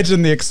you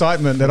imagine the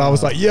excitement that I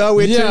was like, yeah,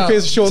 we're 2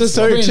 pairs of shorts just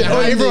too. being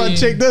Everyone handy.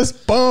 check this.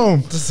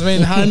 Boom. Just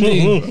been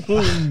handy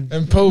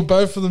and pull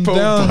both of them Pulled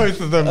down. both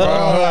of them, bro. Oh,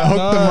 I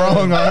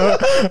hooked them wrong.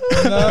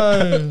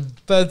 No,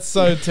 that's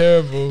so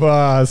terrible.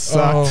 Wow, it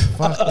sucked. Oh,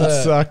 fuck It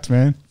that. sucked,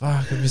 man.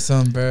 Fuck, I'd be so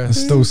It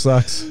embarrassed. still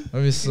sucks.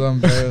 I'd be so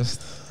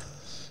embarrassed.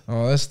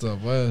 Oh, that's the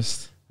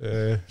worst.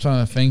 Yeah.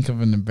 Trying to think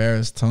of an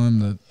embarrassed time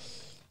that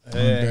I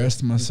Yeah.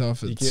 embarrassed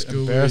myself You at get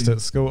school. embarrassed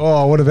at school.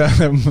 Oh, what about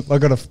them? I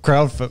got a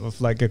crowd fit with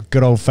like a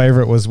good old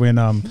favorite was when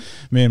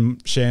me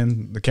and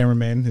Shan, the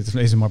cameraman,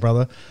 he's my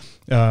brother,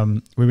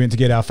 we went to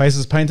get our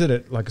faces painted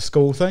at like a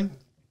school thing,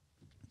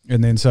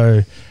 and then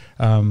so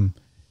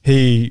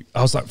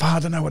I was like, I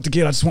don't know what to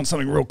get. I just want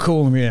something real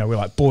cool. And we're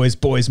like, boys.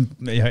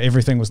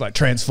 Everything was like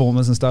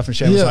Transformers and stuff. And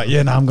Shan was like,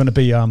 I'm going to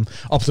be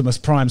Optimus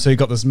Prime. So he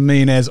got this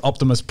mean as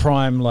Optimus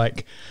Prime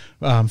like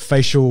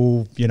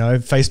facial,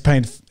 face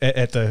paint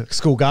at the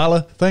school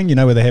gala thing,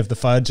 where they have the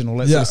fudge and all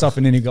that sort of stuff.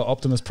 And then he got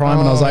Optimus Prime,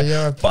 and I was like,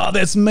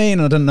 that's mean.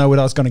 And I didn't know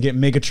whether I was going to get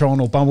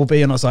Megatron or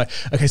Bumblebee. And I was like,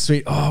 okay,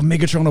 sweet. Oh,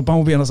 Megatron or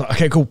Bumblebee. And I was like,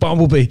 okay, cool,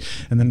 Bumblebee.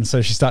 And then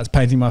so she starts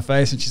painting my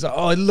face, and she's like,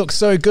 oh, it looks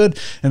so good.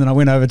 And then I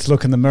went over to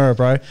look in the mirror,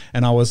 bro,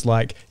 and I was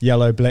like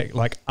yellow, black,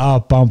 like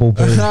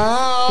Bumblebee.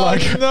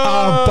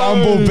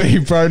 Bumblebee,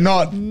 bro,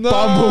 not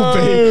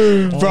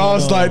Bumblebee. Bro, I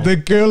was like the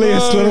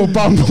girliest little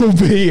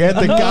Bumblebee at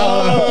the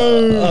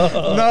gala.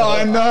 No,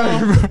 I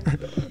know,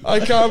 bro. I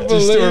can't Do you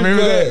believe still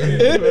remember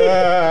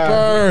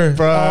that.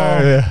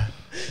 Bro,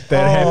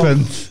 that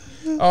happened.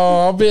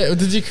 Oh, I'll bet.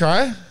 Did you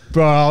cry?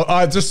 Bro,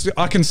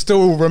 I can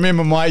still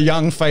remember my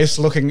young face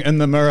looking in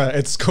the mirror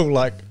at school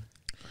like,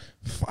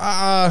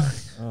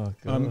 Oh,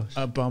 I'm gosh.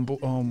 a bumble.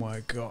 Oh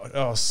my God.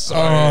 Oh,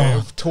 sorry.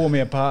 It tore me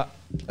apart.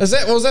 Was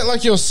that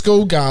like your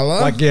school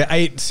gala?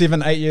 Like,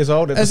 7, 8 years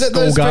old at Is the it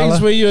school those gala.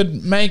 things where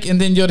you'd make and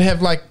then you'd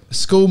have like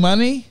school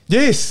money?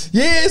 Yes.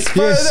 Yes,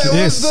 bro. Yes, that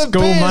yes, was the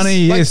school best.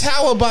 money, Like yes.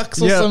 tower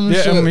bucks or some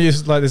yeah, shit. and we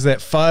used there's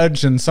that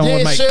fudge and someone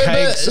would make sherbet,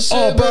 cakes.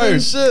 sherbet Bro,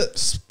 and shit.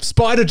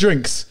 spider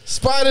drinks.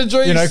 Spider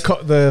drinks.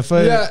 The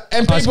food. Yeah,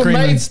 and ice people cream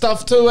made and-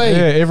 stuff too, eh? Yeah,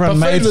 everyone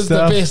but made food was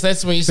stuff. the best.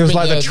 That's where you There spent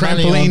was like the your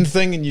money trampoline on.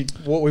 thing,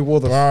 and we wore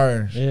the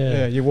Bro,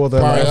 Yeah. you wore the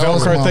bro, like, that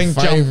was Velcro my thing.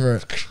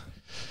 favorite.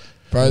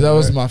 Bro, that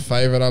was my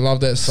favorite. I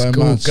loved that so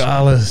School much.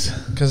 galas.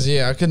 Because,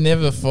 I could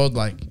never afford,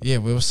 we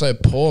were so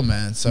poor,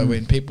 man. So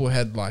when people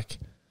had,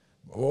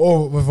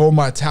 with all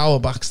my tower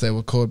bucks, they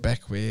were called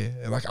back where,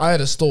 I had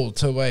a stall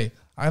too, eh?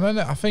 I don't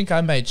know. I think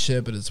I made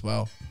sherbet as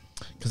well.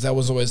 Because that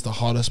was always the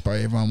hottest, bro.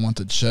 Everyone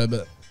wanted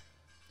sherbet.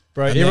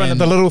 Bro, And everyone then-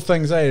 the little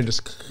things,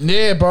 just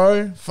Yeah,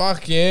 bro.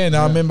 Fuck yeah. And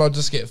I remember I'd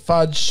just get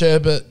fudge,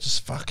 sherbet,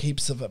 just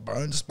heaps of it,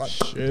 bro. And just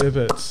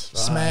sherbets.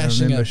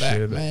 smashing I it back,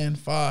 sherbet. man.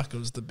 Fuck, it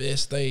was the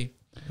best day.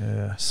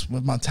 Yeah.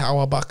 With my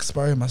tower bucks,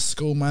 bro, my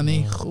school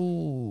money.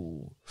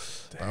 Ooh.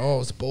 Bro, I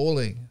was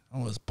balling.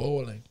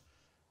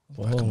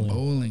 Fucking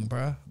balling,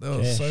 bro. That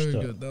was so Gassed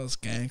up. good. That was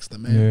gangster,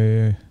 man.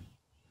 Yeah.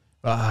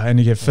 And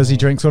you get fizzy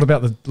drinks. What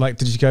about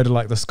did you go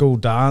to the school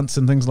dance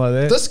and things like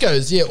that?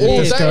 Discos, all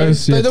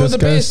Discos, day. They were the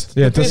best.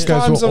 Yeah, the best discos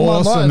times were of my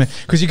awesome.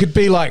 life. Because you could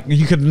be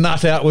you could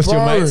nut out with your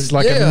Bro, mates, yeah.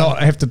 and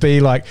not have to be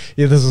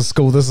this is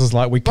school. This is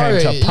we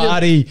came to a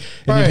party,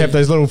 and you'd have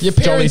those little your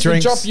jolly parents would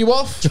drinks. drop you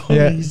off.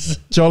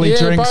 Jolly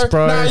drinks,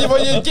 bro. Nah,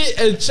 you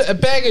get a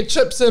bag of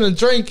chips and a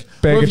drink.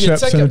 Bag with of your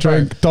chips ticket, and a bro.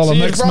 drink. Dollar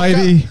you'd mix, rock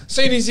maybe. up.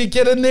 Soon as you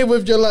get in there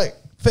with your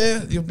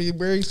fare, you'll be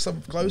wearing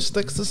some glow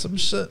sticks or some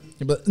shit.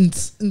 You'll be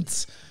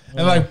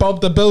and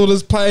Bob the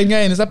Builder's playing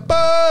and it's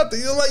but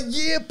you're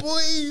yeah,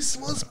 boys,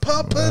 what's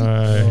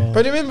poppin'?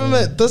 But do you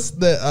remember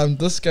that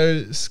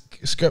disco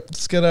script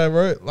skit I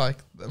wrote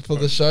for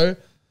the show?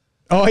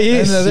 Oh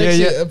yes,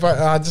 And but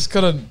I just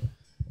couldn't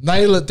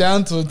nail it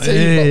down to a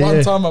T. But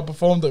one time I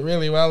performed it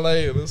really well,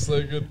 It was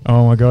so good.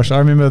 Oh my gosh, I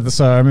remember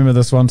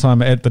this one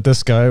time at the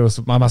disco.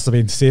 I must have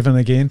been 7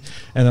 again,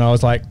 and then I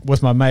was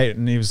with my mate,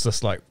 and he was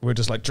just we were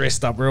just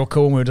dressed up real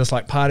cool, and we were just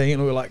partying,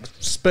 and we were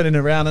spinning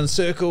around in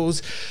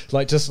circles,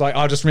 I just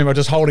remember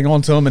just holding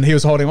on to him, and he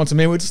was holding on to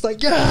me. And we were just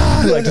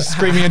just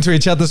screaming into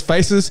each other's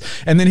faces,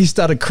 and then he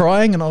started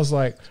crying, and I was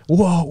like,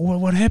 "Whoa,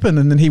 what happened?"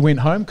 And then he went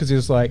home because he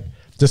was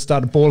just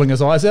started bawling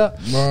his eyes out,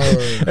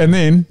 and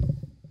then.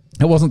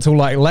 It wasn't until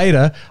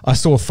later I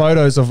saw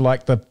photos of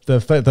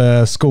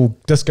the school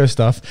disco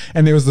stuff,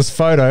 and there was this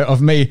photo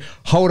of me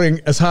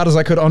holding as hard as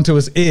I could onto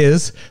his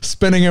ears,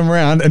 spinning him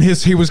around, and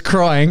he was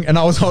crying, and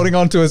I was holding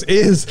onto his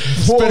ears,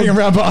 spinning him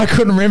around, but I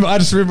couldn't remember. I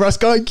just remember us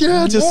going,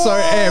 just so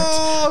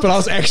amped, but I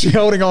was actually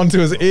holding onto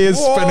his ears,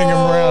 spinning him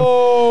around.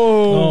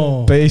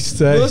 Oh.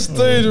 Beast, eh? This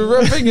dude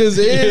ripping his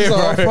ears Yeah,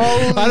 off. bro.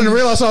 Holy I didn't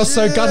realize I was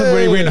so gutted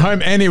when he went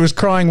home, and he was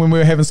crying when we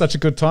were having such a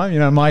good time.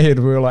 In my head,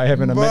 we were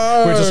having we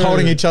were just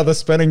holding each other,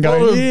 spinning,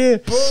 going, What a yeah.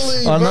 bully,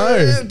 I bro.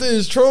 know. That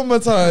dude's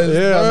traumatized.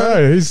 Yeah, bro. I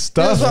know. He's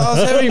stuffed. I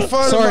was having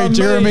fun. Sorry, with my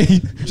Jeremy.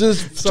 mate.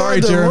 Just Sorry,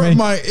 tried to Jeremy. rip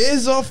my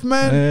ears off,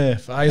 man. Yeah,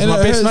 he was And my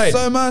it best hurt mate.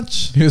 so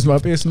much. He was my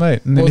best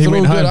mate, and then Was he it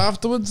went all good home.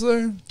 afterwards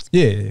though?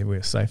 Yeah,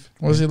 we're safe.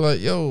 Was he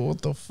like, yo,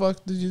 what the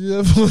fuck did you do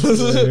that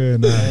for? Yeah,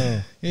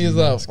 no. He's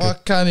like, I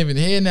can't even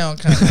hear now.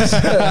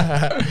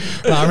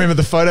 No, I remember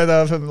the photo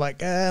though of him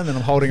like, and then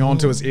I'm holding on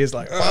to his ears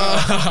like,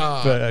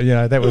 but you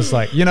know, that was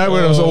like, you know,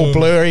 when it was all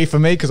blurry for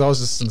me because I was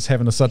just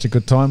having such a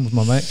good time with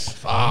my mate.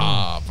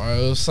 Bro,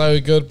 it was so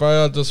good,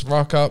 bro. I'd just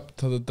rock up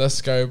to the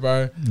disco,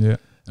 bro. Yeah.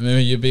 I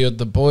remember you'd be with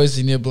the boys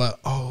and you'd be like,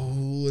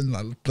 oh, and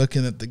like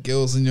looking at the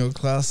girls in your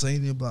class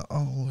and you'd be like,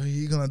 oh, who are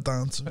you going to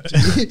dance with,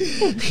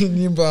 G? And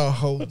you'd be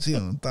like, oh, G,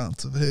 I'm going to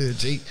dance with her,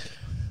 G.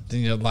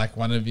 Then you'd like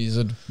one of you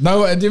would,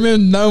 no, and do you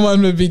remember no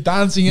one would be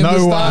dancing in the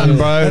start? No one,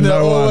 bro, and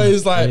no one.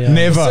 always like,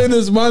 Never. As soon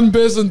as one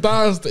person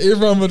danced,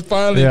 everyone would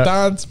finally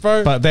dance,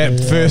 bro. But that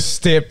first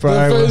step,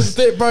 bro. The first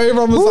step, bro,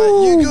 everyone was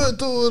like, you got to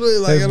do it.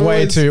 Like, That's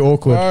way too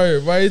awkward.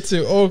 Bro, way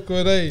too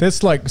awkward, eh?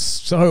 That's like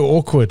so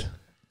awkward.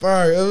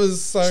 Bro, it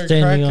was so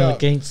Standing crack on up.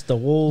 against the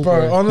wall,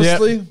 Bro,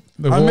 honestly,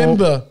 The I wall.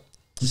 remember.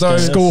 So,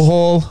 School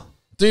hall.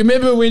 do you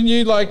remember when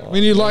you like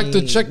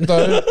the chick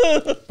though,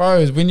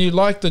 bro? When you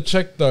like the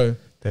chick though,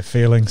 Their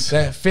feelings.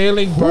 that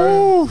feeling,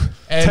 bro. Woo.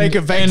 Take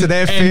it back to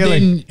that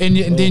feeling.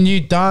 Then you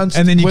danced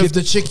And then you with get-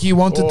 the chick you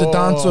wanted to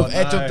dance Oh, with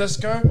at your no.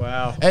 disco.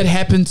 Wow. It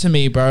happened to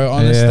me, bro.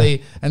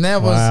 Honestly, and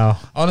that was Wow.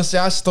 honestly,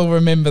 I still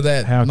remember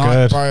that How night,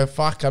 good. bro.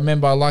 Fuck, I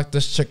remember I liked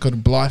this chick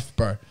called Blythe,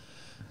 bro,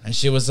 and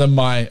she was in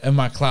my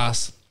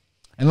class.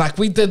 And like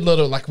we did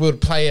little, like we would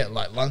play at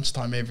like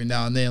lunchtime every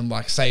now and then,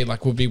 like say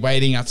like we'll be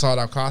waiting outside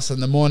our class in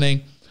the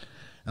morning,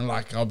 and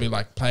like I'll be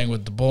like playing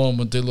with the ball and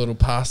we'll do little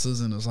passes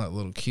and it was like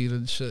little cute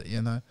and shit,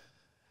 you know.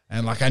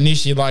 And like I knew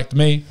she liked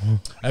me,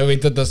 and we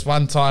did this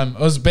one time. It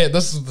was a bit.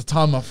 This is the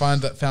time I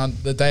found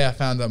the day I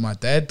found out my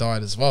dad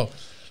died as well.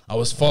 I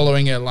was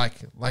following her, like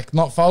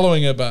not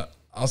following her, but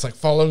I was like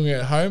following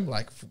her home,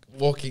 like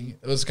walking.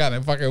 It was kind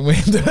of fucking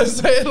weird to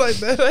say it like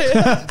that.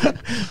 Eh?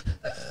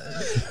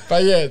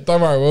 But yeah,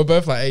 don't worry, we we're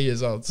both like 8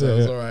 years old, so it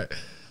was all right.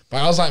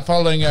 But I was like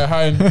following her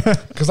home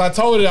because I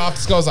told her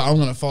after school, I was like, I'm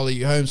going to follow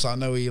you home so I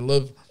know where you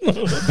live.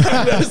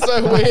 That's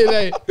so weird,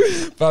 eh?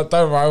 But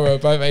don't worry, we're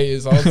both 8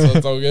 years old, so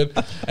it's all good.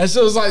 And she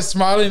was like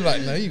smiling,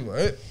 like, no, you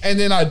won't. And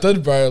then I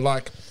did, bro,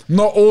 like,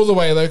 not all the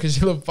way though, because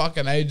she lived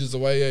fucking ages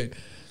away, eh?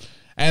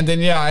 And then,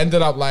 yeah, I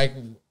ended up like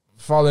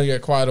following her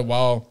quite a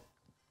while.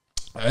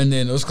 And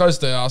then it was close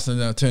to her house, and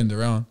then I turned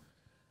around.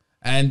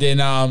 And then,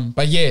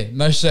 but yeah,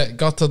 no shit,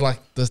 got to like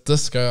this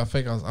disco. I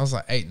think I was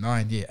like 8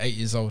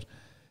 years old.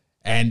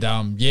 And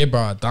yeah,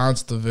 bro, I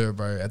danced with her,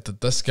 bro, at the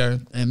disco.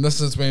 And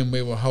this is when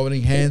we were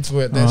holding hands.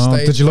 We're at that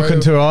stage. Did you look bro.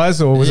 into her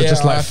eyes or was it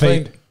just like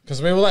feet?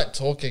 Because we were like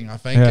talking, I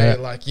think. Yeah. Eh?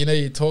 Like, you know,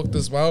 you talked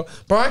as well.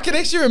 But I can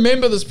actually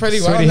remember this pretty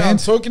well. Sweaty Now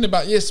hands? I'm talking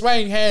about,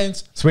 swaying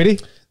hands. Sweetie?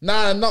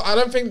 Nah, no, I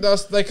don't think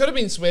they could have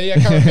been sweaty. I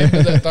can't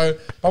remember that though.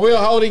 But we were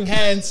holding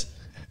hands.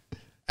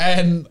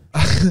 And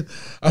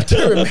I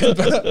do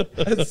remember.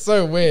 It's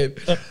so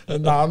weird.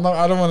 No,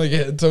 I don't want to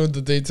get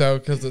into detail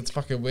because it's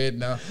fucking weird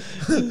now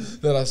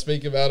that I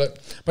speak about it.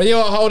 But yeah,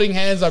 we were holding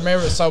hands. I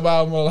remember it so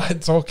well. And we were like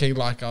talking.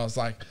 Like I was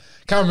like,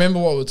 can't remember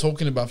what we were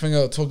talking about. I think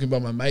I was talking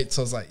about my mates.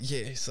 I was like,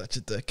 yeah, he's such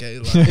a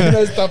dickhead. Like, you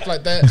know, stuff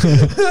like that.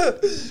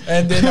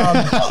 And then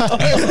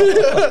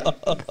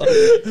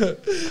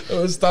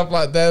it was stuff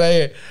like that.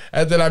 Eh?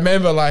 And then I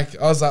remember like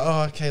I was like,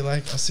 oh, okay,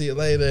 like I'll see you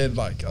later. And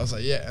like I was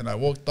like, yeah. And I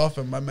walked off,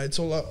 and my mates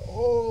all like,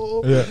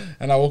 oh. Yeah.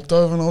 And I walked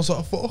over, and I was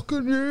like,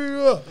 fucking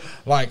yeah,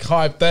 like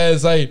hyped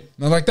as eh.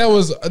 And like that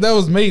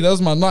was me. That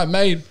was my night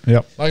made.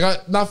 Yep.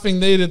 Like nothing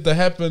needed to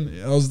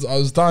happen. I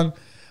was done.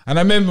 And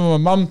I remember my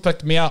mum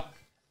picked me up.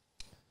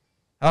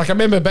 Like I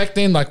remember back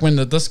then, like when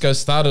the disco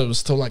started, it was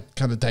still like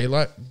kind of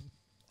daylight.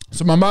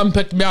 So my mum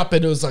picked me up,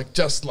 and it was like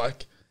just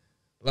like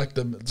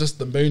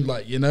the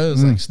moonlight, you know.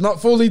 It's like it's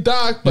not fully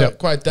dark, but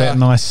quite dark. That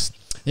nice.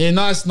 Yeah,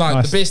 nice night,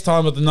 Nice. the best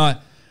time of the night.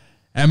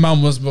 And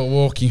mum was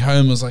walking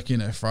home. It was like, you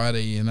know,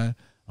 Friday, you know.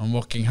 I'm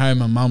walking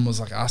home, and mum was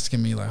like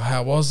asking me like,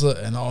 how was it?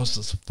 And I was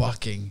just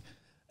fucking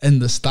in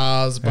the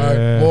stars, bro.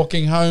 Yeah.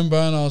 Walking home,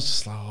 bro, and I was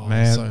just like, oh,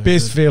 Man, so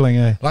best good. feeling,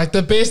 eh? Like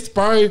the best,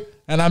 bro.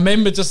 And I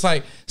remember just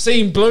like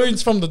seeing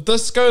balloons from the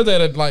disco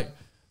that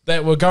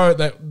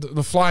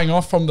were flying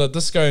off from the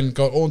disco and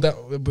gone all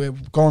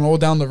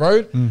down the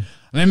road.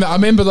 I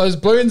remember those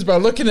balloons, bro.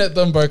 Looking at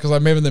them, bro, because I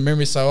remember the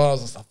memory so well. I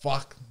was just like,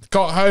 fuck.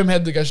 Got home,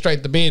 had to go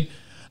straight to bed,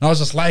 and I was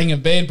just laying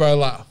in bed, bro,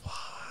 like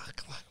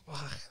fuck.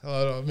 You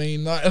know what I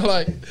mean?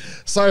 Like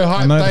so hyped.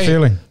 I know the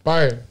feeling,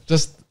 bro.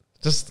 Just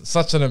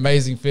such an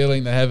amazing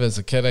feeling to have as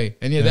a kid, eh?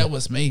 And yeah, that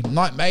was me.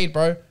 Night made,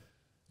 bro.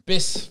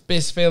 Best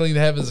feeling to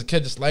have as a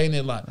kid, just laying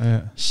there like,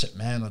 shit,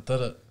 man, I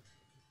did it.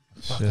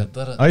 Fuck, I did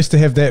it. I used to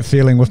have that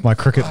feeling with my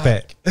cricket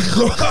bat.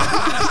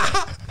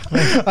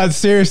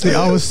 Seriously,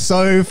 I was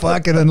so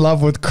fucking in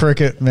love with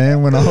cricket,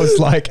 man, when I was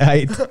like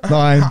 8,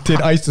 9,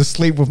 10. I used to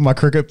sleep with my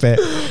cricket bat.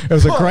 It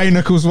was a Gray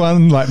Nichols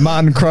one, like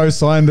Martin Crowe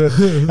signed it.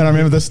 And I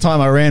remember this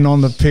time I ran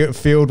on the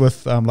field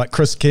with like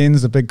Chris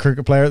Kens, the big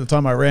cricket player at the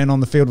time. I ran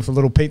on the field with a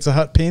little Pizza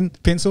Hut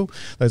pencil.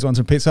 Those ones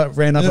from Pizza Hut.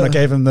 Ran up and I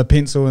gave him the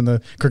pencil and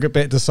the cricket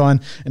bat to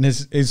sign. And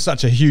he's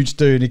such a huge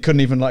dude. He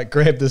couldn't even like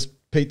grab this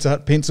Pizza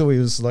Hut pencil. He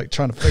was like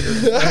trying to figure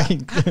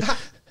it out.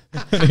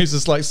 And he's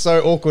just like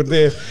so awkward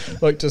there,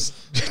 like just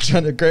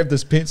trying to grab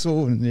this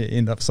pencil and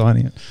end up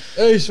signing it.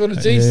 Oosh, what a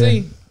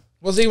GC.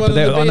 Was he one of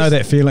the best? I know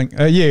that feeling.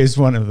 Yeah, he's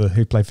one of the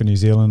who played for New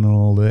Zealand and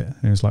all that.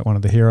 He was like one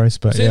of the heroes.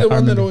 But Was he yeah, the I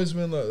one that remember- always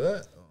went like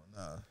that? Oh,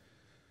 no.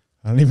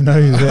 I don't even know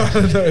who's that. I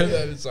don't know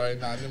that. Sorry,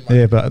 no, never mind.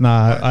 Yeah, but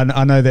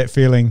I know that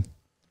feeling.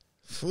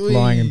 Phooey.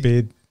 Lying in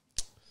bed,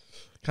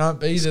 Can't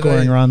be scoring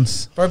today.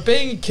 runs. Bro,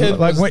 being a kid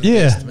Like was when, the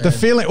yeah, best, man. the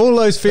feeling, all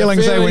those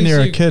feelings The when you're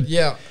a you- kid.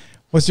 Yeah.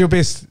 What's your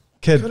best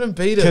Couldn't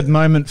beat it. kid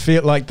moment?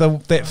 Feel like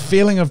that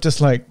feeling of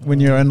just like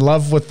when you're in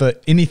love with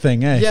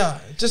anything, eh? Yeah,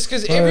 just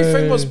because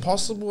everything was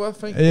possible, I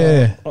think.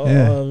 Yeah,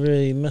 I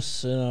really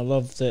miss and I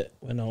loved that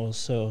when I was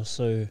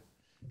so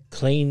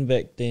clean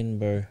back then,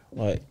 bro.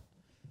 Like,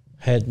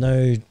 had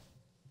no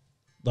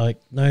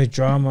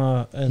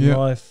drama in Yeah.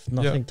 life,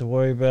 nothing to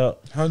worry about.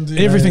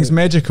 Everything's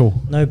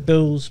magical. No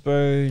bills,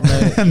 bro.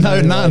 No,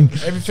 No, none.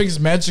 like, Everything's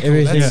magical.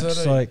 everything's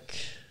That's it, like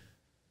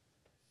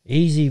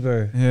easy,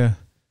 bro. Yeah.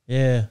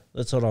 Yeah,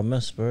 that's what I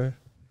miss, bro.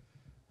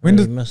 When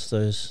really did- miss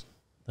those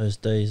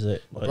days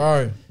that like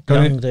bro.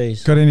 young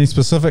days. Got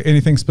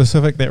anything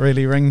specific that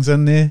really rings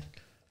in there?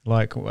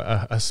 Like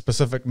a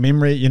specific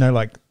memory,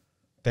 like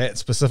that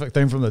specific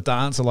thing from the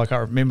dance, or like I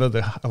remember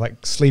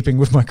like sleeping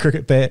with my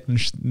cricket bat and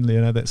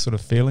that sort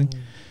of feeling.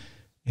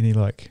 Any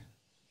like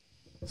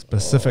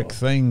specific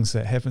things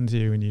that happened to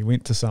you when you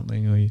went to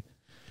something, or you?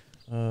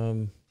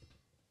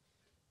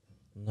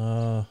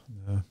 Nah.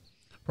 No.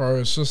 Bro,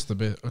 it's just the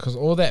bit because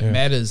all that Yeah.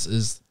 matters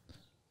is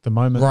The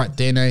moment, right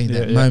then, eh? Yeah,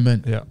 That yeah,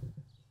 moment. Yeah,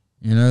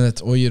 You know,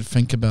 that's all you'd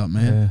think about,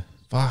 man. yeah.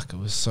 Fuck, it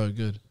was so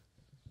good.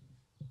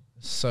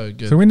 So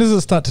good. So when does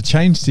it start to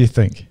change? Do you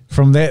think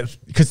from that?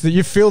 Because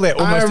you feel that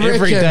almost every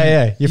reckon, day,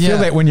 eh? You feel yeah.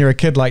 that when you're a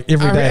kid, like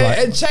every day,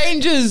 like it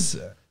changes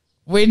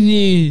when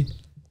you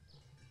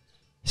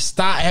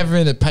start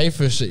having to pay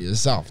for shit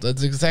yourself.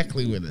 That's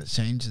exactly when it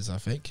changes, I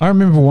think. I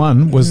remember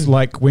one was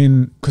like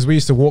because we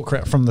used to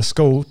walk from the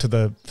school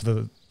to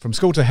from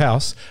school to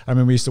house. I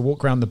remember we used to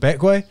walk around the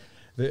back way,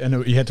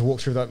 and you had to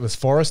walk through like this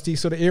foresty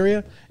sort of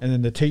area. And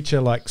then the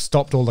teacher like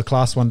stopped all the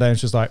class one day and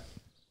she was like,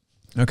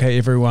 "Okay,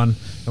 everyone,"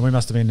 and we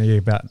must have been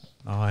about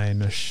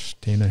 9ish,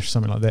 10ish,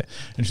 something like that.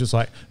 And she was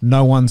like,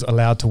 "No one's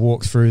allowed to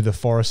walk through the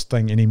forest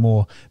thing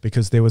anymore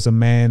because there was a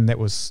man that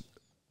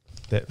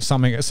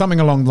something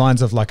along the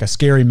lines of like a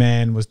scary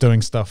man was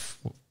doing stuff,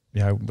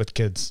 with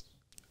kids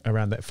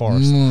around that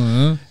forest."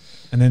 Mm.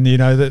 And then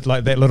that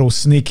like that little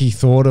sneaky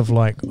thought of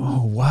like,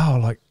 oh wow,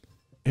 like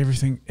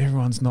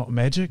everyone's not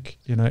magic,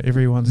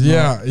 everyone's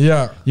not.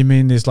 Yeah. You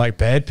mean there's like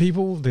bad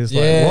people? There's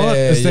Yeah, like what?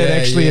 Is that yeah,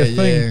 actually a yeah,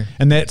 thing? yeah.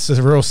 And that's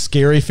a real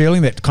scary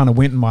feeling that kind of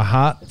went in my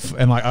heart,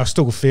 and like I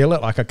still feel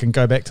it. Like I can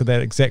go back to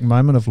that exact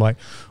moment of like,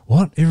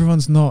 what?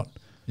 Everyone's not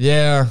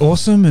Yeah.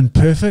 awesome and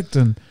perfect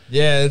and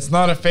Yeah, it's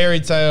not a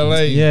fairy tale,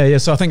 eh? yeah.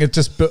 So I think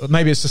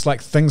maybe it's just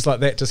like things like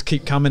that just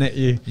keep coming at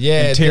you,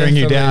 Yeah, and tearing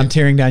you definitely. down,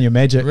 tearing down your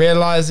magic.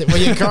 Realize it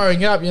when you're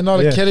growing up, you're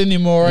not Yeah. a kid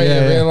anymore, eh? Yeah,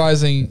 You're yeah.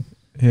 realizing,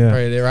 Yeah,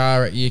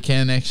 bro, you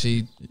can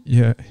actually,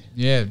 yeah,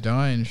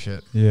 die and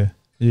shit. yeah.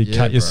 You Yeah,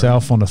 cut bro.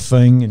 yourself on a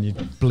thing and you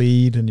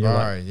bleed and you're Bro,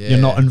 like, yeah. you're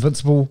not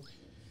invincible.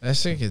 That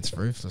shit gets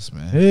ruthless,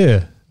 man.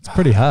 Yeah, it's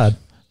pretty hard.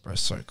 Bro,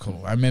 so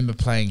cool. I remember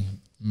playing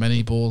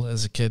mini ball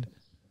as a kid.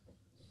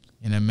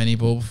 Mini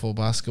ball before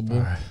basketball.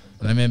 Bro.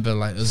 And I remember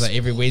like it was like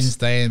every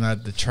Wednesday and I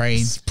had to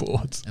train.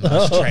 Sports. And I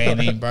was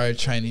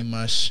training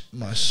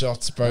my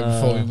shots, bro,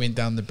 before we went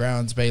down the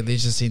Browns Bay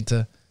Leisure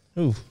Centre.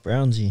 Ooh,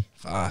 Brownsy.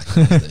 Fuck,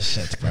 that's the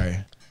shit, bro.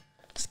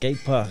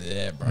 Skate park.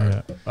 Yeah,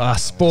 bro. Yeah.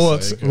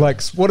 Sports. so good.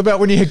 Like, what about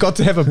when you got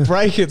to have a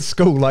break at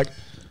school? Like,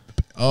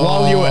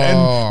 while you were in,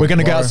 we're going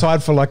to go bro.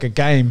 outside for like a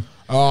game.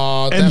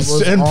 Oh, that In,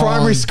 was in on.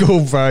 primary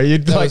school, bro,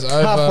 you'd That like was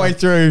over. halfway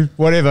through,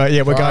 whatever.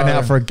 Yeah, we're going Bro.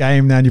 out for a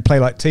game now, and you play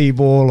like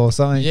t-ball or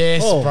something.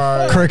 Yes, Oh,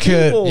 bro.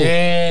 Cricket. T-ball.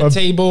 Yeah,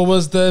 T-ball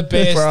was the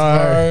best,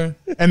 bro.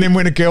 And then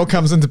when a girl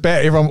comes into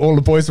bat, all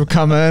the boys will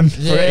come in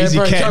for Yeah, an easy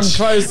bro, come catch.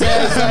 close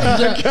there.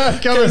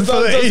 Come in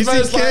for the easy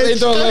Most likely catch.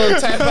 do a little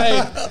tap,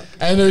 eh?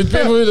 And the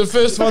people who were the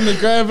first one to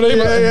grab it,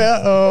 Yeah,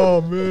 yeah. Oh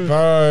man.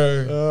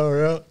 bro.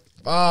 Oh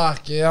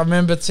Fuck yeah, I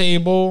remember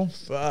T-ball.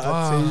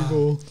 yeah.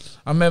 T-ball.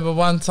 I remember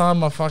one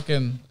time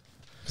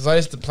because I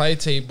used to play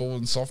T-ball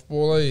and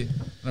softball, eh?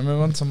 And I remember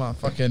one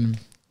time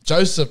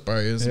Joseph,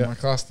 bro, he was in Yeah. my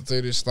class, the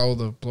dude who stole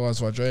the Blue Eyes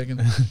White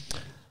Dragon.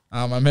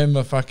 I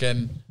remember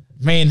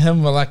me and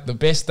him were like the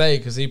best day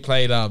because he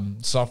played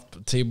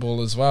soft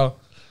T-ball as well.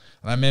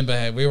 And I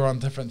remember we were on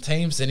different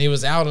teams and he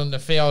was out in the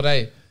field,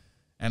 eh?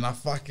 And I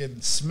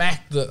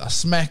smacked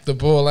the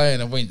ball, eh?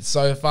 And it went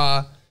so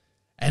far.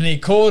 And he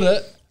caught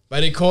it,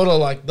 but he caught it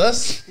like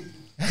this.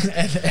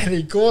 and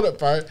he caught it,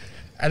 bro.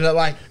 And he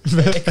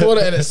caught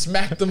it and it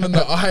smacked him in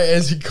the eye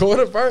as he caught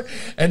it, bro.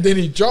 And then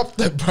he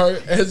dropped it, bro,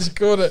 as he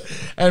caught it.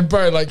 And,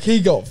 bro, he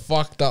got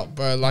fucked up,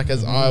 bro. Like,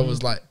 his eye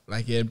was like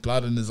he had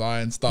blood in his eye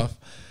and stuff.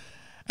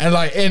 And,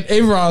 and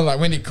everyone,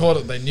 when he caught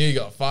it, they knew he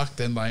got fucked.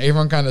 And,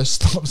 everyone kind of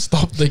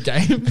stopped the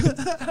game.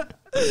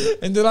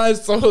 And then I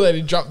saw that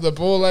he dropped the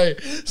ball, eh?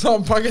 So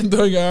I'm fucking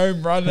doing a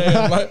home run,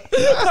 eh?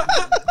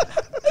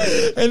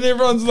 And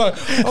everyone's like,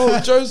 oh,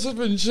 Joseph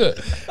and shit.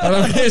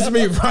 And here's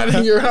me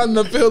running around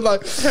the field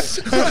like,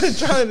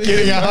 trying to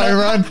Getting a home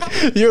run.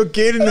 You're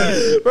getting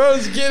it. Bro, I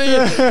was getting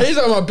it. He's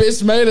like my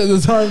best mate at the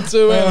time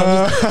too. And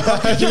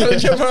I'm just trying to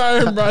get my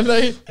home run,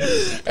 eh?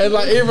 And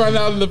like everyone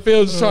out in the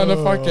field's trying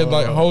to fucking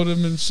like hold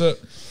him and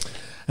shit.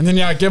 And then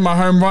I get my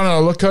home run and I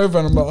look over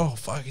and I'm like, oh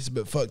fuck, he's a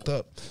bit fucked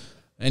up.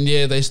 And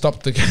yeah, they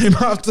stopped the game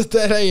after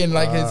that, eh? And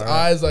like his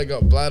eyes like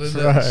got blooded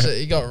and shit.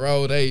 He got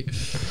rolled, eh?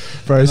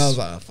 Bro, And I was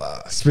like,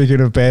 fuck. speaking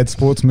of bad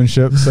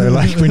sportsmanship, so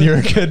like when you're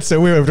a kid, so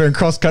we were doing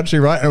cross country,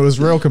 right? And it was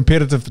real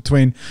competitive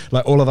between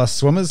like all of us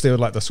swimmers. They were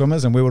like the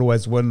swimmers, and we would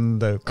always win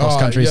the cross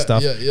country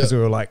stuff because we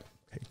were like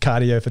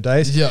cardio for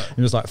days. Yeah.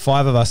 It was like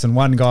 5 of us and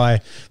one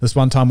guy. This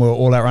one time we were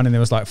all out running. There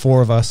was like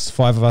 4 of us,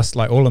 5 of us,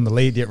 like all in the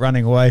lead, yet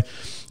running away.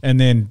 And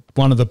then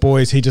one of the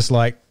boys, he just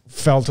like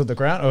fell to the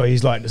ground, or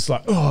he's like just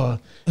like and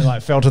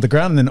like fell to the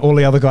ground, and then all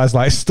the other guys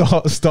like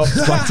stopped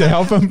like to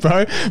help him,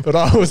 bro. But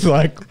I was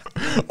like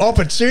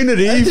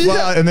opportunity,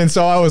 and then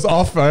so I was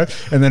off, bro,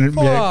 and then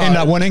end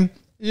up winning.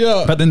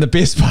 Yeah. But then the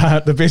best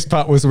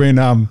part was when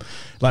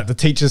like the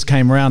teachers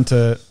came around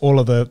to all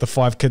of the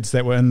 5 kids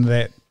that were in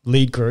that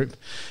lead group,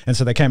 and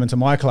so they came into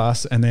my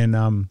class, and then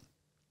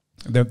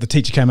the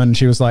teacher came in and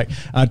she was like,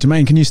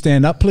 Jermaine, can you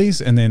stand up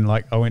please? And then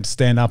like I went to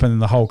stand up, and then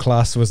the whole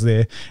class was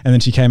there, and then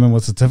she came in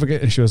with a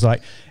certificate, and she was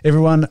like,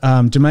 everyone,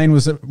 Jermaine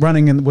was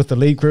running in with the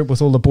lead group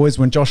with all the boys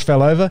when Josh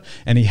fell over,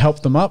 and he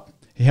helped them up.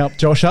 He helped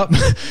Josh up,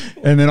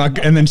 and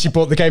then she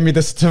gave me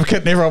the certificate,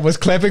 and everyone was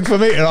clapping for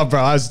me, and I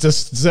was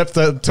just zipped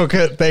it, took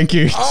it, thank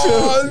you.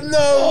 Oh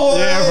no!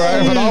 Yeah,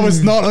 bro, but I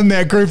was not in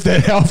that group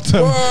that helped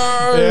him.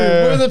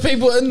 Were the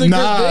people in the group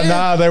there?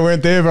 Nah, they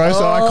weren't there, bro.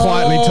 So I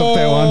quietly took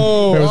that one.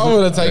 I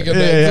would have taken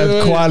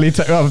that too. Quietly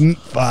took.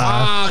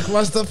 Fuck,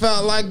 must have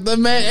felt like the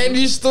man, and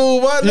you still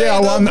won. Yeah,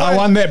 I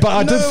won that, but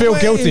I did feel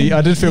guilty.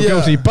 I did feel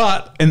guilty,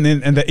 but and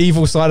the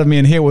evil side of me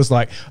in here was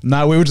like,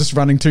 no, we were just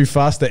running too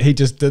fast. That he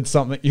just did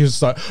something. He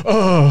was like,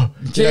 because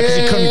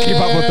he couldn't keep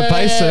up with the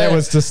pace. So that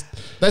was just.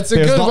 That's a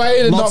good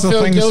way to not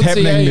feel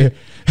guilty. There.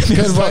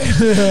 Good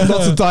way.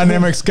 Lots of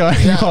dynamics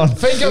going on.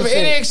 Think of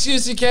any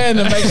excuse you can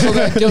to make sure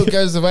that guilt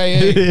goes away.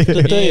 Eh?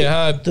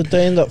 Did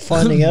they end up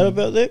finding out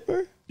about that,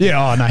 bro?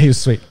 Yeah, oh no, he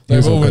was sweet. They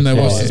will when they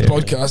watch this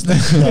podcast.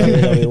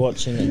 They'll be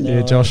watching it now.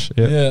 Yeah, Josh.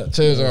 Yeah,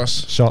 cheers,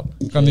 Josh. Shot.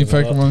 Got any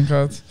Pokemon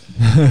cards?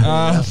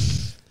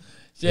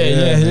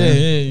 Yeah.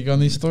 You got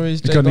any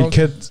stories? You got any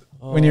kids?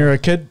 When you were a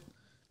kid?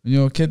 When you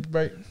were a kid,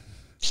 bro?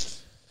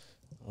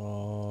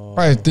 Oh.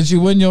 Bro, did you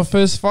win your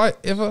first fight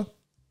ever?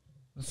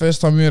 The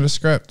first time you had a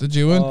scrap, did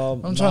you win?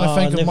 I'm trying to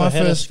think of my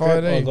first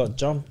fight. I got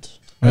jumped.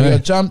 You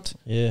got jumped?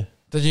 Yeah.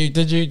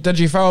 Did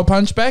you throw a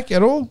punch back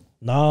at all?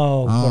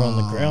 No, got on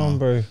the ground,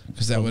 bro.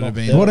 Because that would have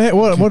been. What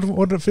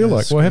did it feel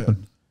like? What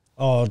happened?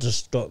 Oh,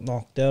 just got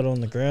knocked out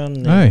on the ground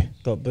and Hey.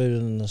 got booted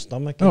in the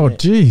stomach. Oh,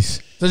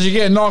 jeez. Did you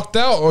get knocked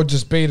out or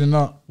just beaten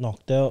up?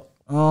 Knocked out.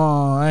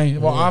 Oh, hey.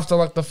 Well, after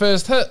like the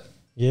first hit?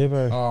 Yeah,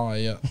 bro. Oh,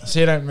 yeah.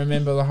 So you don't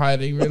remember the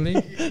hiding, really?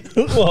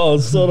 Well,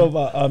 sort of.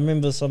 I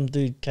remember some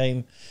dude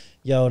came,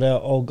 yelled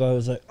out, old guy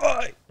was like,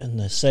 "Oi!" and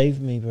they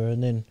saved me, bro.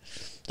 And then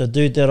the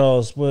dude that I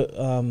was with,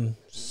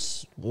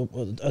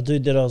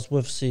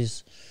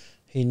 says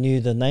he knew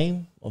the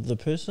name of the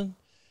person.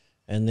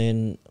 And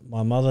then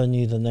my mother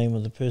knew the name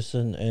of the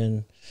person,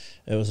 and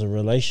it was a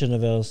relation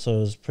of ours, so it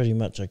was pretty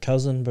much a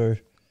cousin, bro.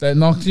 That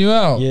knocked you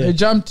out? Yeah. It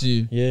jumped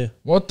you? Yeah.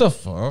 What the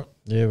fuck?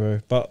 Yeah, bro.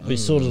 But we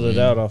sorted it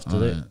out after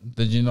that.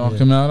 Did you knock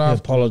him out He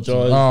after?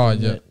 apologised. Oh,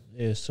 and yeah. that.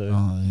 Yeah, so.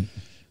 Oh, yeah.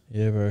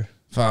 Yeah, bro.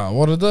 Fuck,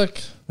 what a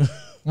dick.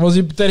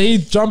 Did he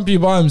jump you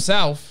by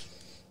himself?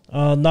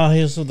 No,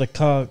 he was with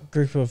a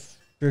group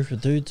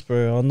of dudes,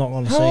 bro. I'm not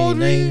going to How say old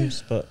any are you?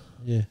 names, but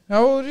yeah.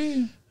 How old are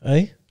you?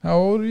 Eh? How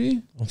old are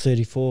you? I'm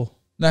 34.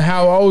 No,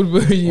 how old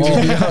were you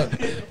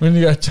when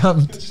you got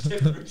jumped?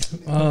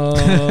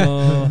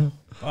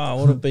 I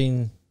would have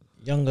been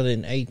younger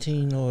than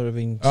 18. I would have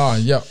been Oh,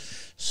 yeah.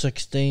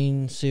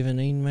 16,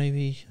 17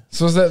 maybe.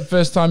 So was that the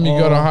first time you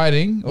got a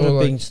hiding? I would have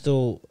like, been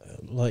still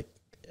like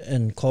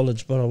in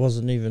college, but I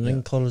wasn't even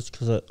in college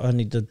because I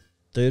only did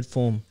third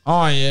form.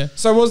 oh, yeah.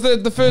 So was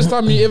that the first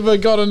time you ever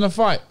got in a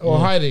fight or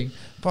Yeah. hiding?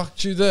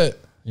 Fuck you that.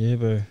 Yeah,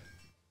 bro.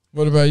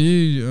 What about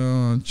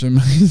you,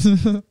 Jimmy?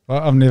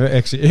 I've never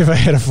actually ever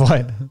had a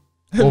fight.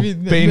 Or Have you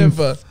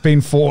never? been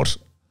fought.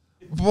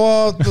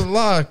 What the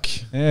luck?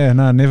 Yeah,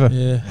 no, never.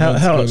 Yeah,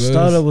 That's how good it as.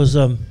 started was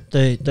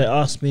they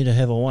asked me to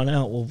have a one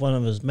out with one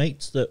of his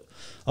mates that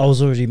I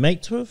was already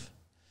mates with,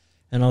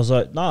 and I was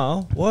like,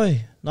 nah,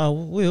 why? No,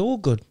 we're all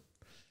good.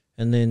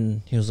 And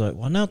then he was like,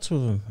 one outs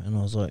with him, and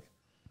I was like,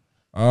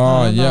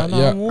 Oh, no, yeah, no,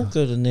 yeah. I'm all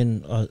good. And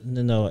then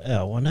they were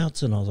out one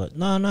outs, and I was like,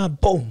 no,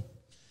 boom,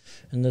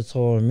 and that's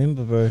all I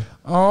remember, bro.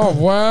 Oh,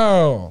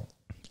 wow.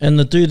 And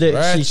the dude that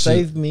actually Ratchet.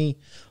 saved me,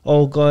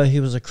 old guy, he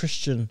was a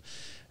Christian,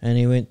 and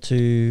he went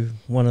to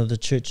one of the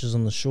churches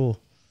on the shore.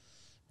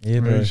 Yeah,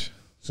 bro. Right.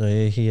 So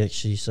yeah, he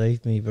actually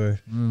saved me, bro.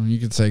 You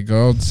could say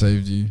God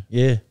saved you.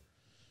 Yeah.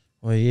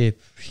 Well, yeah,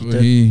 he Well,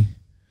 did. he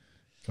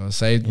got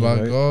saved Yeah,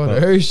 by bro,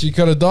 God. but- You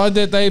could have died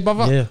that day,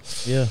 brother.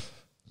 Yeah.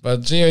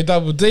 But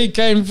G-O-double-D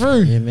came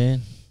through. Yeah,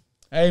 man.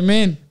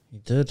 Amen. He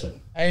did.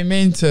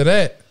 Amen to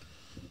that.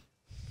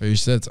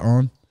 Who's that's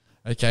on?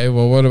 Okay,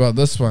 well, what about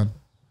this one?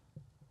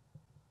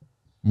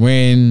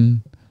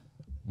 When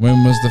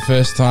was the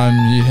first time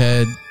you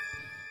had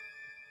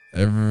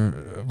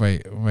ever?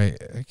 Wait.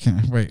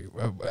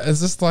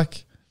 Is this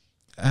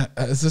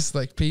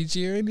like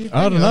PG or anything?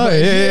 I don't know.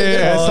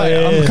 Yeah. It's like,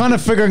 I'm kind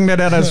of figuring that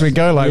out as we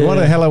go. Like, what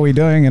the hell are we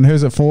doing, and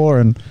who's it for,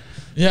 and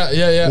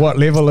yeah. what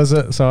level is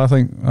it? So I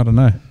think I don't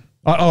know.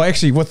 Oh,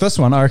 actually, with this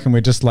one, I reckon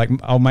we're just like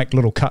I'll make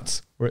little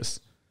cuts where it's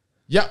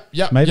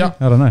maybe I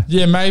don't know.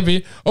 Yeah,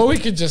 maybe. Or we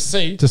could just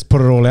see. Just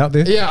put it all out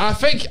there. Yeah, I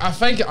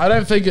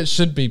don't think it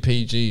should be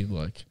PG.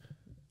 Like,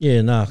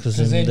 Yeah, no, because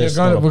then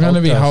we're going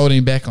to be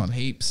holding back on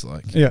heaps.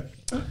 Like, Yeah.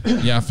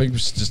 yeah, I think we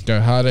should just go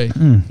hard. Eh?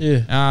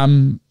 Yeah.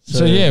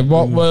 So yeah,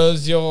 what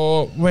was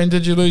your? When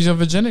did you lose your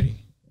virginity?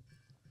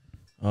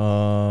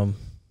 What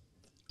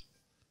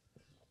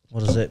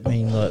does that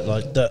mean?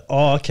 Like that?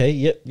 Oh, okay.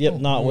 Yep.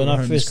 No, when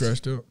I first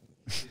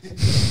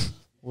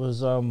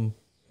was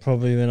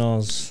probably when I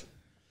was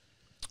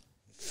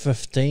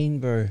 15,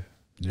 bro.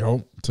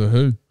 Yup. To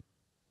who?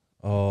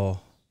 Oh,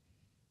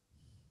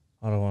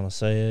 I don't want to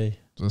say.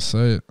 Just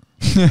say it.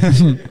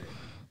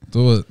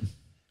 Do it.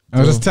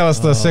 Just tell us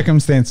the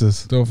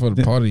circumstances. Do it for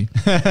the party.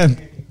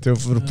 Do it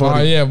for the Oh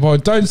party. yeah, well,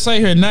 don't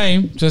say her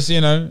name. Just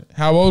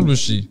how old was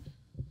she?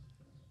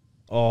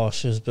 Oh,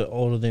 she was a bit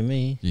older than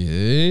me.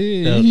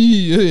 Yeah.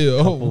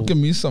 Oh, give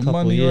me some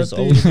Couple money right years there.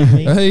 older than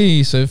me.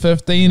 Hey, so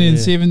 15 and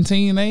Yeah.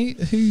 17, eh?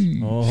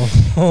 Hey. Oh.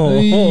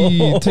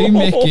 Hey, too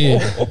Mickey.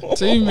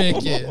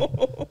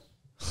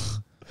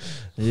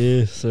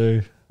 Yeah. So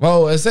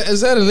Well, is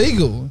that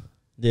illegal?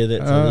 yeah,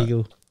 that's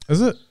illegal.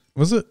 Is it?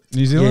 Was it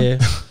New Zealand?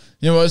 Yeah.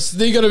 Yeah, well,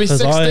 you got to be 'Cause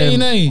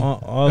 16, eh?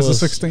 I It's a was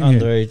 16,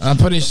 underage. I'm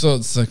pretty sure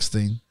it's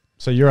 16.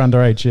 So you're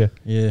underage, yeah.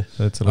 Yeah.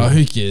 That's a Oh, lot.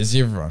 who cares?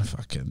 Everyone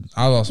fucking.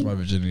 I lost my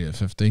virginity at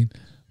 15.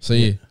 So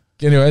yeah.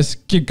 Anyways,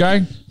 keep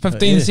going.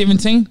 15, Yeah.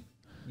 17.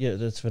 Yeah,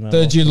 that's when I.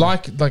 Did lost you it.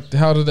 like?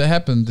 How did it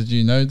happen? Did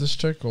you know this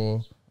chick,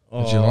 or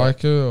did you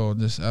like her, or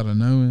just out of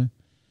nowhere?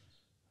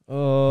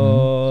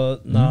 Oh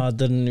no, I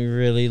didn't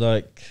really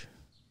like.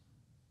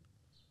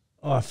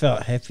 Oh, I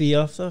felt happy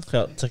after. I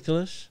felt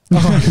ticklish.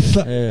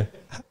 Yeah.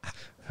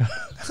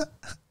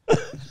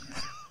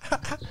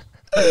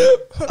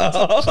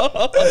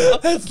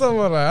 That's not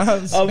what I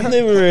asked. I've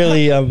never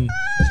really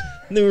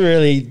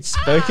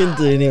spoken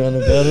to anyone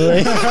about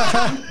it.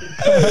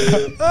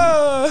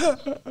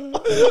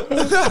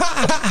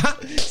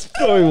 It's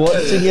probably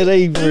watching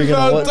it. We're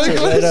gonna watch it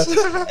later.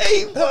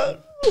 Hey,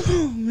 what?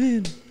 Oh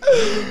man.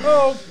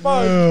 Oh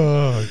fuck.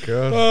 Oh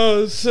god.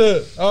 Oh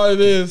shit. Oh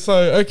yeah. So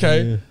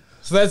okay. Yeah.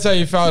 So that's how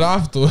you felt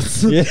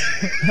afterwards. Yeah.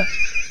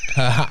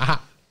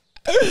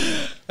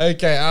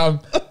 Okay.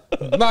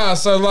 Nah.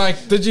 So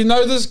like, did you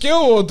know this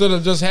girl, or did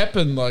it just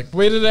happen? Like,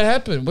 where did it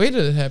happen?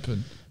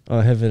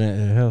 I have it at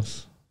her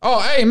house. Oh,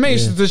 hey, me.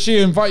 Yeah. Did she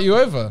invite you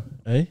over?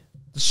 Eh?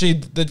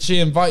 Did she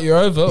invite you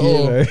over? Yeah,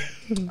 or bro.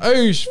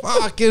 oh,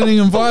 fuck, getting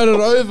invited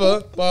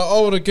over by an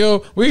older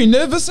girl. Were you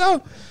nervous,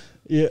 Al?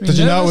 Yeah. Did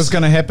you know it was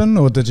going to happen,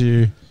 or did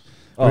you?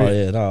 Oh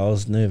yeah, no, I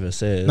was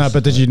nervous. Yeah, No,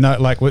 but did you know?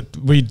 Like,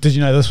 did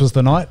you know this was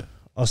the night?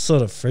 I was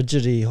sort of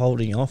frigidly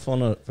holding off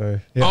on it, bro.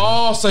 Yeah.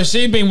 Oh, so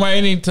she'd been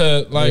waiting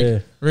to Yeah.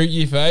 root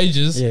you for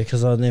ages. Yeah,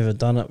 because I'd never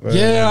done it, bro.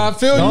 Yeah, I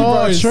feel you, Oh,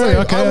 bro. true. Same.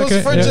 Okay, I was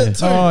okay. frigid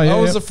too. Oh, yeah. I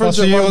was a So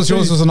frigid one yours too.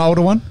 was an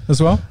older one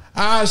as well.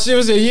 She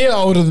was a year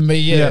older than me.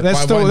 Yeah,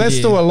 that's by one year.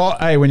 still a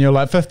lot. When you're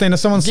like 15, if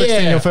someone's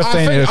 16, you're 15.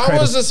 I you're think I was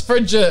crazy. just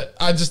frigid.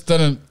 I just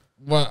didn't.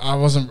 Well, I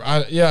wasn't.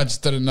 I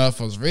just didn't know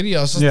if I was ready.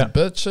 I was just Yeah. a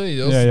bitch.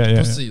 I was Yeah, a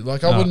pussy.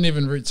 Like I No. wouldn't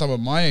even root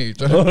someone my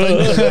age. I don't think.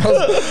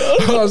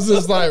 I was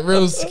just like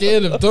real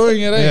scared of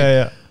doing it. Eh?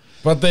 Yeah.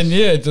 But then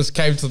it just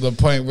came to the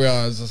point where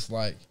I was just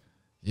like,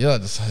 I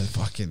just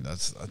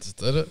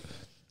did it.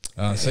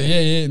 So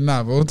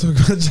but we'll talk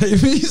about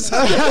JVs.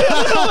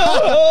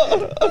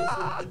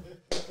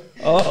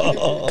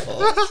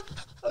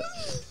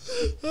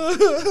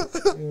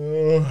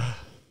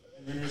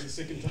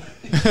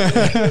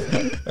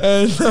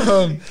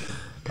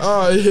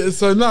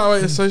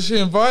 So she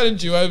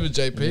invited you over,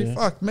 JP. Yeah.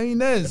 Fuck me,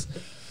 Nez.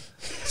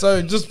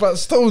 So but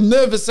still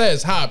nervous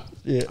as hard.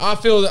 Yeah. I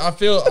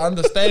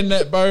understand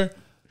that, bro.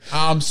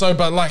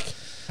 But like,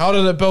 how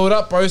did it build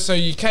up, bro? So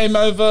you came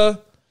over,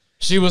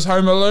 she was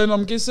home alone,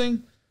 I'm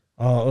guessing.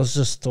 Oh, it was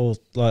just all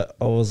like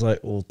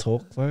all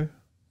talk, bro.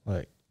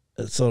 Like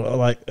it sort of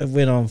like it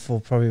went on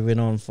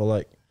for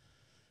like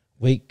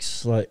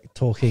weeks, like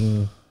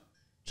talking,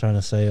 trying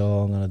to say,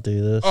 "Oh, I'm gonna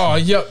do this." Oh,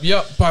 yep.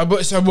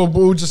 But so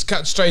we'll just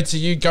cut straight to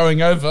you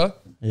going over.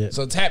 Yeah.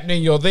 So it's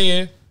happening. You're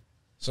there.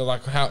 So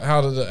like,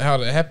 how did it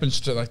happen?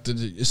 Like,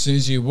 as soon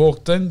as you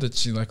walked in, did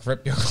she like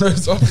rip your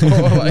clothes off? Or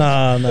like,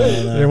 No.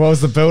 Yeah, what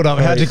was the build up?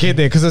 How'd you get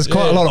there? Because there's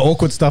quite a lot of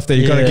awkward stuff that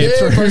you got to Yeah. get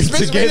through bro, to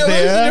especially get when you're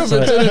there. losing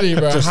your virginity,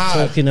 bro. Just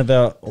Hard. talking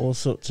about all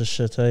sorts of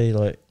shit,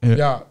 Like,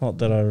 Yeah. not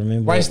that I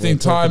remember. what Wasting we're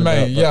talking time,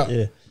 mate. about, but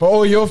Yeah. But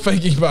all you're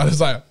thinking about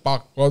is like,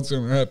 fuck, what's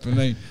gonna happen?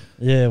 Eh?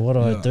 Yeah. What do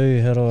I do?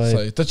 How do I?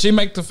 So did she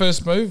make the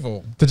first move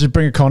or? Did you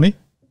bring a Connie?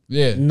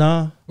 Yeah.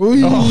 Nah. Ooh,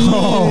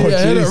 Oh, you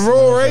hit it jeez.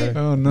 raw, right?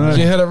 Oh no. Did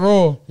you hit it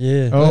raw?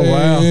 Yeah. Oh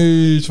wow.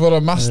 Eesh, what a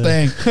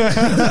Mustang.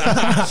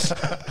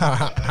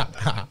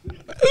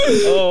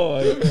 Oh,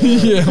 my God.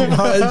 Yeah,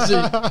 my G.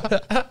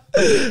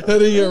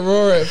 Hitting it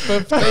raw at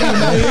 15.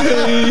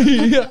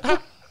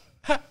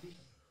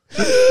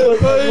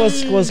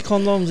 Was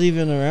condoms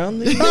even around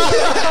then?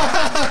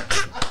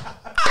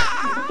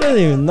 I don't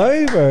even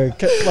know, bro.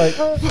 Like,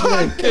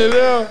 Fucking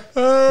hell.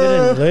 we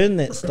didn't learn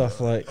that stuff.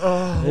 Like,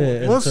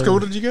 yeah, What until- school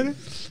did you go to?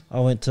 I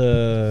went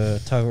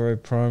to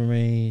Tuggeroo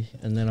Primary,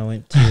 and then I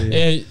went to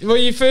Yeah, well,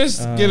 you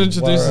first get introduced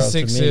to Warra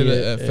sex ed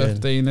Intermediate at and-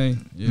 15, eh?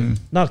 Yeah.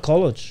 no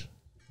college.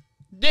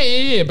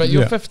 Yeah, but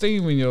you're Yeah.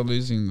 15 when you're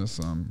losing this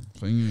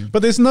thing.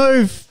 But there's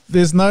no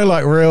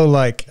like real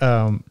like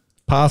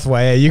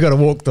pathway. You got to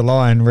walk the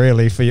line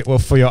really for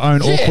your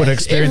own awkward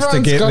experience to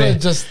everyone's get gotta there.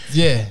 just,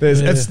 yeah.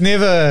 It's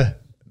never.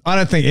 I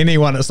don't think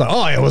anyone. It's like,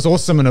 oh, it was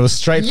awesome and it was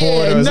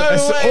straightforward. Yeah, it was, no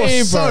it's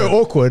way, so bro.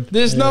 awkward.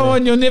 There's no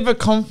one, you're never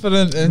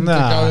confident into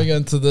Nah. going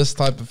into this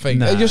type of thing.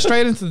 Nah. You're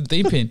straight into the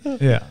deep end.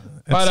 Yeah,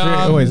 But,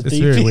 it's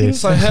very weird.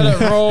 So hit it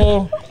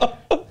raw.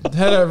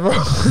 Hit it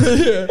raw.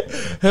 Yeah.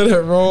 Hit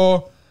it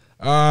raw.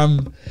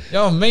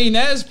 Yo, mean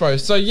as, bro.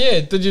 So yeah,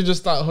 did you just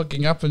start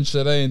hooking up and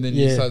shit, eh? And then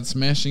you Yeah. started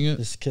smashing it?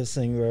 Just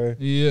kissing, bro,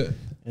 Yeah.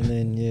 and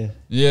then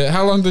Yeah.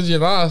 How long did you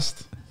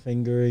last?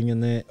 fingering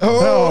and that.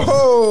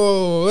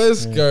 Oh,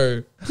 let's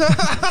go.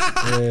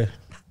 Yeah.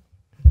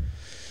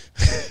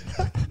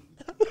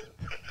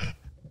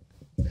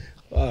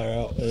 Far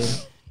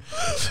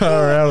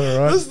out,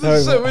 man. This is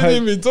the shit we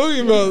didn't be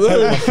talking about Hope my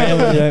though.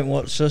 family don't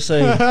watch this.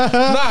 Eh?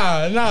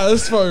 Nah,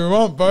 that's what we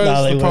want, bro.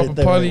 Nah, It's they the proper won't.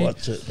 They won't potty.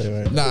 watch it. They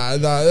won't.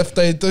 Nah, if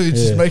they do,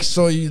 just Yeah. make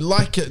sure you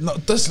like it,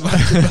 not dislike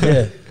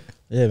it.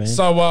 Yeah, yeah, man.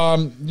 So,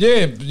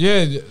 yeah. Did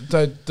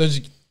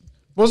you,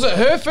 was it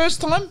her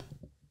first time?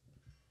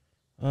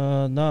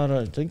 No, I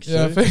don't think so.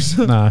 Yeah, I think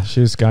so. Nah, she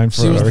was going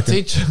for She it. was I the reckon.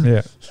 teacher.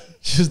 Yeah.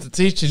 She was the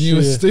teacher, and you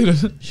were a Yeah.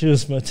 student. She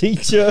was my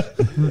teacher.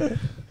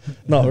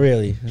 Not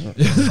really.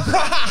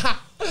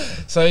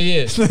 So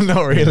yeah.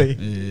 Not really.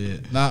 Yeah.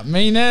 Nah,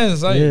 mean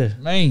as, eh? Yeah.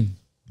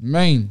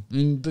 Mean.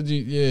 And did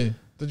you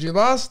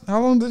last? How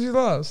long did you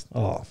last?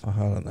 Oh, fuck, I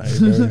don't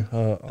know,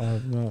 bro.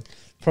 I'm not,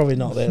 probably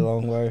not that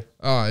long, bro.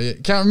 Oh, yeah.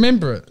 Can't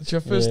remember it. It's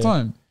your first Yeah.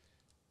 time.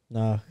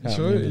 Nah, can't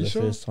sure? remember You the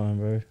sure? first time,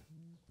 bro.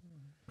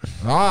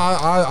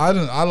 I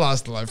didn't. I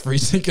lasted like 3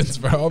 seconds,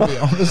 bro. I'll be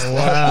honest.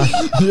 Wow.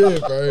 Yeah,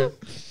 bro.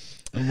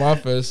 My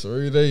first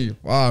 3D.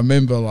 Wow, I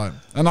remember like,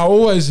 and I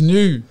always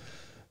knew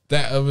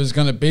that it was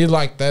gonna be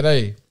like that.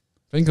 I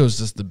think it was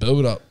just the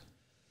build up.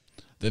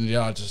 Then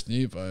yeah, I just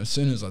knew, bro. As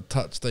soon as I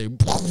touched, fuck,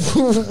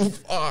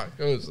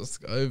 it was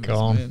just overs,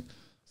 Gone. man.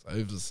 It's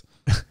overs.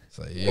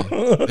 So yeah,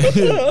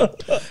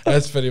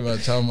 that's pretty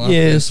much how my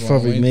Yeah, first it's one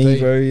probably went, me, eh?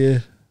 bro. Yeah,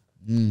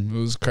 It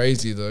was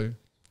crazy though.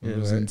 It Yeah,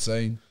 was right.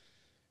 insane.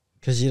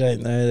 because you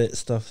don't know that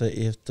stuff that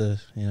you have to,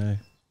 you know.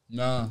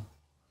 Nah.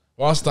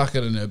 Well, I stuck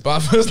it in her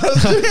butt first. I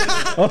was like,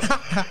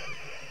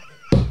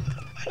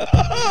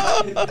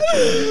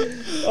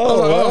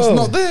 oh, it's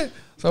not there.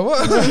 So what?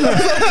 I'm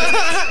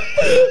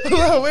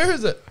like, where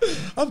is it?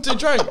 I'm too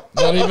drunk.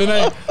 Not even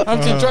a.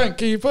 I'm too drunk.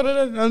 Can you put it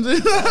in? I'm too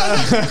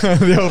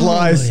The old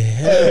lies.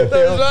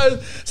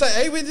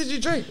 Say, hey, when did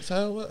you drink?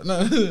 So what?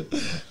 No.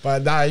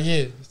 But nah,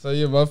 yeah. So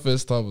yeah, my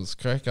first time was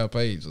crack up,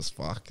 eh? Just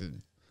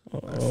fucking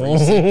 3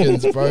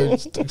 seconds, bro.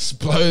 Just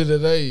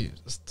exploded, eh?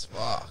 Just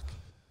fuck.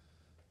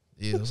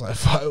 Yeah, it was like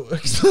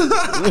fireworks.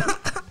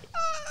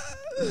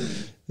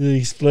 You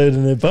explode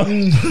in their butt.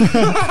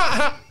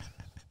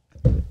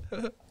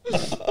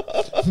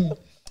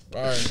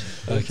 Right.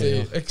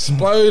 Okay.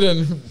 Explode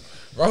and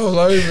roll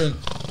over and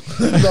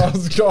I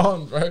was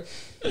gone, bro.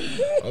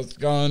 I was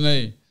gone,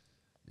 eh?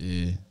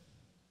 Yeah.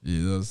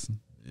 Yeah,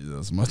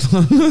 that's my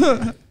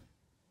time.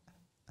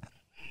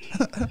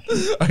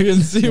 I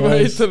can see why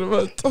you Nice. said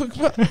about talk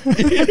about.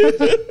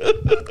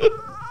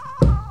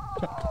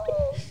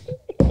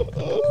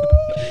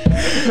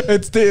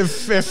 It's deep.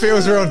 It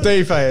feels real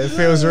deep, eh? It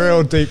feels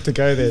real deep to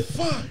go there.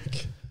 Fuck.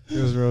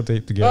 Feels real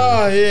deep to go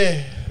Oh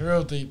yeah,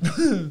 real deep.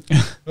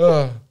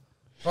 Oh.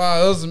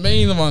 Wow, that was a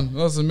mean one.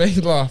 That was a mean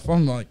laugh.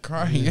 I'm like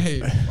crying, hey,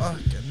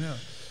 fucking hell.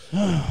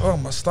 Oh,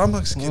 my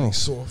stomach's getting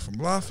sore from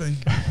laughing.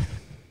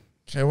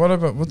 Okay, what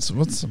about what's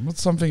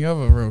something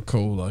other real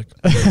cool like?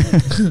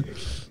 I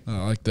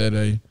like that,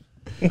 eh?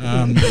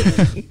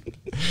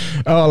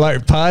 Oh,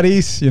 like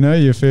parties, you know,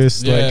 your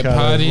first Yeah, like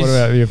parties. What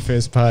about your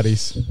first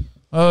parties?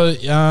 Oh,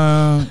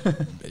 yeah,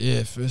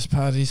 first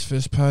parties.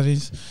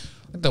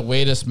 Like the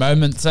weirdest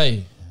moments,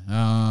 eh?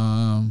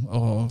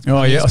 Oh yeah,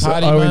 funniest so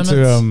party I went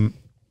moments.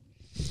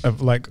 to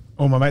like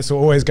all my mates were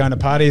always going to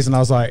parties, and I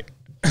was like,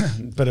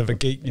 bit of a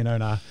geek, you know.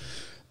 Nah,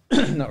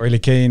 not really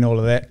keen, all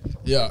of that.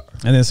 Yeah.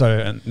 And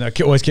then I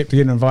always kept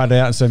getting invited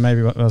out. And so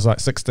maybe when I was like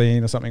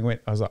 16 or something, I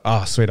was like,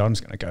 oh, sweet, I'm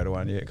just going to go to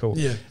one. Yeah, cool.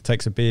 Yeah.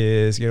 Take some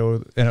beers,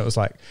 and it was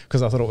like,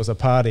 because I thought it was a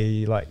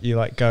party, like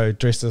you go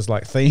dressed as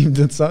like themed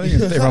and something.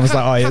 And everyone was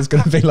like, oh, yeah, it's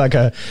going to be like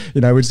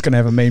we're just going to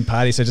have a mean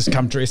party. So just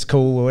come dress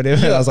cool or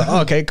whatever. And I was like,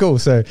 oh, okay, cool.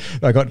 So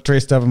I got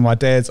dressed up in my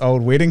dad's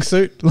old wedding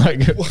suit,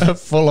 like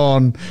full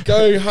on.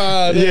 Go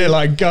hard. Yeah,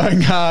 like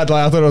going hard.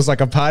 Like I thought it was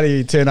like a party.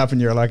 You turn up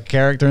and you're like a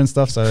character and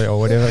stuff. So, or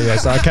whatever. Yeah.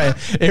 So I came,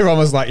 everyone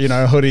was like,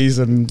 hoodies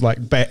and like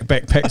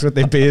backpacks with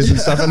their beers and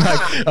stuff. And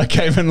like I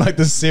came in like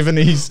the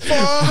 70s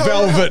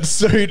velvet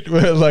suit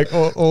with like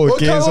all the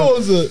gears. What colour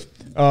was it?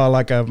 Oh,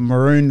 like a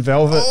maroon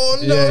velvet. Oh,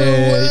 no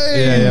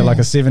way. Yeah, like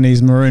a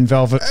 70s maroon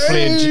velvet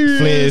flared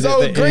at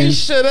the grease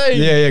shit, eh?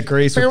 Yeah,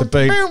 grease with the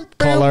big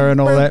collar and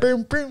all that.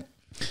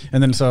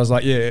 And then so I was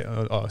like,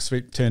 yeah,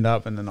 sweet, turned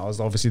up, and then I was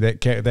obviously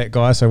that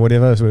guy, so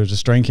whatever. So we were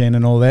just drinking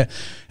and all that.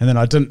 And then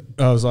I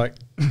was like,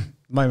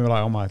 maybe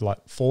like on my like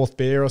fourth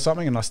beer or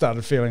something, and I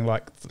started feeling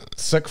like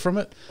sick from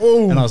it.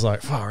 Ooh. And I was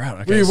like, far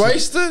out. Okay, Were you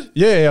wasted?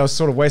 Yeah, I was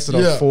sort of wasted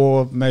Yeah. on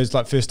 4, maybe it was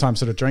like first time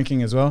sort of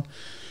drinking as well.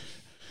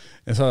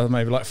 And so I was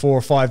maybe like 4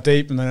 or 5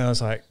 deep, and then I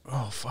was like,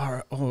 oh, far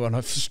out. Oh, and I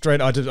was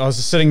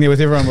just sitting there with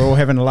everyone, we're all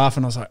having a laugh,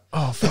 and I was like,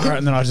 oh, far out.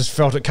 And then I just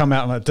felt it come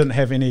out, and I didn't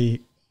have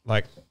any,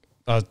 like,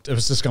 it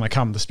was just going to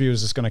come. The spew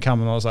was just going to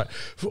come, and I was like,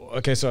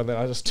 okay, so then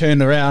I just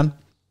turned around,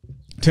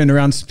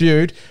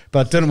 spewed,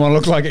 but didn't want to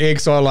look like an egg,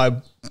 so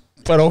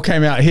it all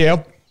came out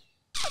here,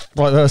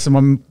 like this, and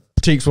my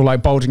cheeks were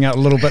like bulging out a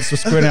little bit, so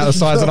squirting out the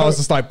sides, and I was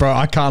just like, bro,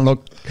 I can't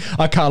look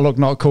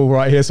not cool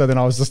right here. So then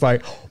I was just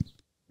like,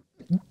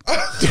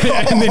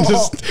 and then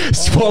just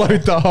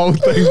swallowed the whole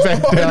thing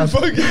back down,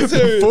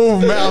 full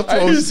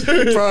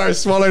mouthful, bro. I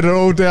swallowed it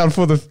all down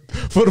for the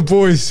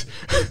boys.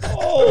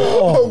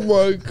 Oh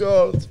my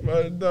god,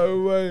 man,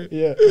 no way.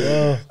 Yeah.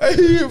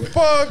 Hey,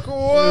 fuck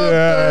what?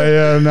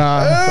 Yeah,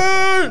 nah.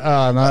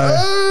 Oh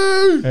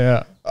no.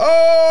 Yeah.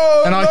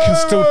 Oh, And I can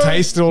still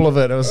taste all of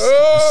it. It was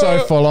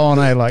so full on,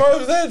 eh? Like,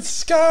 bro, that's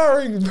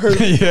scarring, bro.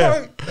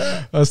 yeah,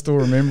 I still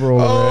remember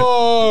all of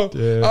Oh, it.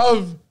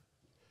 Yeah.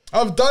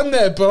 I've done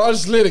that, but I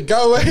just let it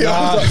go. Eh?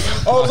 I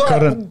was like,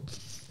 couldn't.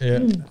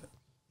 Yeah.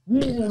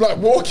 like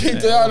walking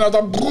down. I was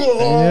like,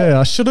 Yeah,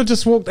 I should have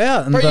just walked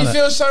out and but done you it.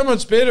 feel so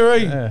much better, eh?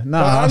 Yeah. No,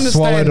 But I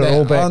swallowed it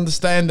all back. I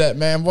understand that,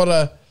 man. What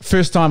a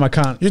First time I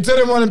can't. you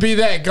didn't want to be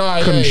that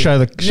guy. Couldn't eh? show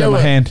Knew my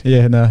it. hand.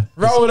 Yeah, no.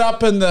 Rolled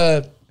up in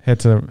the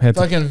Had to.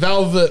 fucking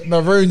velvet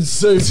maroon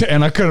suit.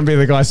 And I couldn't be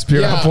the guy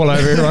spewing Yeah. up all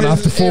over everyone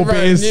after 4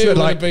 Everyone beers knew it at would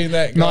like have been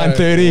that guy.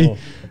 9:30.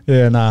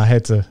 Yeah, nah, I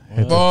had to.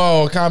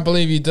 Oh, I can't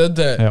believe you did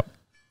that. Yep.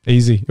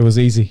 Easy. It was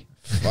easy.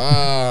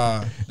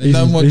 Ah, Easy-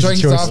 no more easy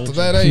drinks choice. after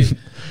that, eh?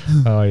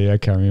 Oh yeah, I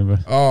can't remember.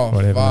 Oh,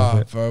 What happened fuck,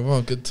 with bro.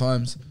 What good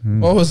times.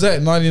 What was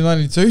that,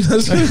 1992?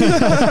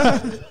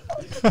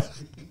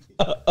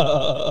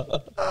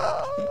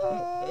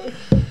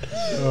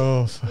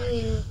 Oh fuck.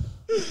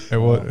 It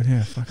was,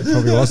 yeah, fuck, it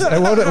probably was.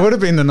 It would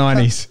have been the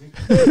 90s.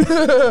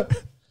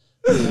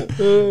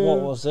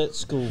 What was that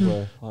school,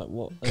 bro? Like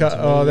what?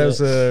 Oh, that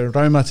was a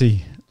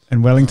Raumati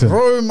in Wellington.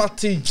 Roy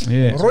Mati.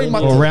 Yeah, Roy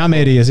Mati. or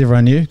Raumati, as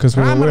everyone knew, because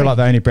we were Raumati. like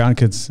the only brown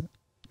kids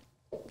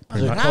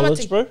Was it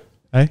college, bro?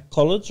 Eh?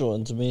 College or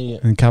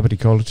intermediate? in Kapiti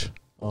College.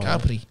 Oh.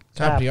 Capri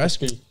ice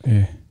cream.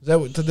 Yeah. Is that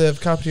what, did they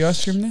have Capri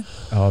ice cream there?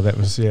 Oh, that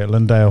was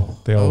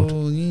Lindale, the old,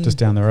 yeah. just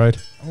down the road.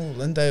 Oh,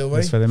 Lindale way.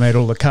 That's where they made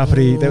all the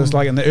Kapiti. That was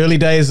like in the early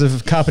days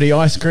of Kapiti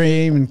ice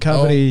cream and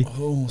Kapiti.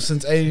 Oh,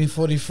 since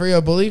 1843, I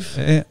believe.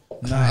 Yeah.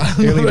 Nah,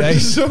 early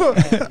days. Sure.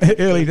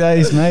 Early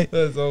days, mate.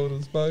 That's old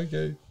as fuck,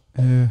 eh?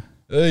 Yeah.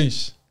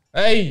 Eesh.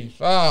 Hey,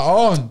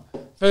 on.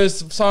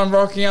 First time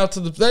rocking out to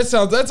the. That's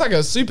like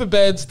a super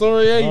bad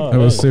story, eh? Oh, It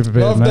was super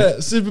bad, Love mate.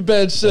 that. Super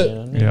bad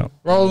shit. Yeah.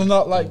 Rolling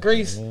up like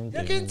grease. You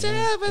can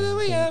tell by the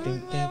way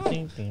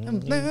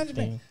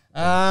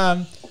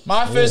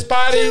my first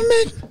party.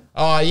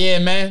 Oh yeah,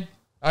 man.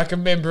 I can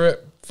remember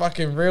it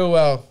fucking real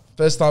well.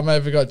 First time I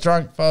ever got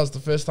drunk. That was the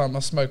first time I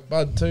smoked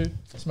bud too.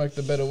 Smoked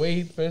a bit of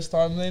weed. First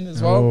time then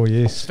as well. Oh,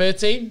 yes.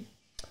 13.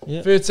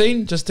 Yep.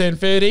 13. Just turned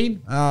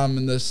 13.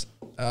 And this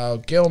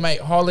girl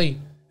mate Holly.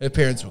 Her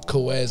parents were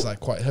cool as, like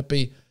quite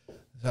hippie.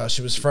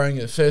 She was throwing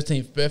her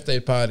 13th birthday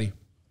party.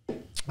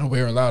 And we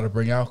were allowed to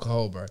bring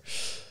alcohol, bro.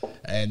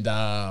 And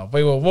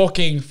we were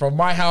walking from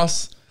my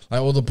house.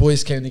 Like all the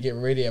boys came to get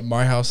ready at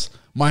my house.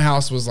 My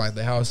house was like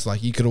the house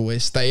like you could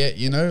always stay at,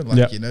 you know? Like,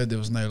 Yep. you know, there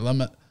was no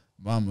limit.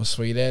 Mum was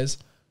sweet as.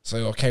 So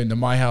we all came to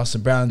my house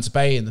in Browns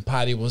Bay and the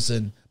party was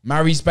in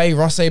Murray's Bay,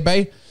 Rosse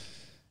Bay.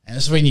 And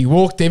it's when you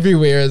walked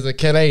everywhere as a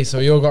kid, eh? So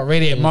we all got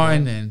ready at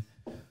mine and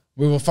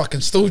we were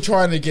fucking still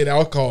trying to get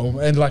alcohol.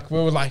 And like, we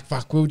were like,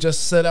 fuck, we'll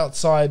just sit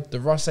outside the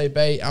Rosse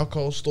Bay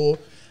alcohol store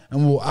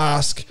and we'll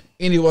ask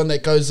anyone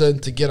that goes in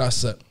to get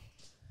us it.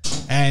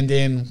 And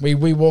then we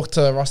walk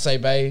to Rosse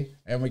Bay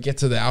and we get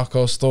to the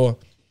alcohol store.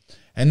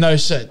 And no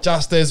shit,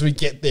 just as we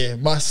get there,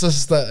 my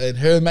sister and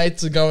her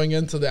mates are going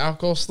into the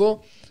alcohol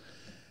store.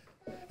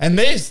 And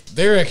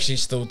they're actually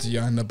still too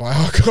young to buy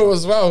alcohol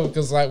as well.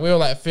 Because like we were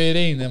like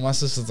 13 and my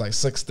sister's like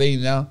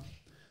 16 now.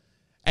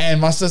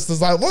 And my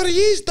sister's like, what are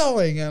you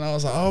doing? And I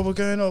was like, oh, we're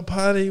going to a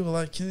party. We're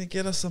like, can you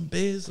get us some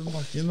beers? And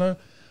like, you know.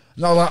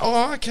 And I was like,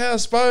 oh, okay, I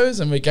suppose.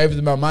 And we gave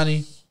them our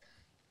money.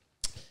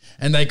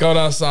 And they got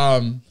us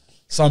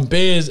some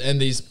beers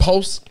and these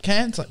Pulse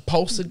cans. Like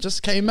Pulse had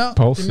just came out.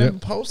 Pulse, Do you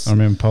remember Pulse? I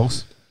remember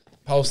Pulse.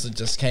 Pulse had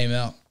just came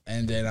out.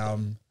 And then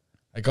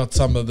I got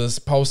some of this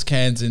Pulse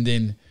cans. And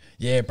then,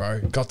 yeah,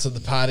 bro, got to the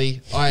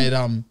party. I had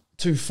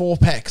 2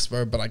 4-packs,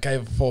 bro. But I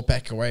gave a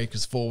 4-pack away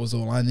because 4 was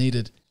all I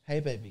needed. Hey,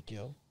 baby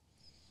girl.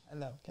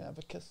 Hello, can I have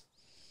a kiss?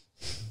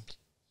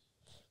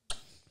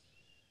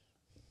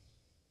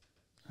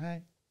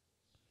 Hey.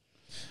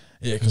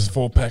 Yeah, because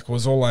 4-pack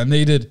was all I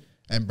needed.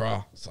 And,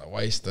 bro, so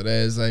wasted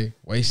as,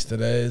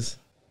 wasted as.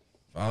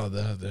 Oh,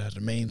 the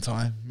main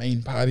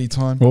party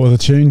time. What were the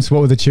tunes?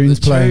 The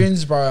playing?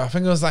 tunes, bro. I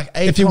think it was like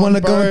Akon, if you want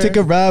to go and take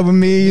a ride with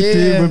me,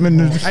 yeah.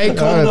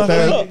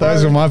 Akon,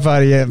 those were my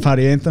party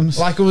anthems.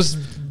 Like it was,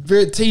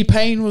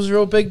 T-Pain was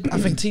real big. I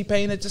think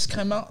T-Pain had just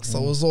come out,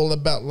 so it was all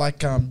about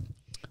like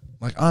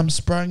I'm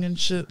sprung and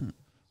shit.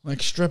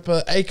 Like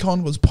stripper.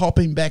 Akon was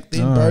popping back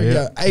then, bro.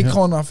 Yeah,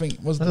 Akon I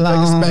think was the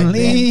biggest back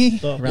then.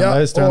 Around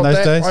those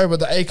days. Bro,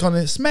 with the Akon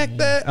and smack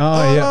that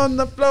on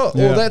the floor.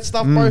 Yeah. All that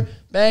stuff, bro.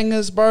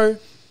 Bangers, bro.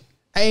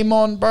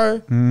 Amon,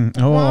 bro.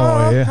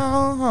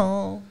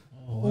 Oh,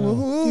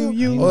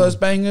 All those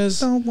bangers.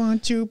 Don't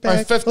want you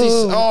back.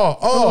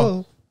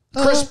 50s.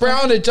 Chris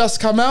Brown had just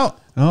come out.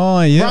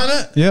 Oh, yeah. Run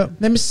it. Yep.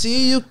 Let me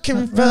see you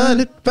can run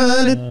it,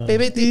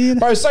 baby.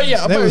 Bro, so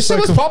yeah, bro, was shit so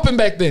was cool. popping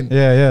back then.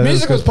 Yeah.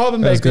 Music was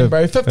popping back then,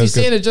 bro. 50 Cent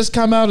Cent had just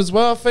come out as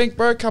well, I think,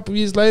 bro, a couple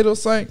years later or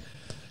something.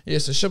 Yeah,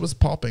 so shit was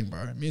popping,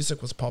 bro.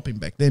 Music was popping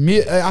back then.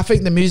 I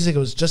think the music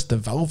was just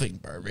evolving,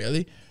 bro,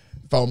 really.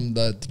 From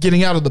the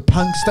getting out of the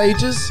punk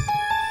stages.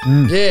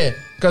 Yeah,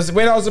 because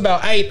when I was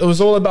about 8, it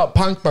was all about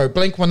punk, bro.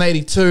 Blink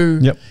 182.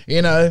 Yep.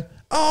 You know,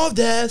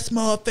 that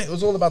small thing. It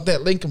was all about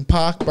that Linkin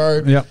Park,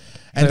 bro. Yep.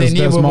 And then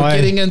we were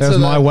getting into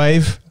my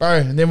wave, bro.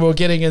 And then we were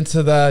getting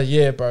into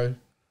bro.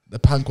 The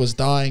punk was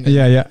dying. And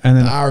and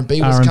then the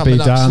R&B was coming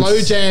up. dance.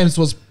 Slow jams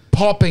was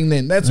popping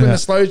then. That's when the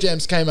slow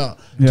jams came out.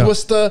 Yeah.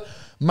 Twister,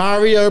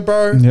 Mario,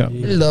 bro. Yeah.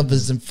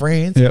 Lovers and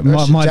friends. Yeah,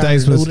 my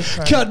days was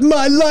cut. cut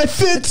my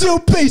life into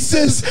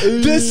pieces.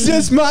 This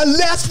is my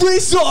last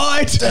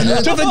resort.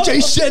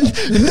 Devastation.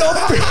 No.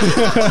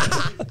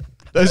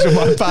 Those are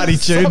my party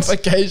tunes.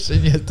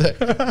 Suffocation,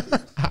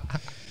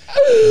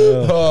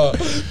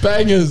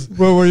 bangers.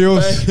 What were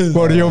yours? Bangers.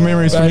 What are your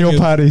memories from your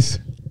parties?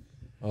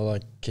 I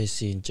like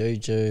Casey and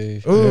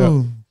JoJo.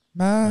 Ooh,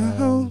 my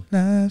whole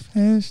life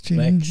has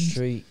changed.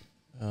 Backstreet.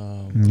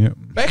 Yep.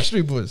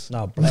 Backstreet Boys.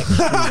 No,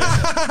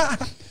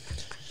 Blackstreet.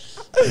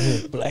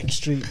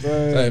 Blackstreet, bro.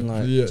 And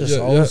like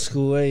old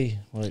school,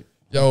 Like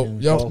Yo,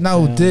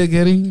 no Down,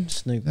 diggity.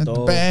 Snoop And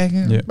Dogg. bag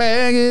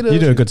it up. You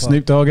do a good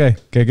Snoop Dogg, eh?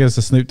 Okay, give us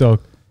a Snoop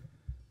Dogg.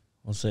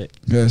 What's that?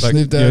 Yeah, Like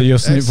Snoop Dogg. your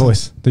Snoop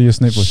voice. Do your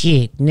Snoop voice.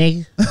 Shit,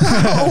 nigga.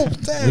 Oh,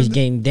 damn. We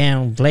getting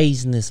down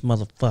blazing this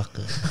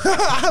motherfucker.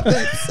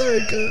 That's so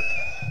good.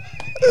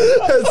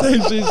 That's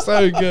actually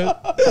so good.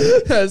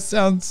 That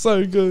sounds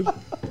so good.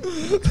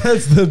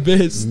 That's the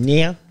best.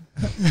 Yeah.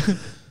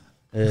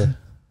 Yeah.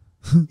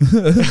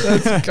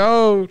 That's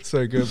gold.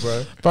 So good,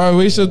 bro. Bro,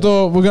 we're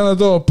gonna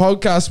do a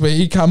podcast where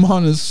you come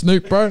on as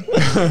Snoop, bro.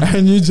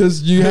 And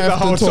you have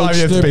whole to talk time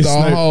you have to Snoop be the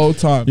Snoop. whole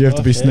time. You have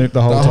to be Snoop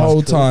the whole The time.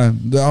 whole time.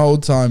 The whole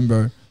time,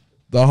 bro.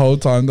 The whole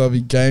time. That'll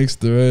be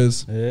gangster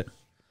as. Yeah.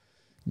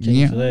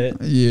 Yeah. For that.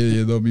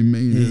 Yeah, that'll be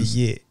mean as.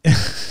 Yeah.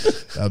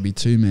 That'll be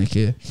too Mac,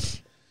 yeah.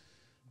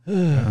 Oh,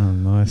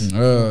 nice.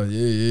 Oh,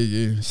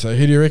 yeah. So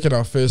who do you reckon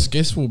our first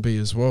guest will be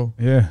as well?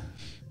 Yeah.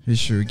 Who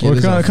should we get Well,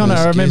 as our kind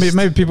first of. guest?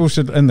 Maybe people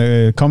should in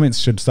the comments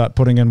should start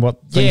putting in what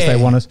things they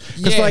want us.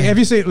 Because like, have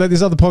you seen like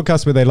there's other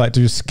podcasts where they like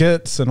do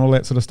skits and all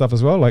that sort of stuff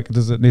as well? Like,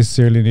 does it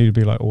necessarily need to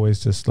be like always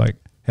just like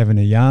having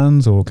a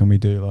yarns, or can we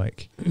do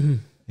like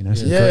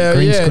some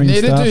green screen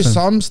need stuff? to do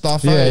some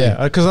stuff.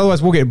 Yeah. Because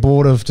otherwise we'll get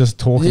bored of just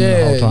talking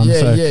the whole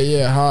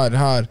time.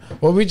 Hard.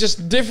 Well, we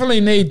just definitely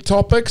need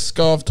topics.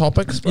 Go off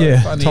topics. Bro.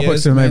 Yeah, Funny topics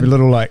as, and maybe man.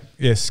 little like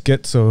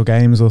skits or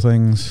games or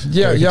things.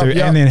 Yeah, that we could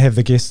do, and then have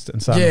the guest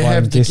and start inviting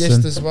have the guests guest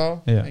in. as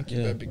well. Yeah. Thank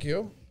you, baby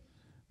girl.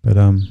 But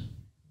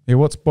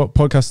what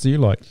podcasts do you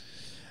like?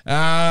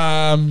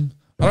 I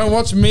don't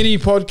watch many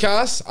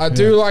podcasts. I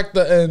do like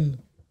the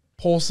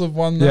impulsive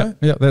one though.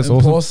 Yeah, that's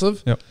impulsive.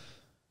 awesome. Yep.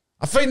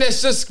 I think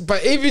that's just,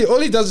 but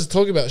all he does is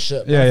talk about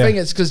shit. But I think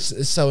it's because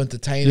it's so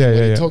entertaining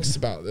what he talks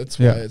about. That's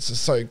why it's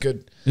just so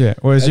good. Yeah,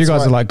 whereas you That's guys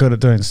why- are like good at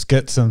doing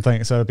skits and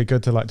things, so it'd be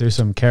good to like do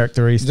some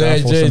character-y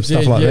stuff or some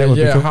stuff like that. Would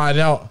be cool. hide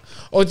out.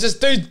 Or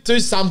just do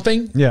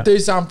something. Yeah. Do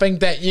something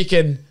that you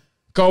can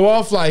go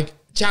off, like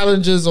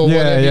challenges or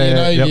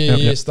whatever,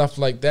 Yep. stuff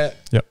like that.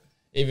 Yep.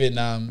 Even,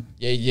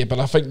 but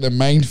I think the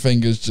main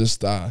thing is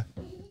just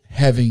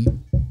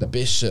having the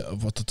best shit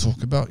of what to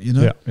talk about, you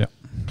know? Yeah.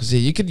 Because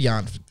you could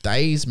yarn for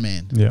days,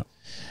 man. Yeah.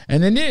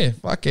 And then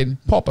fucking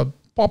pop a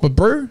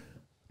brew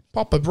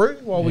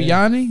while we're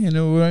yarning, and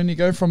we'll only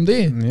go from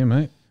there. Yeah,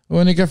 mate. We'll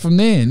only go from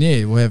there, and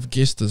we'll have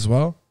guests as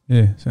well.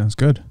 Yeah, sounds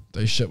good.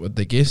 Do shit with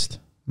the guest.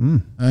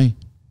 Mm. Hey,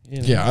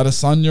 Get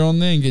Adesanya on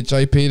there and get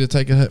JP to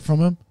take a hit from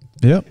him.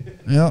 Yep.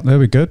 Yeah. That'd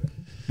be good.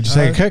 Would you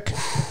take a kick?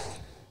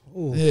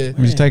 Ooh, Yeah.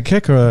 Would you take a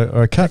kick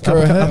or a cut? Kick or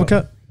a hit?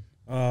 Uppercut?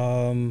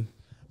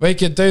 We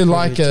could do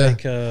like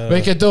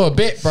we could do a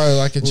bet, bro,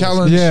 like a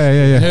challenge.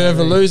 Yeah.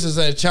 Whoever loses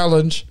that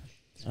challenge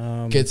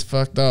gets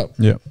fucked up.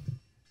 Yep.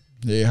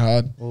 Yeah,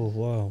 hard. Oh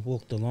wow,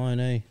 walk the line,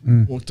 eh?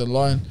 Walk the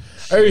line.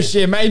 Oh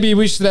shit, maybe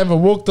we should have a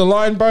walk the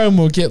line, bro, and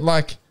we'll get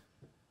like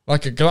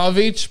a glove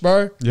each,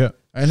 bro. Yep.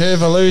 And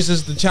whoever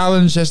loses the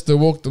challenge has to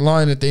walk the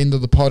line at the end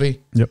of the potty.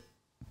 Yep.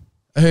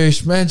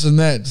 Imagine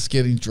that, just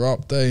getting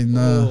dropped, eh?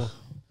 No. Oh.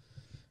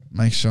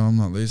 Make sure I'm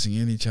not losing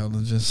any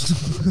challenges.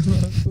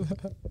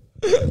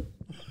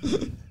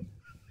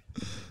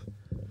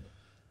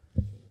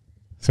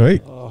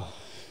 Sweet.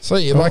 So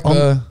you like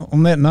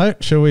on that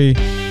note, shall we?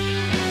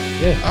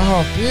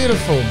 Oh,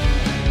 beautiful.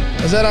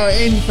 Is that our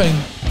end thing?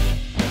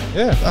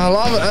 Yeah. I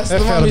love it. That's That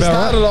the one felt we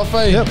about started off,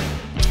 eh? Yep.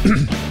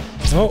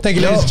 Thank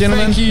you, ladies and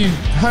gentlemen. Thank you,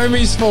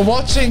 homies, for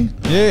watching.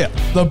 Yeah.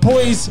 The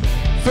boys'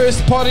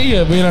 first potty.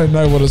 We don't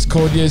know what it's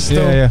called yet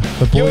still. Yeah.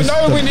 The boys.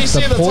 You'll know when you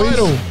see the poise?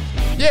 title.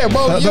 Yeah,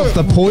 well,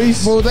 The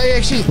poise? Well, they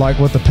actually... Like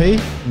with the P?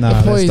 No, The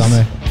that's poise.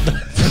 dummy.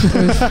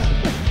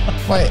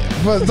 Wait,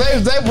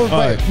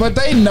 but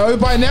they know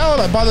by now.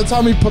 Like by the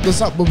time we put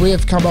this up, will we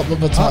have come up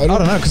with a title? I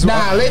don't know, 'cause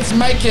let's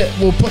make it.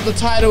 We'll put the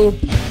title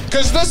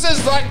because this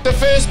is like the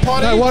first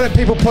potty. No, why don't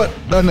people put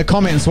in the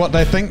comments what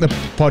they think the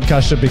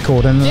podcast should be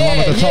called? And the one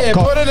with the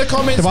top put in the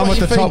comments the one what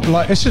with you the think. top,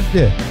 like, it should,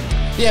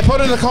 Yeah,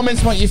 put in the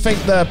comments what you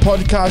think the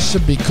podcast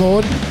should be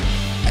called,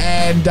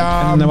 and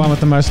and the one with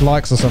the most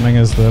likes or something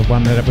is the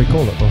one that we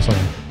call it or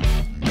something.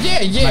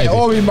 Yeah, Maybe.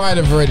 or we might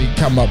have already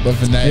come up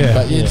with a name, Yeah.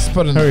 but you just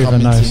put in Who the even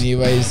comments knows?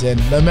 anyways,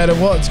 and no matter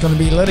what, it's going to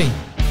be litty.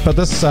 But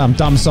this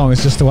dumb song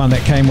is just the one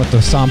that came with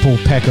the sample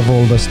pack of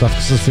all this stuff.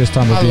 This is the first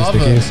time I we've used love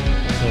the it. gears.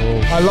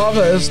 I love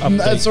it.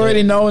 It's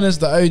already known as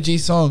the OG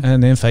song,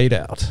 And then fade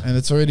out. and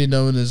it's already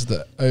known as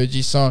the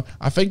OG song.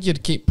 I think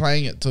you'd keep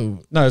playing it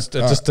till... No, it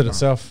just did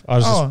itself. I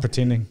was Oh. just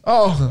pretending.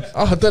 Oh,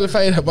 did it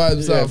fade out by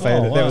itself? Yeah,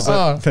 faded. That was it.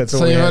 Oh, That's all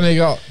so we you've had. only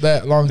got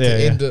that long to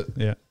end it.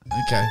 Yeah.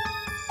 Okay.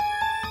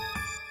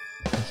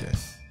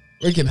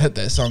 We can hit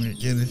that song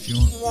again if you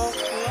want.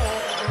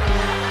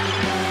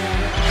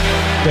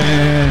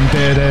 And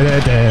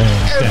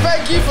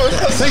thank you for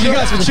listening. Thank you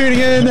guys for tuning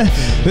in.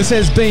 This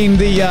has been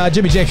the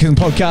Jimmy Jackson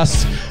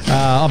podcast.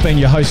 I've been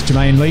your host,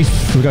 Jermaine Leaf.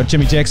 We've got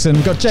Jimmy Jackson.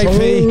 We've got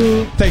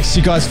JP. Thanks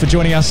you guys for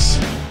joining us.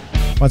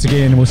 Once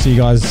again, we'll see you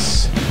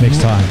guys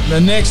next time.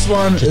 The next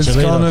one is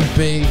Chicharito. going to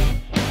be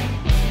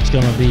It's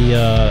gonna be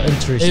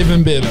interesting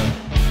even better.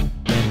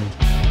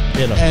 and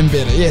better. And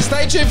better. Yeah,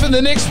 stay tuned for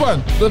the next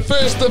one. The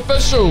first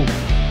official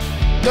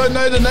Don't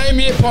Know the Name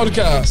Yet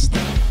podcast.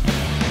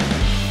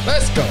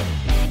 Let's go.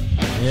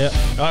 Yeah.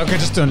 Okay,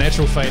 just do a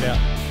natural fade out.